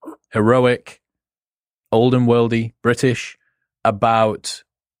 virtuous, heroic, old and worldy, British about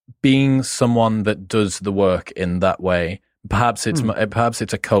being someone that does the work in that way. Perhaps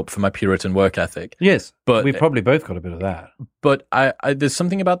it's a cope for my Puritan work ethic. Yes, but we've probably both got a bit of that. But I there's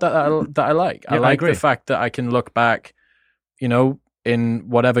something about that I like. Yeah, I like I agree. the fact that I can look back, in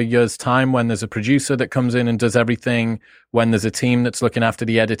whatever year's time, when there's a producer that comes in and does everything, when there's a team that's looking after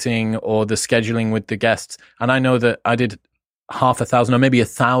the editing or the scheduling with the guests. And I know that I did 500 or maybe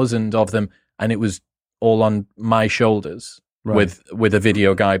 1,000 of them, and it was all on my shoulders, right, with a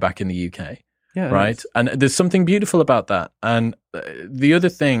video guy back in the UK. Yeah, right. And there's something beautiful about that. And the other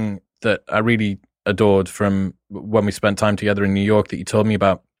thing that I really adored from when we spent time together in New York that you told me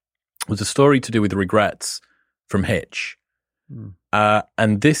about was a story to do with regrets from Hitch.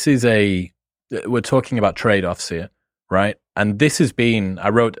 And this is we're talking about trade-offs here, right? And this has been, I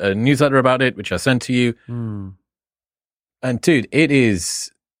wrote a newsletter about it, which I sent to you. And dude, it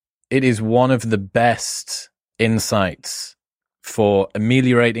is one of the best insights for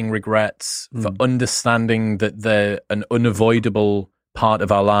ameliorating regrets, for understanding that they're an unavoidable part of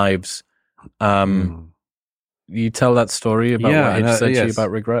our lives. You tell that story about what Hitch said to you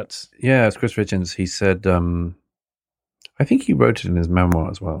about regrets? Yeah, it's Chris Richards. He said, I think he wrote it in his memoir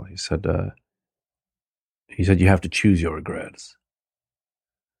as well. He said, you have to choose your regrets.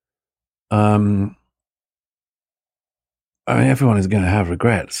 I mean, everyone is going to have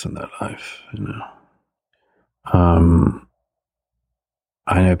regrets in their life,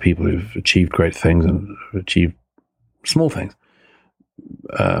 I know people who've achieved great things and achieved small things,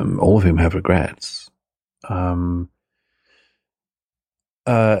 all of whom have regrets. And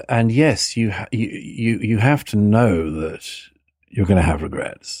yes, you have to know that you're going to have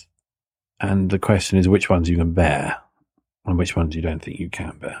regrets. And the question is which ones you can bear and which ones you don't think you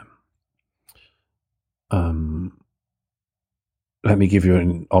can bear. Let me give you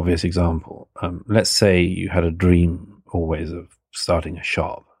an obvious example. Let's say you had a dream always of starting a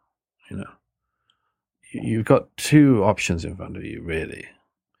shop. You've got two options in front of you, really.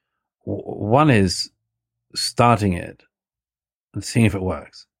 One is starting it and seeing if it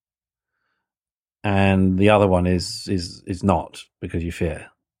works, and the other one is not, because you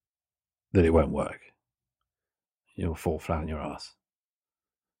fear that it won't work. You'll fall flat on your ass.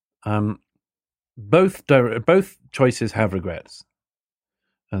 Both choices have regrets,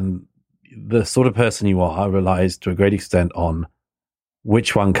 and the sort of person you are relies to a great extent on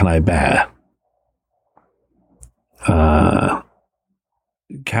which one can I bear. Can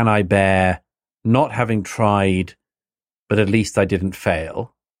I bear not having tried, but at least I didn't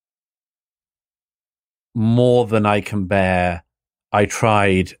fail, more than I can bear I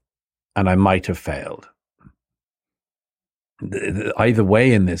tried and I might have failed. Either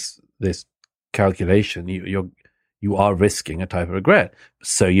way in this calculation, you are risking a type of regret.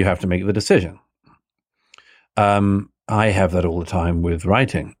 So you have to make the decision. I have that all the time with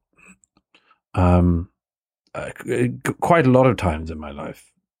writing. Quite a lot of times in my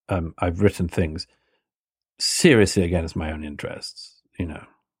life, I've written things seriously against my own interests,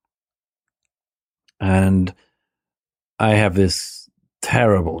 and I have this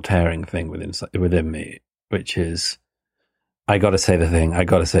terrible tearing thing within me, which is, I got to say the thing. I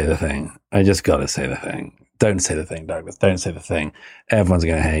got to say the thing. I just got to say the thing. Don't say the thing, Douglas. Don't say the thing. Everyone's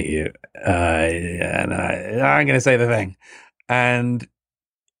going to hate you. And I'm going to say the thing. And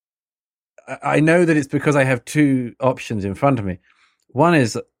I know that it's because I have two options in front of me. One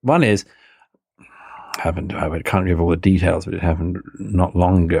is happened. I can't give all the details, but it happened not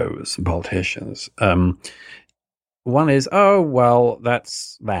long ago with some politicians. One is, oh well,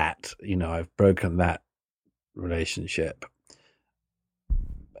 that's that. I've broken that relationship.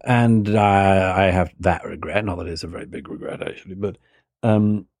 And I have that regret. Not that it's a very big regret, actually, but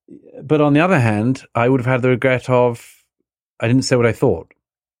on the other hand, I would have had the regret of I didn't say what I thought.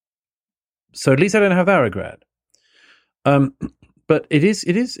 So at least I don't have that regret. But it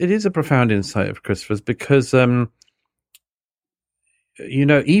is a profound insight of Christopher's, because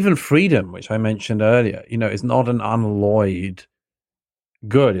even freedom, which I mentioned earlier, is not an unalloyed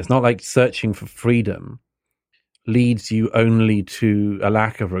good. It's not like searching for freedom leads you only to a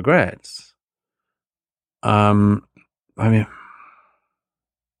lack of regrets. I mean,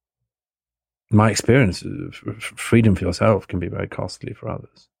 my experience of freedom for yourself can be very costly for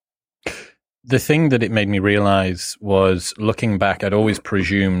others. The thing that it made me realize was, looking back, I'd always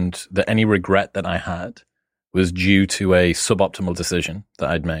presumed that any regret that I had was due to a suboptimal decision that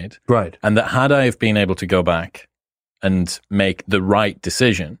I'd made. Right. And that had I have been able to go back and make the right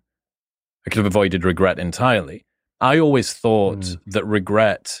decision, I could have avoided regret entirely. I always thought that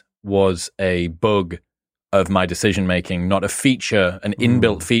regret was a bug of my decision making, not a feature, an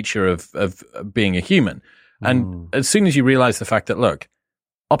inbuilt feature of being a human. And as soon as you realize the fact that, look,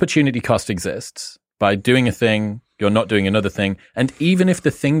 opportunity cost exists. By doing a thing, you're not doing another thing. And even if the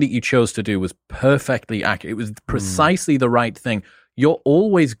thing that you chose to do was perfectly accurate, it was precisely the right thing, you're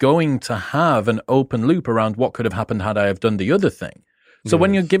always going to have an open loop around what could have happened had I have done the other thing. So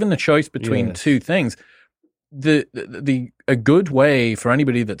when you're given the choice between two things, a good way for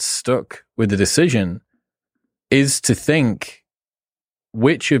anybody that's stuck with the decision is to think,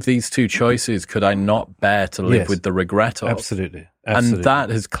 which of these two choices could I not bear to live with the regret of? Absolutely. And that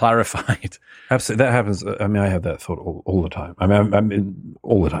has clarified. Absolutely. That happens. I mean, I have that thought all the time. I mean,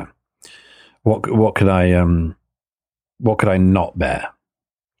 all the time. What could I not bear?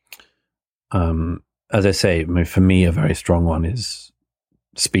 As I say, I mean, for me, a very strong one is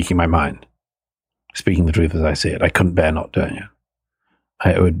speaking my mind, speaking the truth as I see it. I couldn't bear not doing it.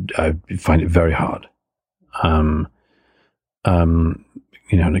 I would find it very hard. On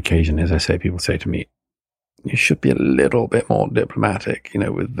occasion, as I say, people say to me, you should be a little bit more diplomatic,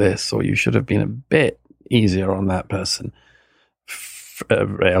 with this, or you should have been a bit easier on that person.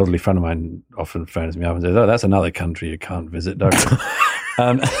 An elderly friend of mine often phones me up and says, oh, that's another country you can't visit, Douglas.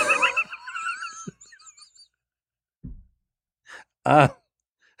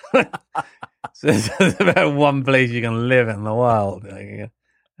 So there's about one place you can live in the world.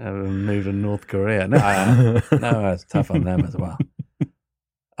 Move to North Korea. No, it's tough on them as well.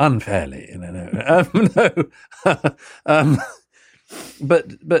 Unfairly,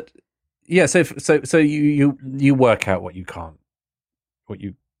 but yeah. So you work out what you can't,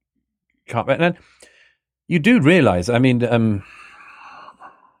 and then you do realize. I mean, maybe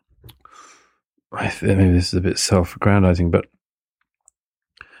this is a bit self-aggrandizing, but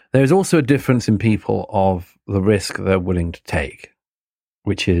there's also a difference in people of the risk they're willing to take,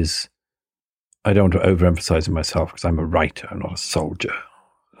 which is, I don't want to overemphasize it myself because I'm a writer, not a soldier,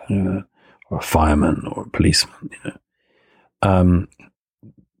 or a fireman or a policeman,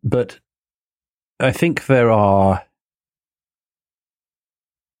 but I think there are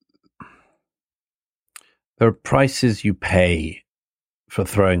prices you pay for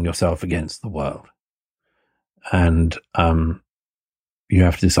throwing yourself against the world, and you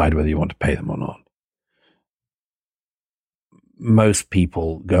have to decide whether you want to pay them or not. Most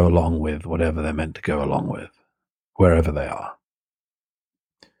people go along with whatever they're meant to go along with, wherever they are.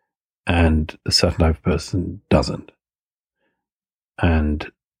 And a certain type of person doesn't.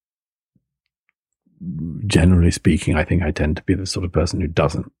 And generally speaking, I think I tend to be the sort of person who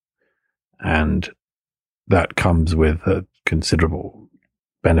doesn't. And that comes with considerable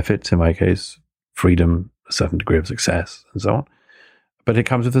benefits, in my case, freedom, a certain degree of success, and so on. but it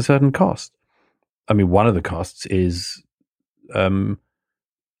comes with a certain cost. I mean, one of the costs is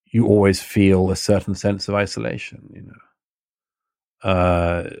you always feel a certain sense of isolation,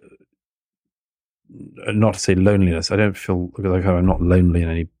 not to say loneliness. I don't feel like I'm not lonely in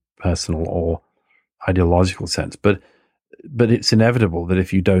any personal or ideological sense, but it's inevitable that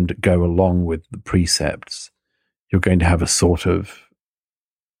if you don't go along with the precepts, you're going to have a sort of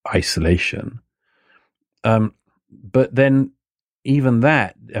isolation. But then even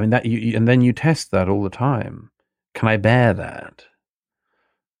that, I mean, and then you test that all the time. Can I bear that?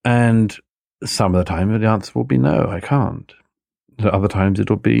 And some of the time the answer will be no, I can't. Other times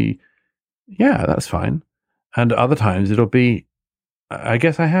it'll be, yeah, that's fine. And other times it'll be, I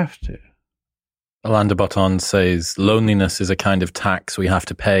guess I have to. Alain de Botton says, loneliness is a kind of tax we have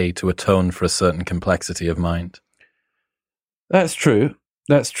to pay to atone for a certain complexity of mind. That's true.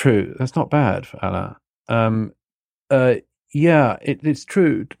 That's not bad for Alain. Yeah, it's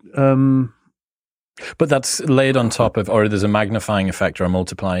true. But that's laid on top of, or there's a magnifying effect or a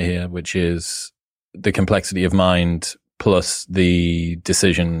multiplier here, which is the complexity of mind plus the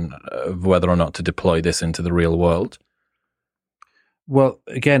decision of whether or not to deploy this into the real world. Well,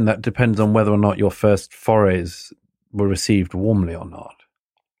 again, that depends on whether or not your first forays were received warmly or not.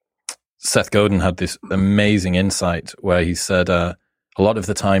 Seth Godin had this amazing insight where he said, a lot of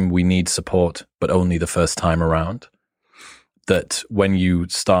the time we need support, but only the first time around. That when you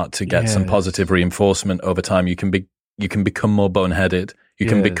start to get some positive reinforcement over time, you can become more boneheaded. You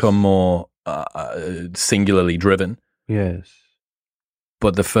can become more singularly driven. Yes.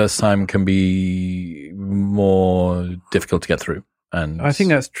 But the first time can be more difficult to get through. And I think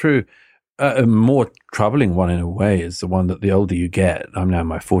that's true. A more troubling one in a way is the one that the older you get. I'm now in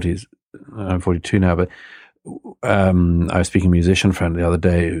my 40s. I'm 42 now, but I was speaking to a musician friend the other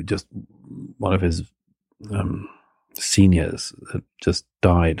day who just, one of his seniors had just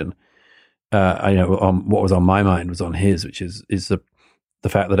died. And I know what was on my mind was on his, which is the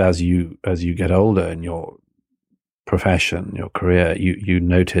fact that as you get older in your profession, your career, you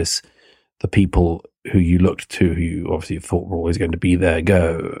notice the people who you looked to, who you obviously thought were always going to be there,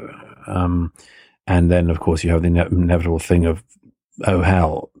 go. And then, of course, you have the inevitable thing of, oh,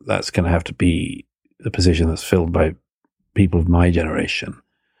 hell, that's going to have to be the position that's filled by people of my generation.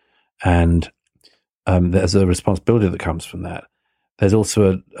 And there's a responsibility that comes from that. There's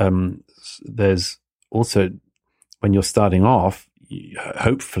also when you're starting off,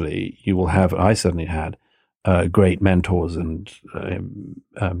 hopefully you will have, I certainly had, great mentors and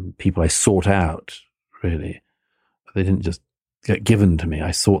people I sought out, really. They didn't just get given to me.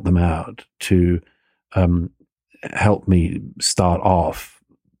 I sought them out to help me start off.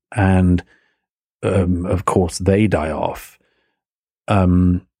 And, of course, they die off.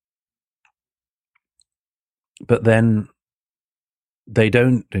 But then they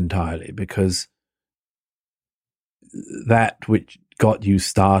don't entirely, because that which got you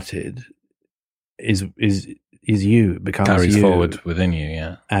started is you, it becomes carries you. forward within you,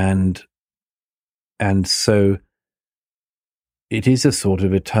 yeah. And so it is a sort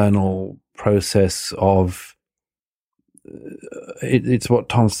of eternal process of it's what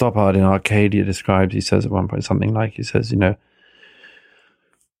Tom Stoppard in Arcadia describes. He says at one point something like, he says, the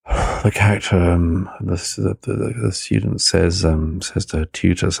character, the student says to her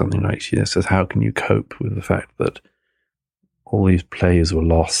tutor something like, she says, how can you cope with the fact that all these plays were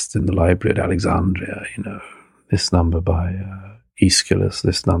lost in the library at Alexandria, this number by Aeschylus,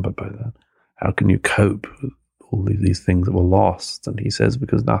 this number by that. How can you cope with all these things that were lost? And he says,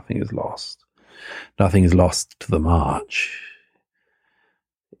 because nothing is lost. Nothing is lost to the march.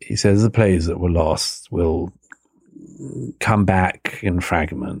 He says the plays that were lost will come back in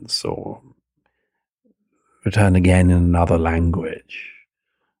fragments or return again in another language.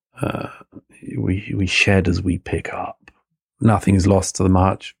 We shed as we pick up. Nothing is lost to the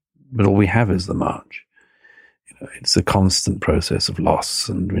march, but all we have is the march. It's a constant process of loss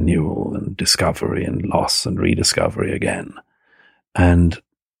and renewal and discovery and loss and rediscovery again. And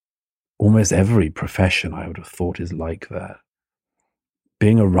almost every profession, I would have thought, is like that.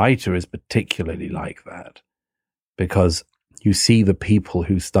 Being a writer is particularly like that, because you see the people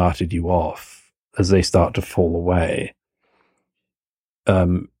who started you off as they start to fall away.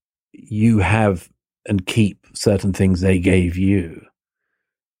 You have and keep certain things they gave you.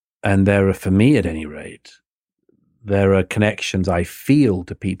 And there are, for me at any rate, there are connections I feel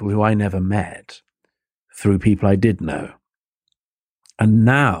to people who I never met through people I did know. And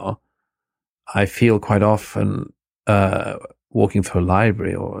now I feel quite often walking through a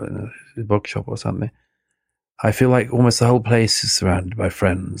library or in a bookshop or something, I feel like almost the whole place is surrounded by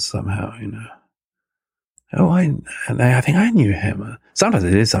friends somehow, I think I knew him. Sometimes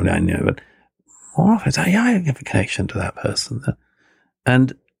it is somebody I knew, but more often it's like, yeah, I have a connection to that person.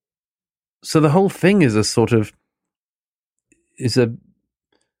 And so the whole thing is a sort of, is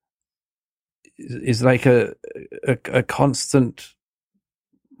like a constant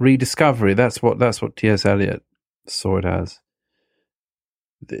rediscovery. That's what T.S. Eliot saw it as.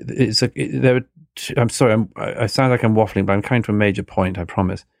 I'm sorry, I sound like I'm waffling, but I'm coming to a major point, I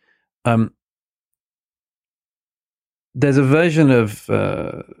promise. There's a version of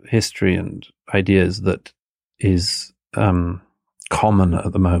history and ideas that is common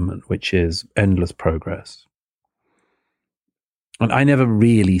at the moment, which is endless progress. And I never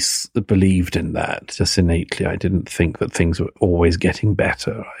really believed in that, just innately. I didn't think that things were always getting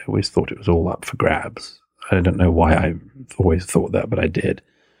better. I always thought it was all up for grabs. I don't know why I always thought that, but I did.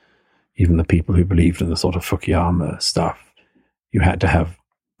 Even the people who believed in the sort of Fukuyama stuff, you had to have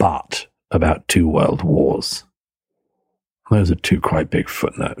but about 2 world wars. Those are 2 quite big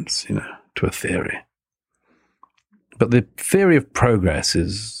footnotes, to a theory. But the theory of progress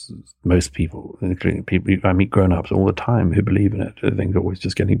is, most people, including people I meet grown-ups all the time who believe in it, things are always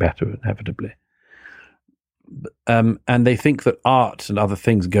just getting better inevitably. And they think that art and other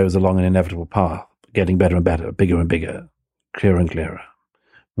things goes along an inevitable path, getting better and better, bigger and bigger, clearer and clearer,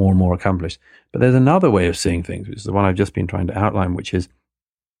 more and more accomplished. But there's another way of seeing things, which is the one I've just been trying to outline, which is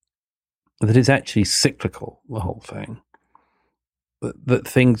that it's actually cyclical, the whole thing. That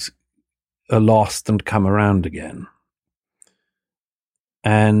things are lost and come around again.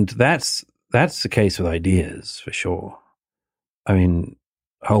 And that's the case with ideas, for sure. I mean,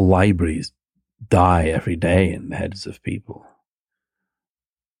 whole libraries die every day in the heads of people.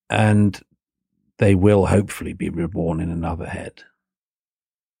 And they will hopefully be reborn in another head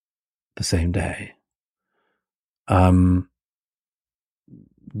the same day. Goethe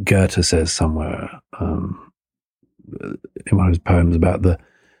says somewhere in one of his poems about the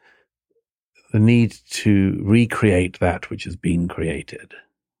need to recreate that which has been created.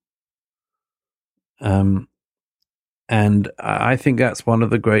 And I think that's one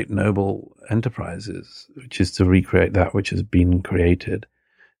of the great noble enterprises, which is to recreate that which has been created,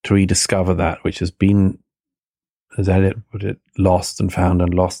 to rediscover that which has been, as Eliot put it, lost and found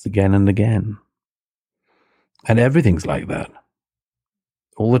and lost again and again. And everything's like that.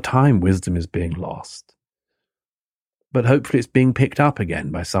 All the time, wisdom is being lost. But hopefully it's being picked up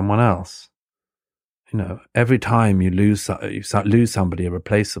again by someone else. Every time you lose somebody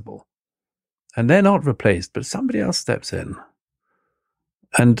irreplaceable, and they're not replaced, but somebody else steps in.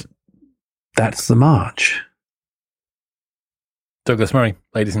 And that's the march. Douglas Murray,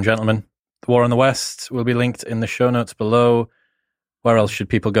 ladies and gentlemen. The War on the West will be linked in the show notes below. Where else should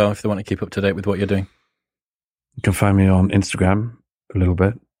people go if they want to keep up to date with what you're doing? You can find me on Instagram a little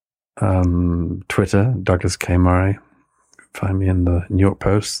bit. Twitter, Douglas K. Murray. Find me in the New York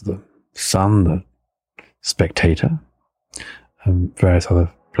Post, the Sun, the Spectator, and various other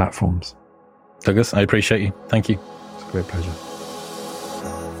platforms. Douglas, I appreciate you. Thank you. It's a great pleasure.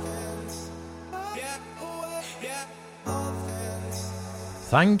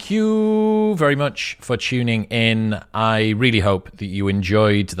 Thank you very much for tuning in. I really hope that you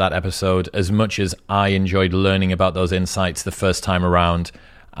enjoyed that episode as much as I enjoyed learning about those insights the first time around.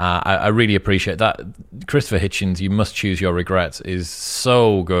 I really appreciate that. Christopher Hitchens, You Must Choose Your Regrets, is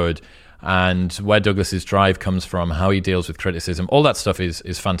so good. And where Douglas's drive comes from, how he deals with criticism, all that stuff is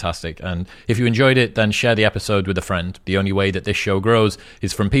fantastic. And if you enjoyed it, then share the episode with a friend. The only way that this show grows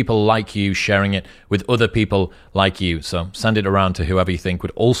is from people like you sharing it with other people like you. So send it around to whoever you think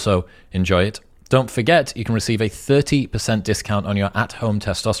would also enjoy it. Don't forget, you can receive a 30% discount on your at-home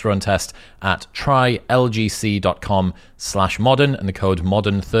testosterone test at trylgc.com/modern and the code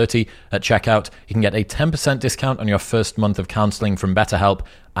modern30 at checkout. You can get a 10% discount on your first month of counseling from BetterHelp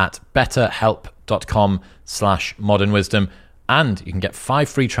at betterhelp.com/modernwisdom. And you can get 5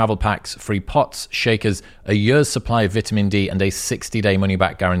 free travel packs, free pots, shakers, a year's supply of vitamin D, and a 60-day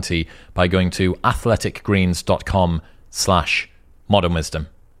money-back guarantee by going to athleticgreens.com/modernwisdom.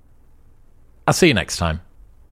 I'll see you next time.